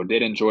 So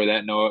did enjoy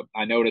that. No,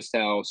 I noticed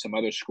how some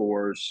other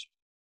scores,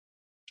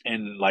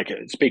 and like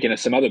speaking of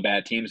some other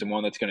bad teams and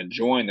one that's going to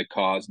join the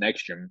cause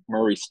next year,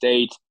 Murray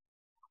State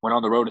went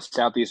on the road to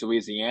Southeast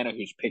Louisiana,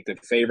 who's picked a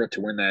favorite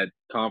to win that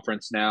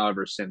conference now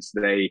ever since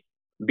they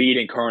beat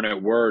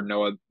Incarnate Word.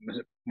 No,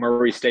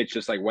 Murray State's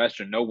just like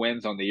Western, no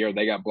wins on the year.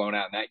 They got blown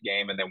out in that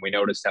game. And then we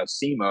noticed how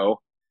SEMO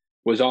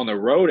was on the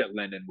road at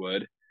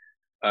Lindenwood,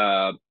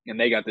 and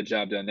they got the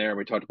job done there. And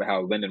we talked about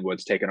how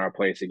Lindenwood's taking our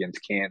place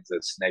against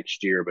Kansas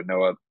next year. But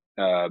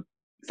Noah,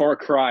 far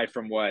cry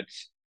from what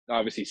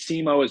obviously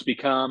SEMO has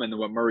become and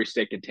what Murray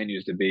State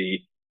continues to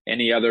be.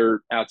 Any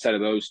other outside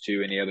of those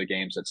two? Any other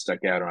games that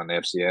stuck out on the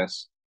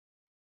FCS?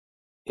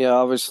 Yeah,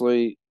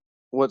 obviously,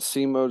 what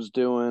SEMO's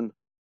doing,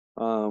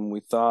 we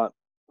thought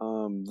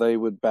they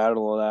would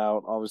battle it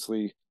out.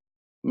 Obviously,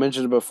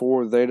 mentioned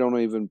before, they don't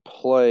even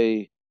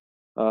play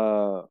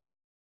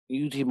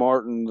UT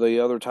Martin, the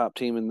other top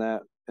team in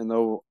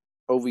the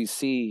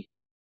OVC,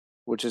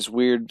 which is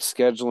weird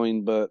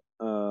scheduling, but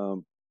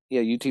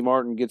yeah, UT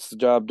Martin gets the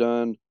job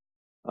done.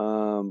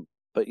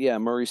 But yeah,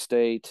 Murray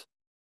State.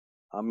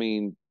 I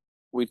mean,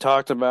 we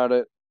talked about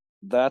it.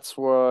 That's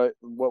what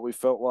we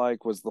felt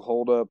like was the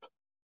holdup.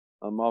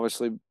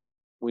 Obviously,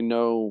 we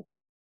know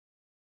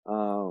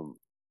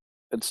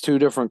it's two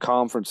different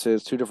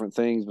conferences, two different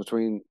things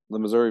between the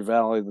Missouri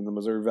Valley and the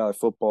Missouri Valley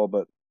football.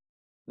 But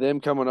them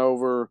coming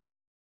over,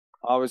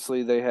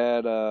 obviously they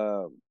had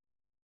I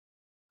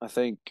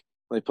think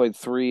they played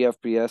 3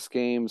 FBS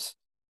games.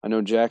 I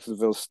know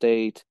Jacksonville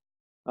State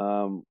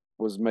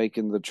was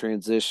making the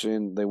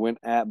transition. They went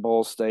at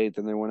Ball State,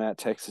 then they went at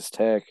Texas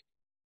Tech.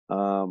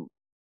 Um,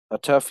 a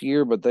tough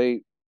year, but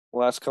they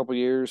last couple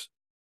years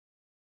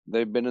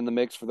they've been in the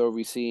mix for the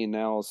OVC, and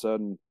now all of a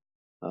sudden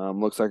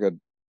looks like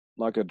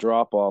a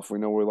drop off. We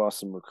know we lost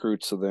some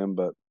recruits to them,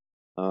 but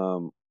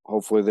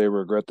hopefully they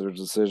regret their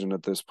decision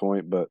at this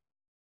point. But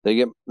they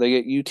get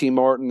UT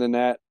Martin and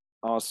at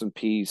Austin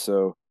Peay,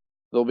 so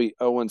they'll be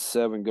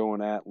 0-7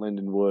 going at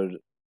Lindenwood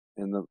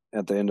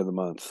at the end of the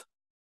month.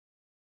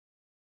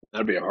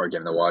 That'd be a hard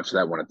game to watch.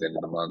 That one at the end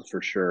of the month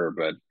for sure.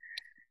 But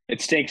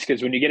it stinks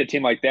because when you get a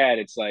team like that,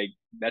 it's like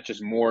that's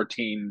just more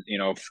teams,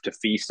 to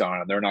feast on.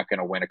 And they're not going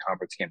to win a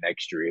conference game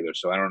next year either.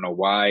 So I don't know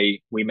why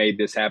we made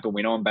this happen.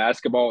 We know in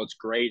basketball it's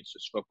great. It's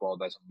just football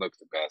doesn't look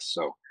the best.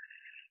 So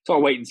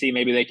I'll wait and see.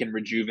 Maybe they can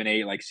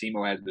rejuvenate like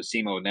SEMO has, but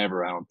SEMO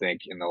never, I don't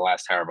think, in the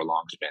last however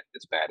long has been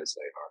as bad as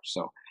they are.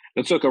 So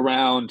let's look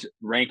around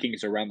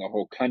rankings around the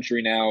whole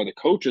country now. The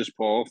coaches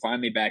poll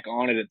finally back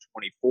on it at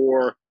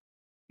 24.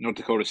 North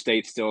Dakota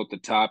State still at the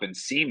top, and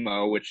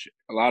SEMO, which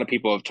a lot of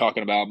people have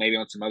talking about, maybe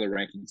on some other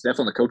rankings,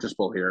 definitely on the coaches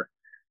poll here,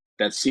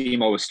 that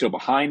SEMO is still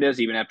behind us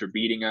even after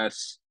beating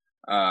us.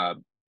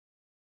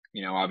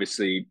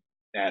 Obviously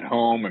at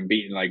home and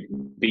beating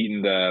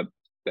the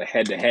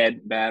head to head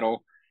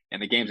battle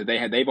and the games that they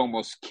had. They've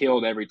almost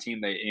killed every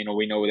team.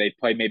 We know they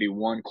played maybe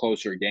one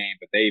closer game,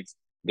 but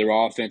their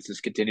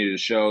offenses continue to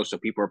show. So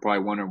people are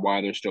probably wondering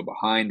why they're still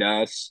behind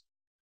us.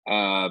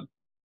 And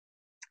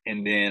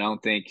then I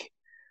don't think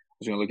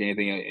was going to look at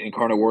anything.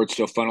 Incarnate Word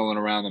still funneling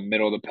around the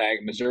middle of the pack.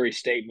 Missouri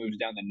State moves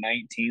down to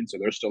 19, so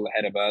they're still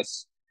ahead of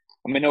us.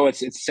 I mean, no,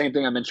 it's the same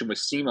thing I mentioned with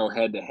SEMO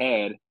head to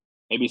head.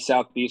 Maybe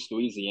Southeast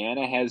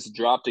Louisiana has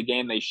dropped a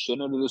game they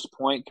shouldn't at this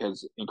point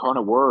because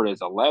Incarnate Word is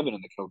 11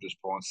 in the coaches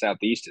poll and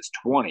Southeast is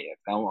 20th.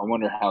 I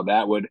wonder how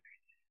that would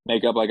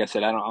make up. Like I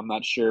said, I'm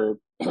not sure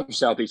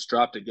Southeast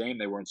dropped a game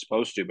they weren't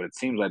supposed to, but it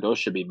seems like those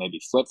should be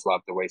maybe flip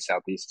flop the way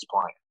Southeast is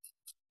playing.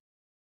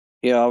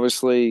 Yeah,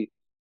 obviously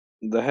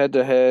the head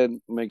to head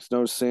makes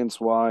no sense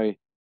why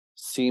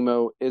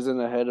SEMO isn't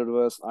ahead of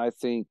us. I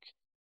think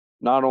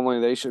not only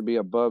they should be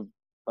above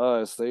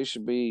us, they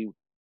should be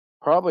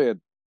probably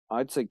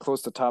I'd say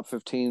close to top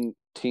 15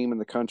 team in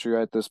the country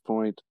at this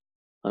point.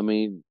 I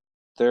mean,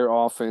 their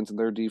offense and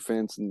their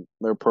defense and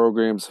their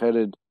programs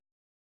headed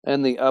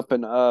and the up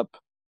and up.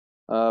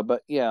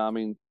 But yeah, I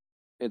mean,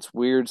 it's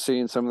weird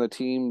seeing some of the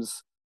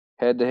teams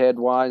head to head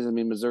wise. I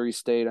mean, Missouri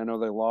State, I know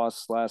they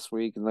lost last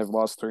week and they've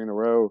lost 3 in a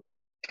row,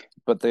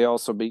 but they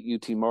also beat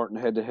UT Martin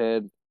head to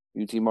head.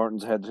 UT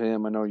Martin's head to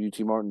him. I know UT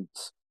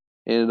Martin's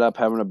ended up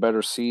having a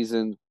better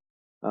season.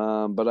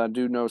 But I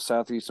do know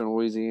Southeastern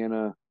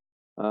Louisiana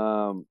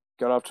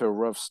got off to a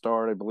rough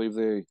start. I believe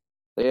they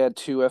had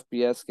 2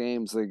 FBS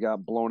games. They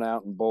got blown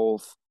out in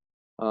both.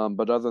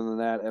 But other than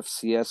that,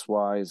 FCS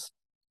wise,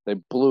 they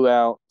blew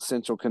out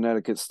Central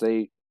Connecticut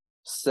State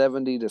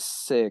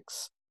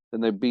 70-6.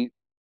 Then they beat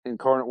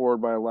Incarnate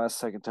Word by a last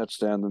second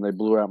touchdown. Then they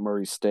blew out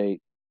Murray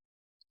State.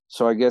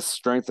 So I guess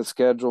strength of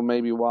schedule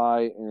maybe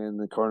why, and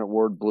Incarnate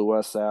Word blew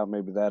us out.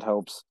 Maybe that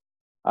helps.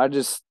 I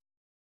just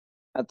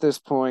at this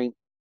point,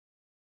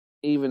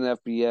 even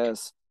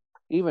FBS,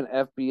 even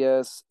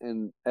FBS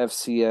and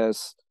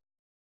FCS,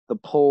 the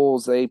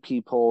polls, the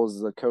AP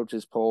polls, the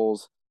coaches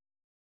polls,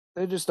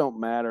 they just don't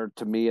matter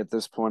to me at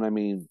this point. I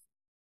mean,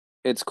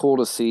 it's cool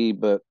to see,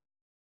 but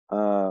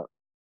uh,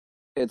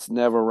 it's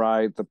never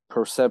right. The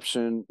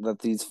perception that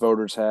these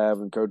voters have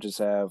and coaches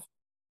have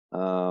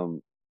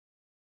um,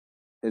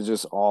 is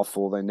just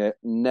awful. They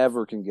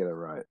never can get it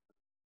right.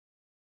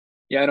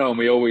 Yeah, I know. And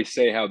we always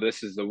say how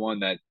this is the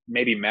one that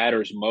maybe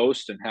matters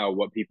most and how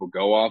what people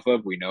go off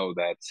of. We know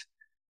that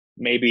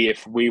maybe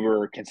if we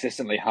were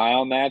consistently high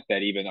on that,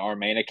 that even our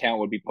main account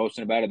would be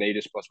posting about it. They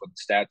just plus what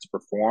the stats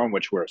perform,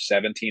 which we're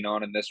 17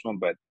 on in this one.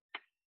 But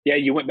yeah,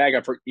 you went back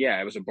up for,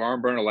 yeah, it was a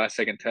barn burner last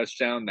second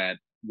touchdown that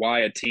why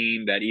a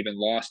team that even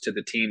lost to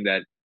the team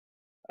that,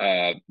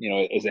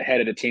 is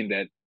ahead of the team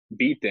that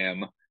beat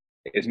them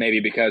is maybe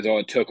because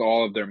it took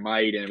all of their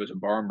might and it was a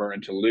barn burner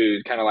to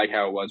lose, kind of like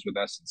how it was with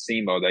us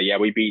and SEMO. That yeah,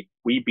 we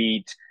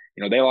beat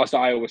they lost to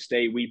Iowa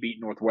State, we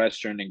beat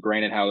Northwestern, and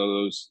granted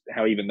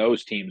how even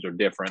those teams are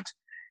different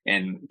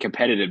and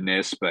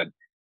competitiveness, but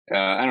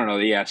I don't know,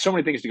 yeah, so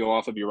many things to go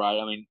off of. You're right.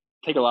 I mean,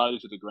 take a lot of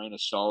these with a grain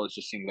of salt. It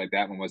just seems like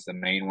that one was the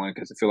main one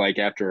because I feel like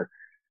after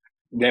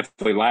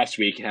definitely last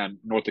week,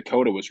 North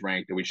Dakota was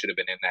ranked and we should have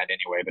been in that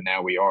anyway, but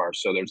now we are.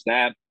 So there's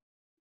that.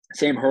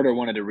 Sam Herder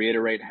wanted to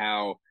reiterate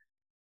how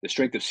the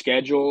strength of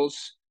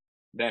schedules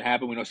that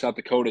happened. We know South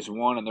Dakota's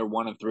one and they're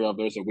 1-3 of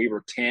those, and we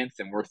were 10th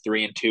and we're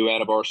 3-2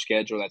 out of our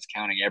schedule. That's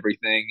counting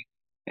everything.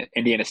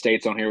 Indiana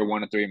State's on here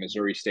 1-3,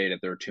 Missouri State if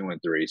they're 2-3.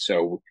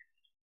 So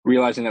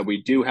realizing that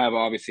we do have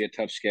obviously a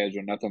tough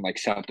schedule, nothing like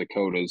South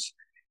Dakota's.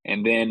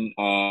 And then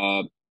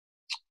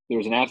there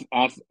was an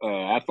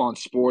Athlon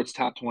Sports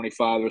top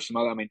 25. There's some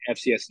other. I mean,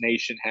 FCS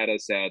Nation had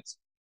us at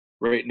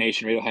Rate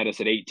Nation Radio had us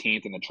at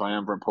 18th, and the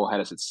Triumvirate poll had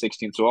us at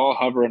 16th. So all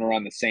hovering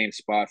around the same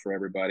spot for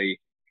everybody.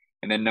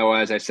 And then Noah,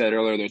 as I said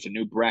earlier, there's a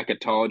new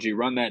bracketology.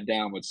 Run that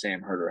down what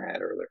Sam Herder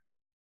had earlier.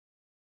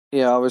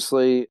 Yeah,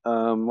 obviously,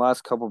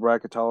 last couple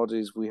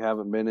bracketologies we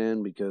haven't been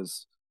in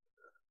because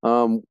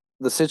the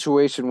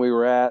situation we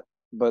were at.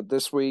 But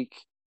this week,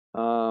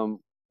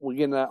 we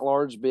get that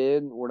large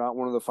bid. We're not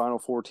one of the final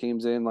four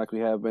teams in like we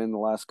have been the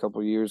last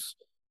couple of years.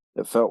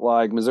 It felt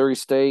like Missouri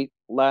State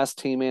last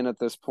team in at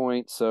this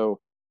point,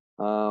 so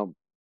um,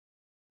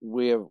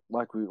 we have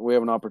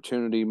an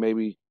opportunity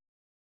maybe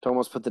to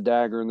almost put the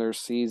dagger in their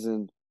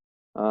season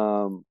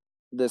um,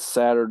 this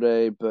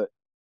Saturday. But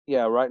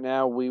yeah, right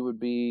now we would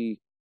be,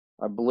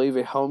 I believe,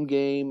 a home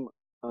game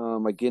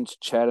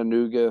against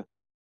Chattanooga.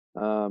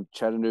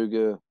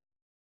 Chattanooga,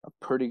 a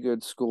pretty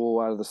good school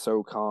out of the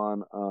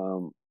SoCon.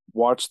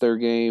 Watched their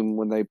game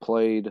when they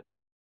played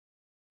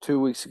 2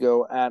 weeks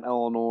ago at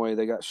Illinois.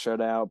 They got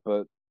shut out,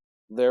 but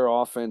their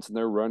offense and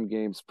their run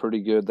game's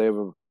pretty good. They have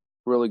a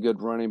really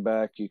good running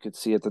back you could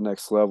see at the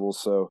next level.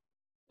 So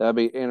that'd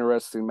be an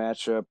interesting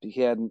matchup. He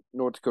had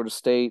North Dakota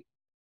State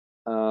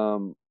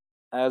um,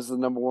 as the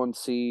number one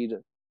seed.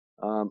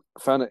 I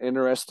found it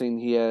interesting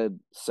he had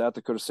South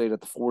Dakota State at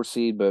the 4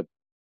 seed, but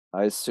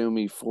I assume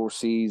he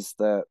foresees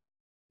that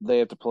they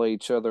have to play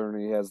each other,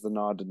 and he has the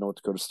nod to North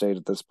Dakota State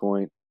at this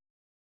point.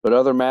 But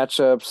other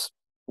matchups,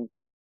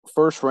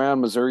 first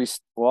round, Missouri.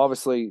 Well,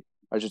 obviously,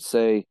 I should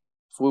say,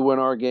 if we win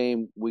our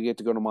game, we get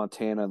to go to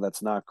Montana.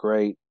 That's not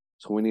great,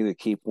 so we need to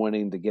keep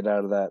winning to get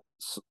out of that.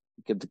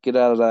 Get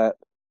out of that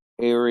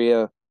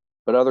area.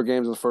 But other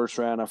games in the first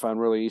round, I find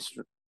really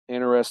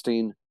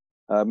interesting.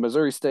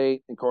 Missouri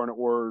State, Incarnate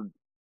Word,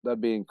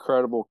 that'd be an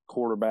incredible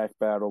quarterback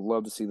battle.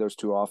 Love to see those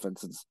two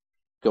offenses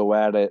go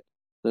at it.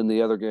 Then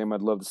the other game,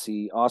 I'd love to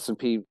see Austin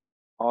P.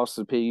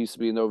 Austin P. used to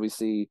be in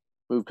OVC,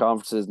 moved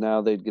conferences.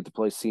 Now they'd get to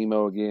play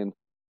SEMO again.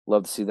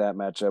 Love to see that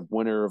matchup.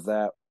 Winner of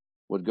that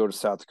would go to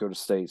South Dakota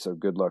State. So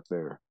good luck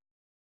there.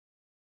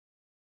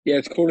 Yeah,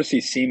 it's cool to see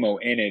SEMO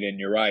in it, and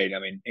you're right. I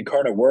mean,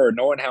 Incarnate Word,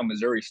 knowing how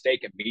Missouri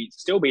State can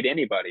still beat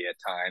anybody at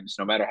times,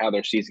 no matter how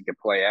their season can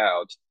play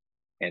out,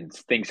 and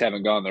things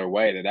haven't gone their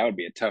way, that would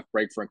be a tough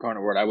break for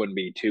Incarnate Word. I wouldn't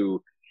be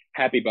too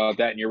happy about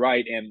that. And you're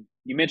right. And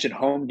you mentioned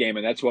home game,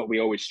 and that's what we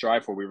always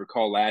strive for. We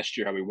recall last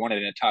year how we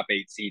wanted in a top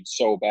 8 seed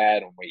so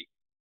bad, and we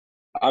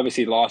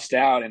obviously lost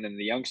out. And then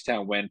the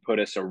Youngstown win put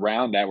us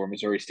around that where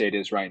Missouri State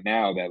is right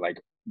now, that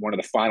like one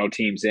of the final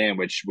teams in,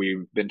 which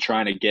we've been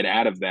trying to get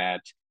out of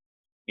that,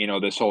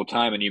 this whole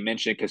time. And you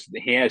mentioned because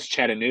he has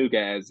Chattanooga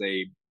as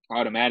a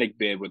automatic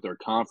bid with their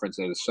conference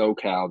as a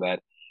SoCal,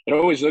 that it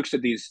always looks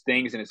at these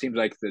things and it seems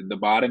like the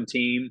bottom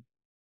team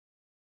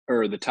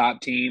or the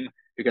top team,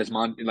 because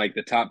like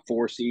the top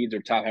 4 seeds or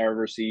top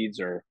however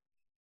seeds or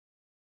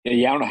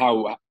yeah, I don't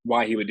know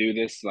why he would do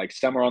this. Like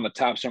some are on the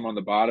top, some are on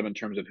the bottom in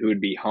terms of who would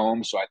be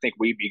home. So I think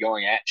we'd be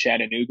going at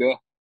Chattanooga,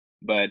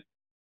 but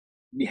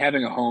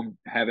having a home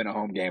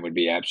game would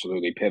be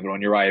absolutely pivotal.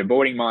 And you're right,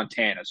 avoiding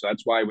Montana. So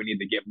that's why we need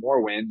to get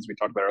more wins. We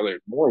talked about earlier,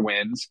 more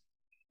wins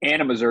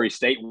and a Missouri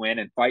State win,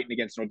 and fighting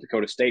against North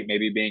Dakota State,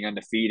 maybe being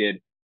undefeated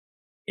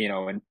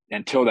and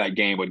until that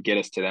game would get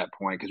us to that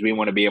point, because we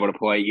want to be able to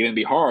play, even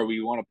be hard.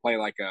 We want to play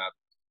like a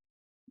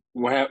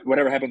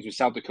whatever happens with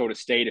South Dakota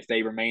State if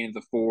they remain in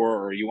the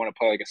four, or you want to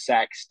play like a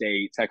Sac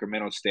State,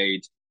 Sacramento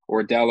State,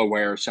 or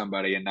Delaware or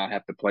somebody, and not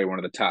have to play one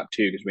of the top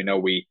two, because we know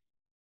we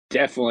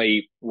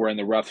definitely were in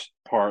the rough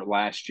part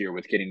last year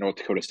with getting North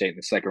Dakota State in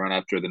the second round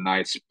after the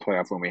nice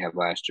playoff win we had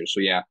last year. So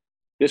yeah,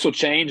 this will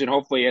change, and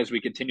hopefully as we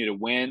continue to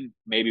win,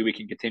 maybe we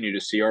can continue to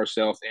see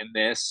ourselves in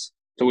this.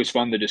 It's always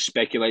fun to just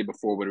speculate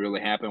before what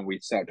really happened. We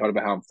talked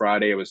about how on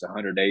Friday it was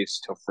 100 days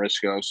till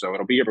Frisco, so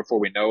it'll be here before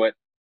we know it.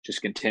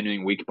 Just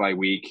continuing week by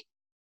week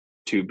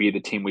to be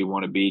the team we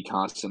want to be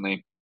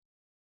constantly.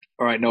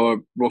 All right, Noah,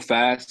 real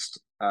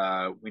fast.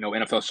 We know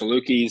NFL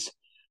Salukis.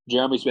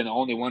 Jeremy's been the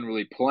only one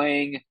really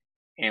playing,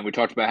 and we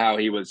talked about how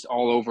he was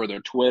all over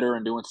their Twitter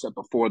and doing stuff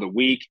before the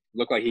week.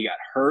 Looked like he got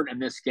hurt in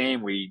this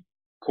game. We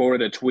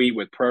quoted a tweet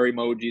with prayer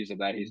emojis of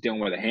that he's dealing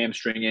with a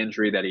hamstring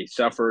injury that he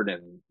suffered,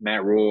 and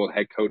Matt Rule,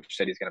 head coach,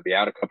 said he's going to be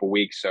out a couple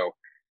weeks. So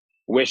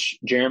wish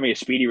Jeremy a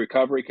speedy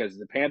recovery, because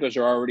the Panthers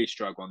are already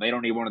struggling. They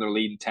don't need one of their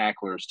leading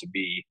tacklers to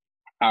be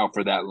out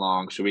for that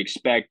long. So we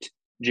expect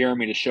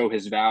Jeremy to show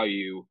his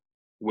value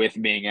with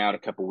being out a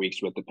couple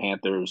weeks with the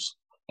Panthers.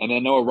 And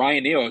then Noah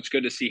Ryan Neal, it's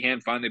good to see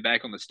him finally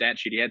back on the stat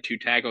sheet. He had 2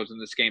 tackles in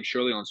this game,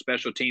 surely on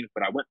special teams,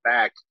 but I went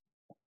back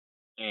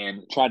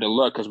and tried to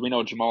look, because we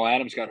know Jamal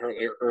Adams got hurt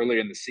earlier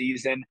in the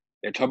season.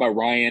 They're talking about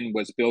Ryan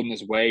was building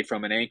his way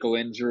from an ankle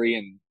injury,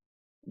 and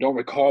don't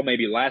recall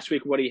maybe last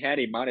week what he had.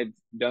 He might have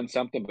done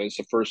something, but it's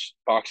the first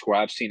box score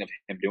I've seen of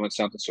him doing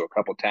something. So a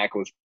couple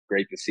tackles,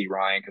 great to see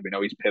Ryan, because we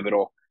know he's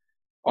pivotal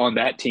on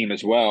that team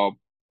as well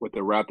with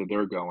the route that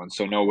they're going.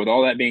 So no, with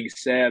all that being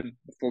said,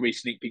 before we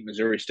sneak peek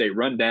Missouri State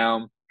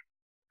rundown,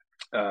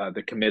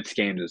 the commits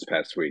games this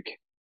past week.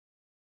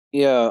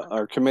 Yeah,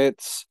 our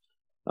commits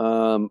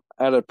had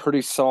a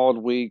pretty solid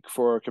week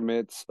for our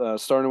commits.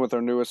 Starting with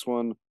our newest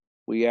one,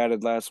 we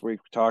added last week.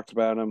 We talked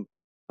about him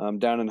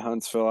down in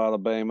Huntsville,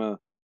 Alabama.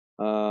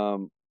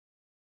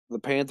 The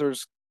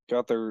Panthers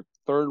got their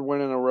 3rd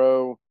win in a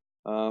row.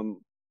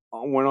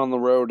 Went on the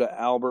road to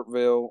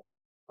Albertville,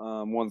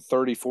 won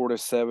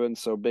 34-7.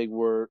 So big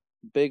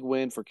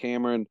win for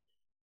Cameron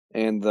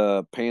and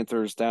the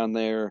Panthers down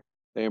there.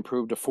 They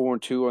improved to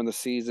 4-2 on the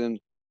season.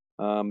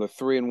 They're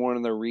 3-1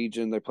 in their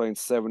region. They play in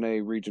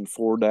 7A Region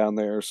 4 down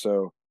there.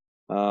 So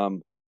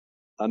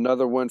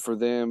another win for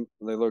them.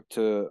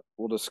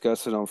 We'll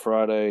discuss it on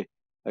Friday.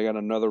 They got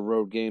another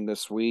road game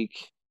this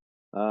week.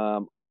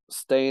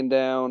 Staying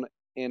down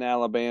in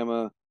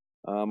Alabama,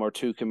 our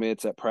 2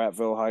 commits at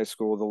Prattville High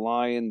School. The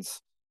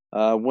Lions,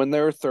 when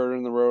they're 3rd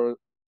in the road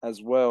as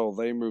well,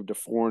 they moved to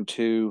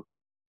 4-2.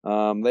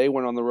 They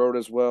went on the road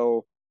as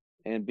well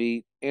and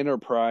beat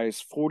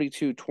Enterprise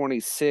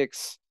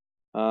 42-26.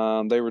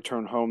 They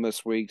return home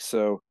this week,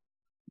 so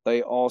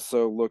they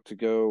also look to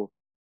go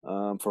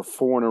for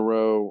 4 in a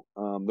row.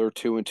 They're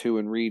 2-2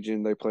 in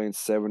region. They play in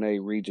 7A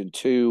Region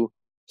 2,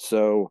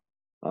 so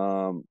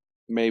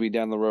maybe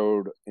down the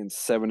road in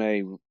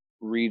 7A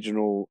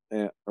regional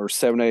or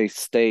 7A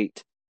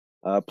state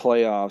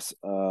playoffs,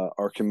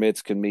 our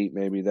commits can meet.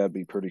 Maybe that'd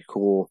be pretty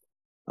cool.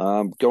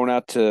 Going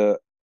out to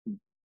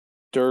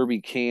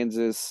Derby,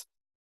 Kansas,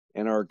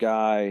 and our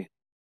guy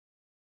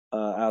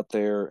out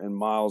there in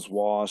Miles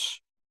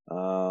Wash.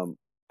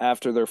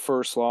 After their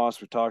first loss,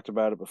 we talked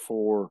about it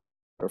before,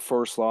 their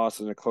first loss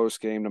in a close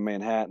game to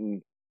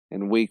Manhattan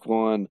in week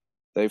 1.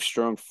 They've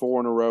strung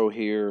 4 in a row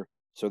here,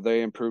 so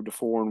they improved to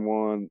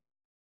 4-1.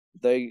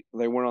 They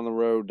went on the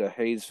road to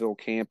Hayesville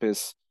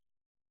campus,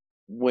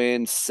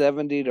 win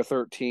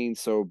 70-13,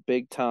 so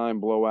big time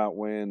blowout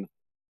win.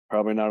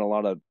 Probably not a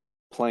lot of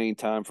playing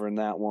time for in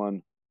that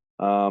one.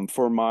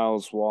 For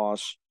Miles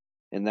Wash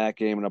in that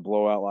game in a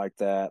blowout like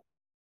that.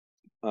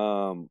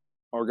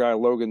 Our guy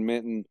Logan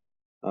Minton,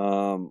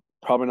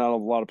 probably not a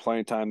lot of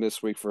playing time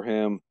this week for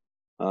him.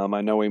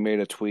 I know he made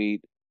a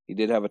tweet. He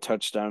did have a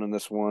touchdown in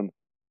this one.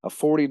 A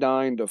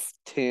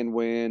 49-10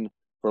 win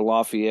for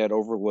Lafayette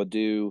over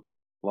Ladue.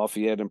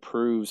 Lafayette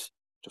improves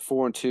to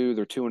 4-2.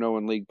 They're 2-0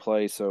 in league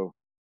play, so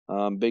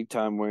big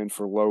time win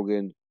for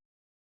Logan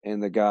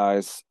and the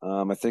guys.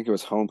 I think it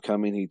was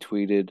homecoming he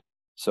tweeted.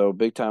 So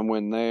big time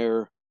win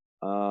there.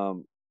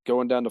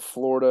 Going down to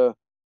Florida,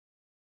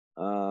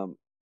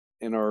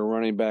 in our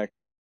running back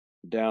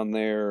down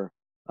there,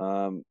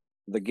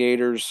 the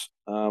Gators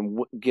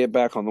get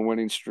back on the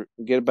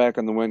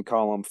win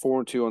column.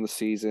 4-2 on the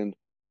season.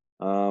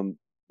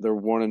 They're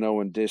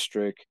 1-0 in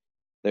district.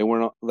 They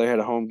had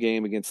a home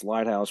game against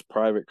Lighthouse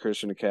Private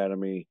Christian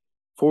Academy,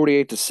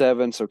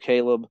 48-7. So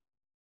Caleb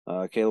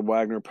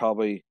Wagner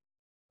probably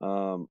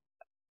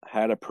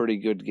had a pretty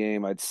good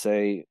game, I'd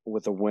say,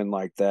 with a win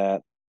like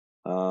that.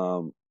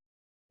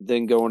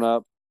 Then going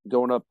up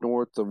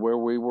north of where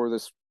we were,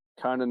 this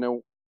kind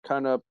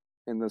of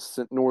in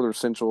the northern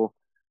central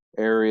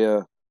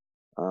area,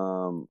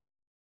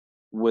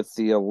 with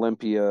the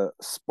Olympia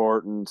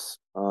Spartans,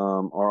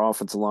 our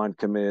offensive line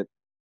commit,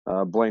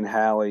 Blaine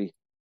Halley.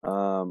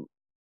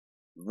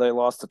 They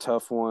lost a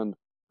tough one.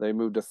 They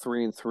moved to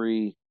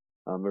 3-3.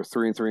 They're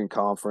 3-3 in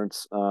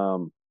conference.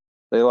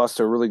 they lost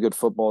to a really good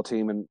football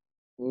team and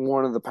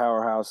one of the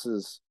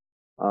powerhouses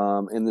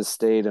in this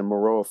state, in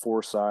Maroa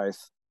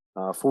Forsyth,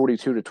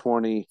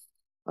 42-20.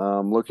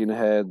 Looking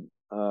ahead,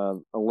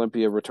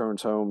 Olympia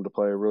returns home to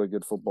play a really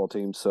good football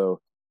team. So,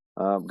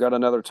 got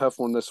another tough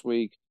one this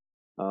week,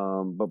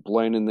 but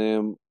Blaine and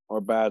them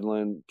are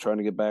battling, trying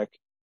to get back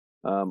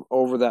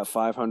over that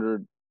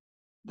 500.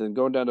 Then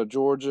going down to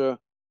Georgia,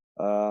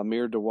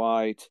 Amir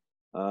Dwight.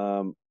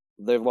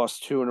 They've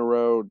lost two in a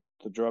row.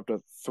 They dropped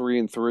to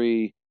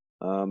 3-3.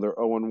 They're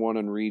 0-1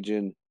 in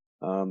region.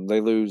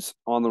 They lose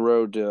on the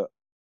road to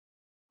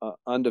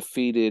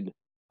undefeated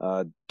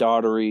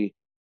Daughtery,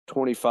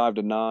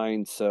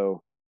 25-9.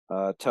 So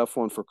tough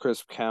one for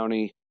Crisp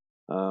County,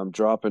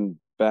 dropping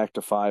back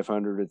to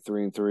 500 at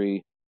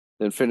 3-3.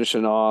 Then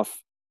finishing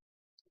off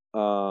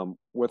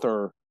with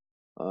our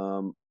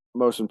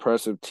most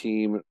impressive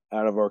team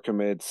out of our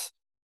commits,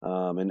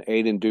 and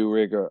Aiden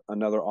Durig,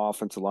 another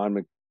offensive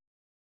lineman.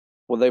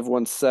 Well, they've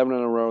won 7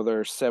 in a row.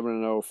 They're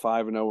 7-0,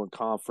 5-0 in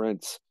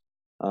conference.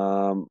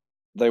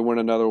 They win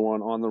another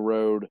one on the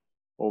road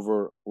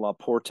over La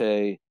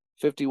Porte,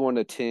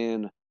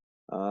 51-10.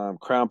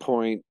 Crown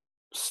Point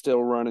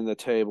still running the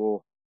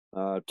table.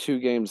 2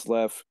 games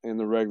left in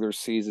the regular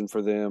season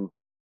for them.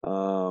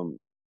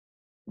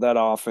 That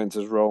offense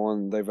is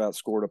rolling. They've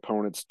outscored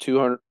opponents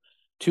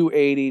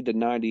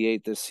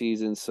 280-98 this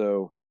season.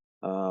 So,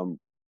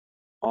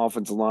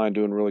 offensive line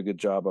doing a really good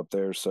job up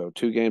there. So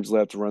 2 games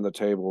left to run the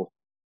table.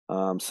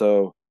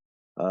 So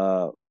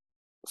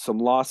some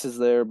losses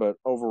there, but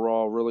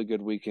overall, really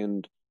good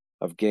weekend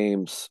of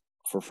games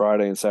for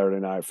Friday and Saturday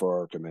night for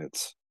our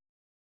commits.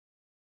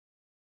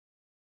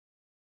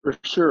 For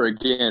sure.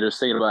 Again, just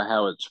thinking about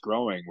how it's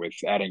growing with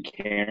adding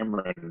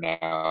Cameron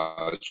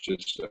now, it's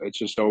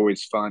just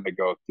always fun to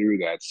go through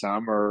that.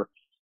 Some are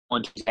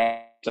want to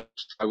I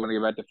want to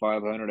get back to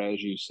 500,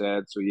 as you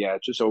said. So yeah,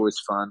 it's just always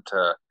fun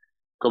to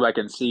go back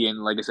and see.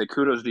 And like I said,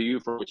 kudos to you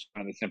for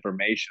finding this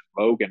information,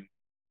 Logan.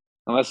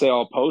 Unless they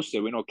all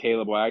posted, we know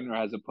Caleb Wagner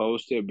has a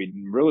posted. It'd be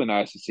really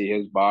nice to see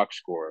his box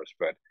scores,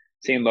 but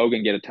seeing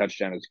Logan get a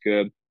touchdown is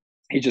good.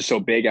 He's just so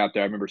big out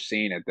there. I remember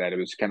seeing it that it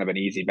was kind of an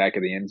easy back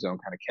of the end zone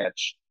kind of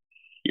catch.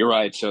 You're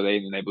right. So they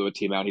blew a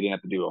team out. He didn't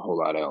have to do a whole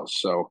lot else.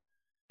 So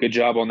good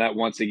job on that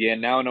once again.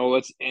 Now, no,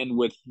 let's end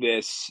with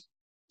this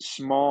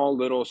small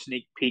little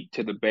sneak peek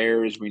to the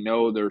Bears. We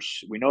know they're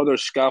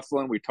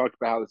scuffling. We talked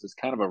about how this is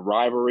kind of a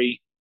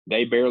rivalry.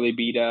 They barely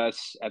beat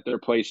us at their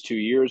place 2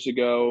 years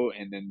ago,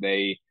 and then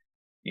the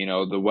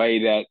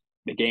way that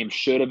the game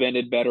should have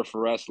ended better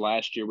for us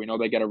last year. We know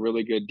they got a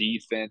really good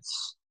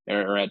defense,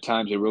 or at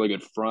times a really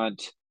good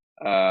front.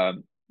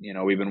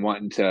 We've been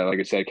wanting to, like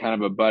I said, kind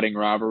of a budding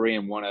rivalry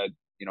and want to,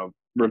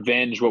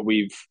 revenge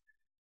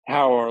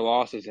how our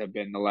losses have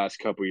been the last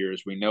couple of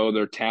years. We know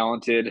they're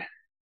talented.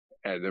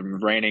 The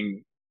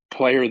reigning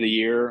player of the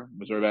year,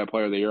 Missouri Valley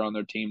player of the year on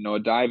their team.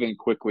 Noah, dive in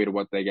quickly to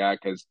what they got,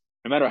 because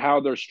no matter how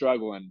they're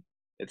struggling,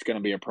 it's going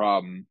to be a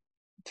problem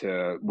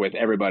with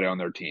everybody on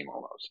their team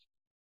almost.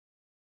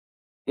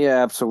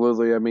 Yeah,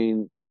 absolutely. I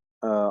mean,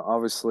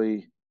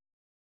 obviously,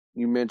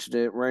 you mentioned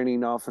it,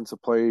 reigning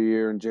offensive player of the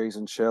year and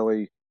Jason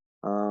Shelley.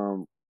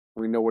 Um,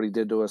 we know what he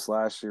did to us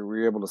last year. We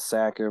were able to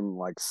sack him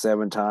like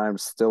 7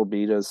 times, still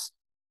beat us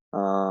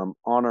on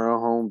our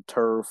home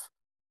turf.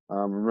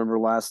 Remember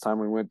last time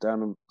we went down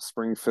to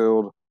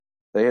Springfield,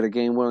 they had a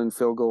game-winning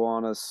field goal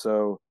on us.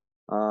 So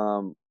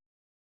um,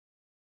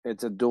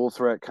 it's a dual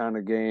threat kind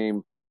of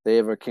game. They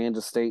have a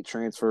Kansas State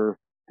transfer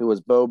who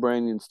was Bo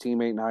Brannion's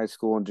teammate in high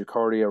school, and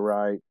Jacardia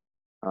Wright.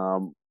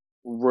 Um,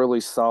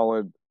 really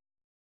solid,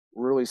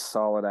 really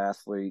solid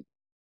athlete.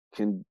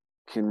 Can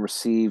can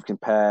receive, can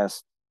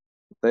pass.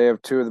 They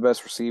have two of the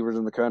best receivers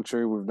in the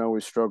country. We've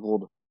always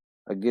struggled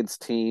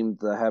against teams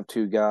that have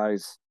two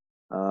guys,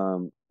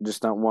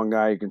 just not one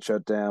guy you can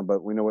shut down.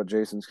 But we know what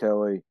Jason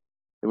Kelly,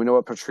 and we know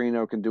what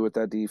Petrino can do with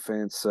that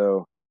defense.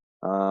 So,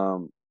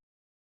 um,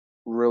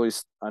 really,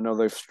 I know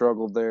they've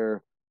struggled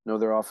there. I know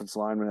their offensive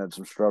linemen had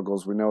some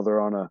struggles. We know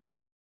they're on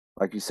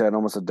like you said,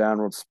 almost a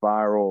downward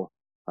spiral,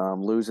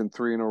 losing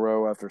 3 in a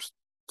row after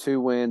 2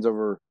 wins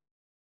over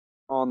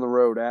on the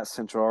road at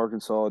Central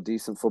Arkansas, a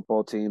decent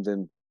football team,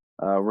 then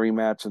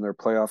rematch in their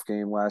playoff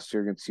game last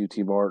year against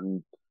UT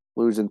Martin,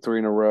 losing 3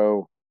 in a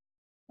row.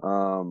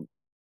 Um,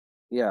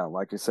 yeah,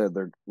 like I said,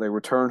 they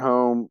return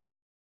home.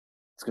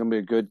 It's going to be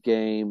a good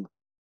game,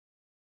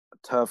 a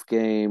tough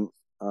game.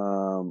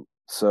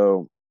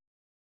 So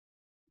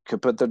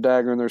could put their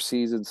dagger in their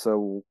season.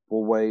 So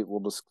we'll wait.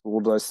 We'll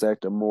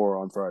dissect them more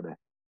on Friday.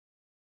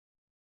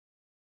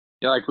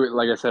 Yeah,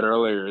 like I said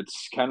earlier,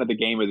 it's kind of the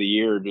game of the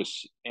year. It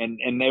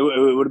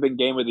would have been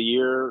game of the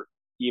year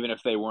even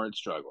if they weren't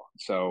struggling.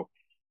 So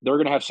they're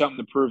going to have something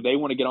to prove. They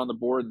want to get on the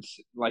board, and,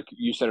 like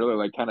you said earlier,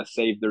 like kind of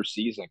save their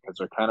season because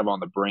they're kind of on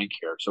the brink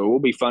here. So it will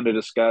be fun to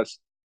discuss.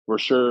 We're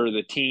sure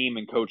the team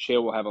and Coach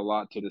Hill will have a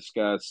lot to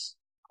discuss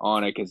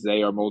on it because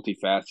they are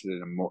multifaceted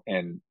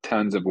in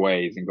tons of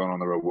ways, and going on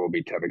the road will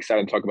be tough.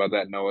 Excited to talk about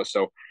that, Noah.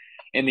 So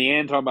in the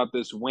end, talking about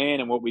this win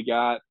and what we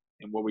got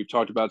and what we've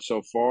talked about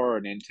so far,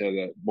 and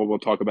into what we'll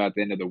talk about at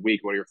the end of the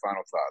week. What are your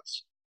final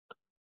thoughts?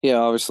 Yeah,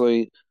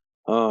 obviously,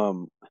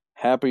 um,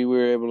 happy we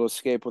were able to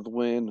escape with a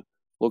win.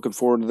 Looking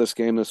forward to this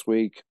game this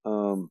week.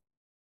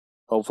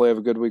 Hopefully, have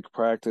a good week of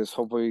practice.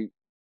 Hopefully,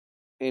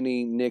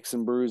 any nicks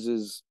and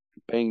bruises,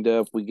 banged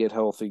up, we get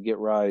healthy, get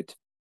right.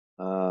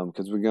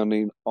 Because we're gonna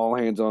need all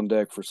hands on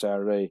deck for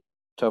Saturday.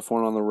 Tough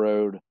one on the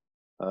road.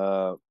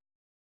 Uh,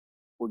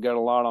 we got a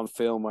lot on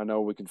film. I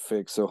know we can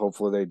fix, so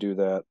hopefully they do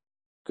that.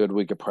 Good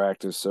week of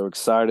practice. So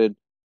excited.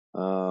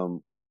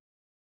 Um,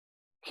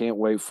 can't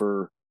wait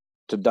for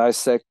to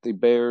dissect the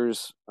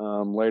Bears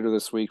later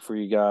this week for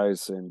you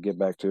guys and get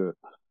back to it.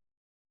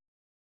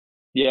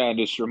 Yeah, and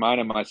just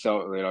reminding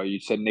myself, you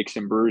said nicks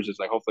and bruises.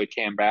 Like, hopefully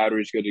Cam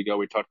Battery's good to go.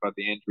 We talked about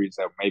the injuries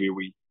that maybe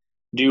we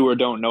do or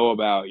don't know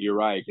about. You're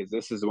right, because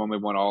this is the one we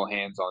want all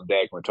hands on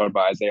deck. We're talking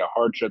about Isaiah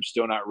Hardship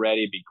still not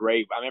ready. It'd be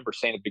great. I remember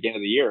saying at the beginning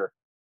of the year,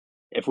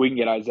 if we can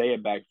get Isaiah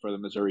back for the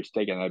Missouri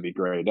State game, that'd be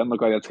great. It doesn't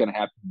look like that's going to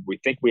happen. We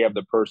think we have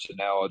the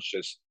personnel. It's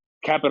just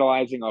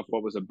capitalizing off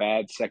what was a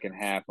bad second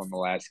half on the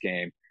last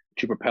game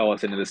to propel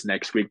us into this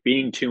next week,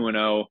 being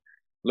 2-0,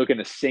 looking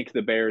to sink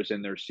the Bears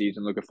in their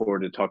season. Looking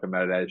forward to talking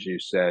about it, as you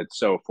said.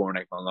 So, for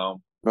Nick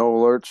Malone, No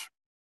alerts.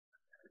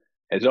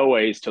 as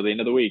always, till the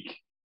end of the week,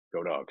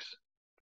 go Dogs.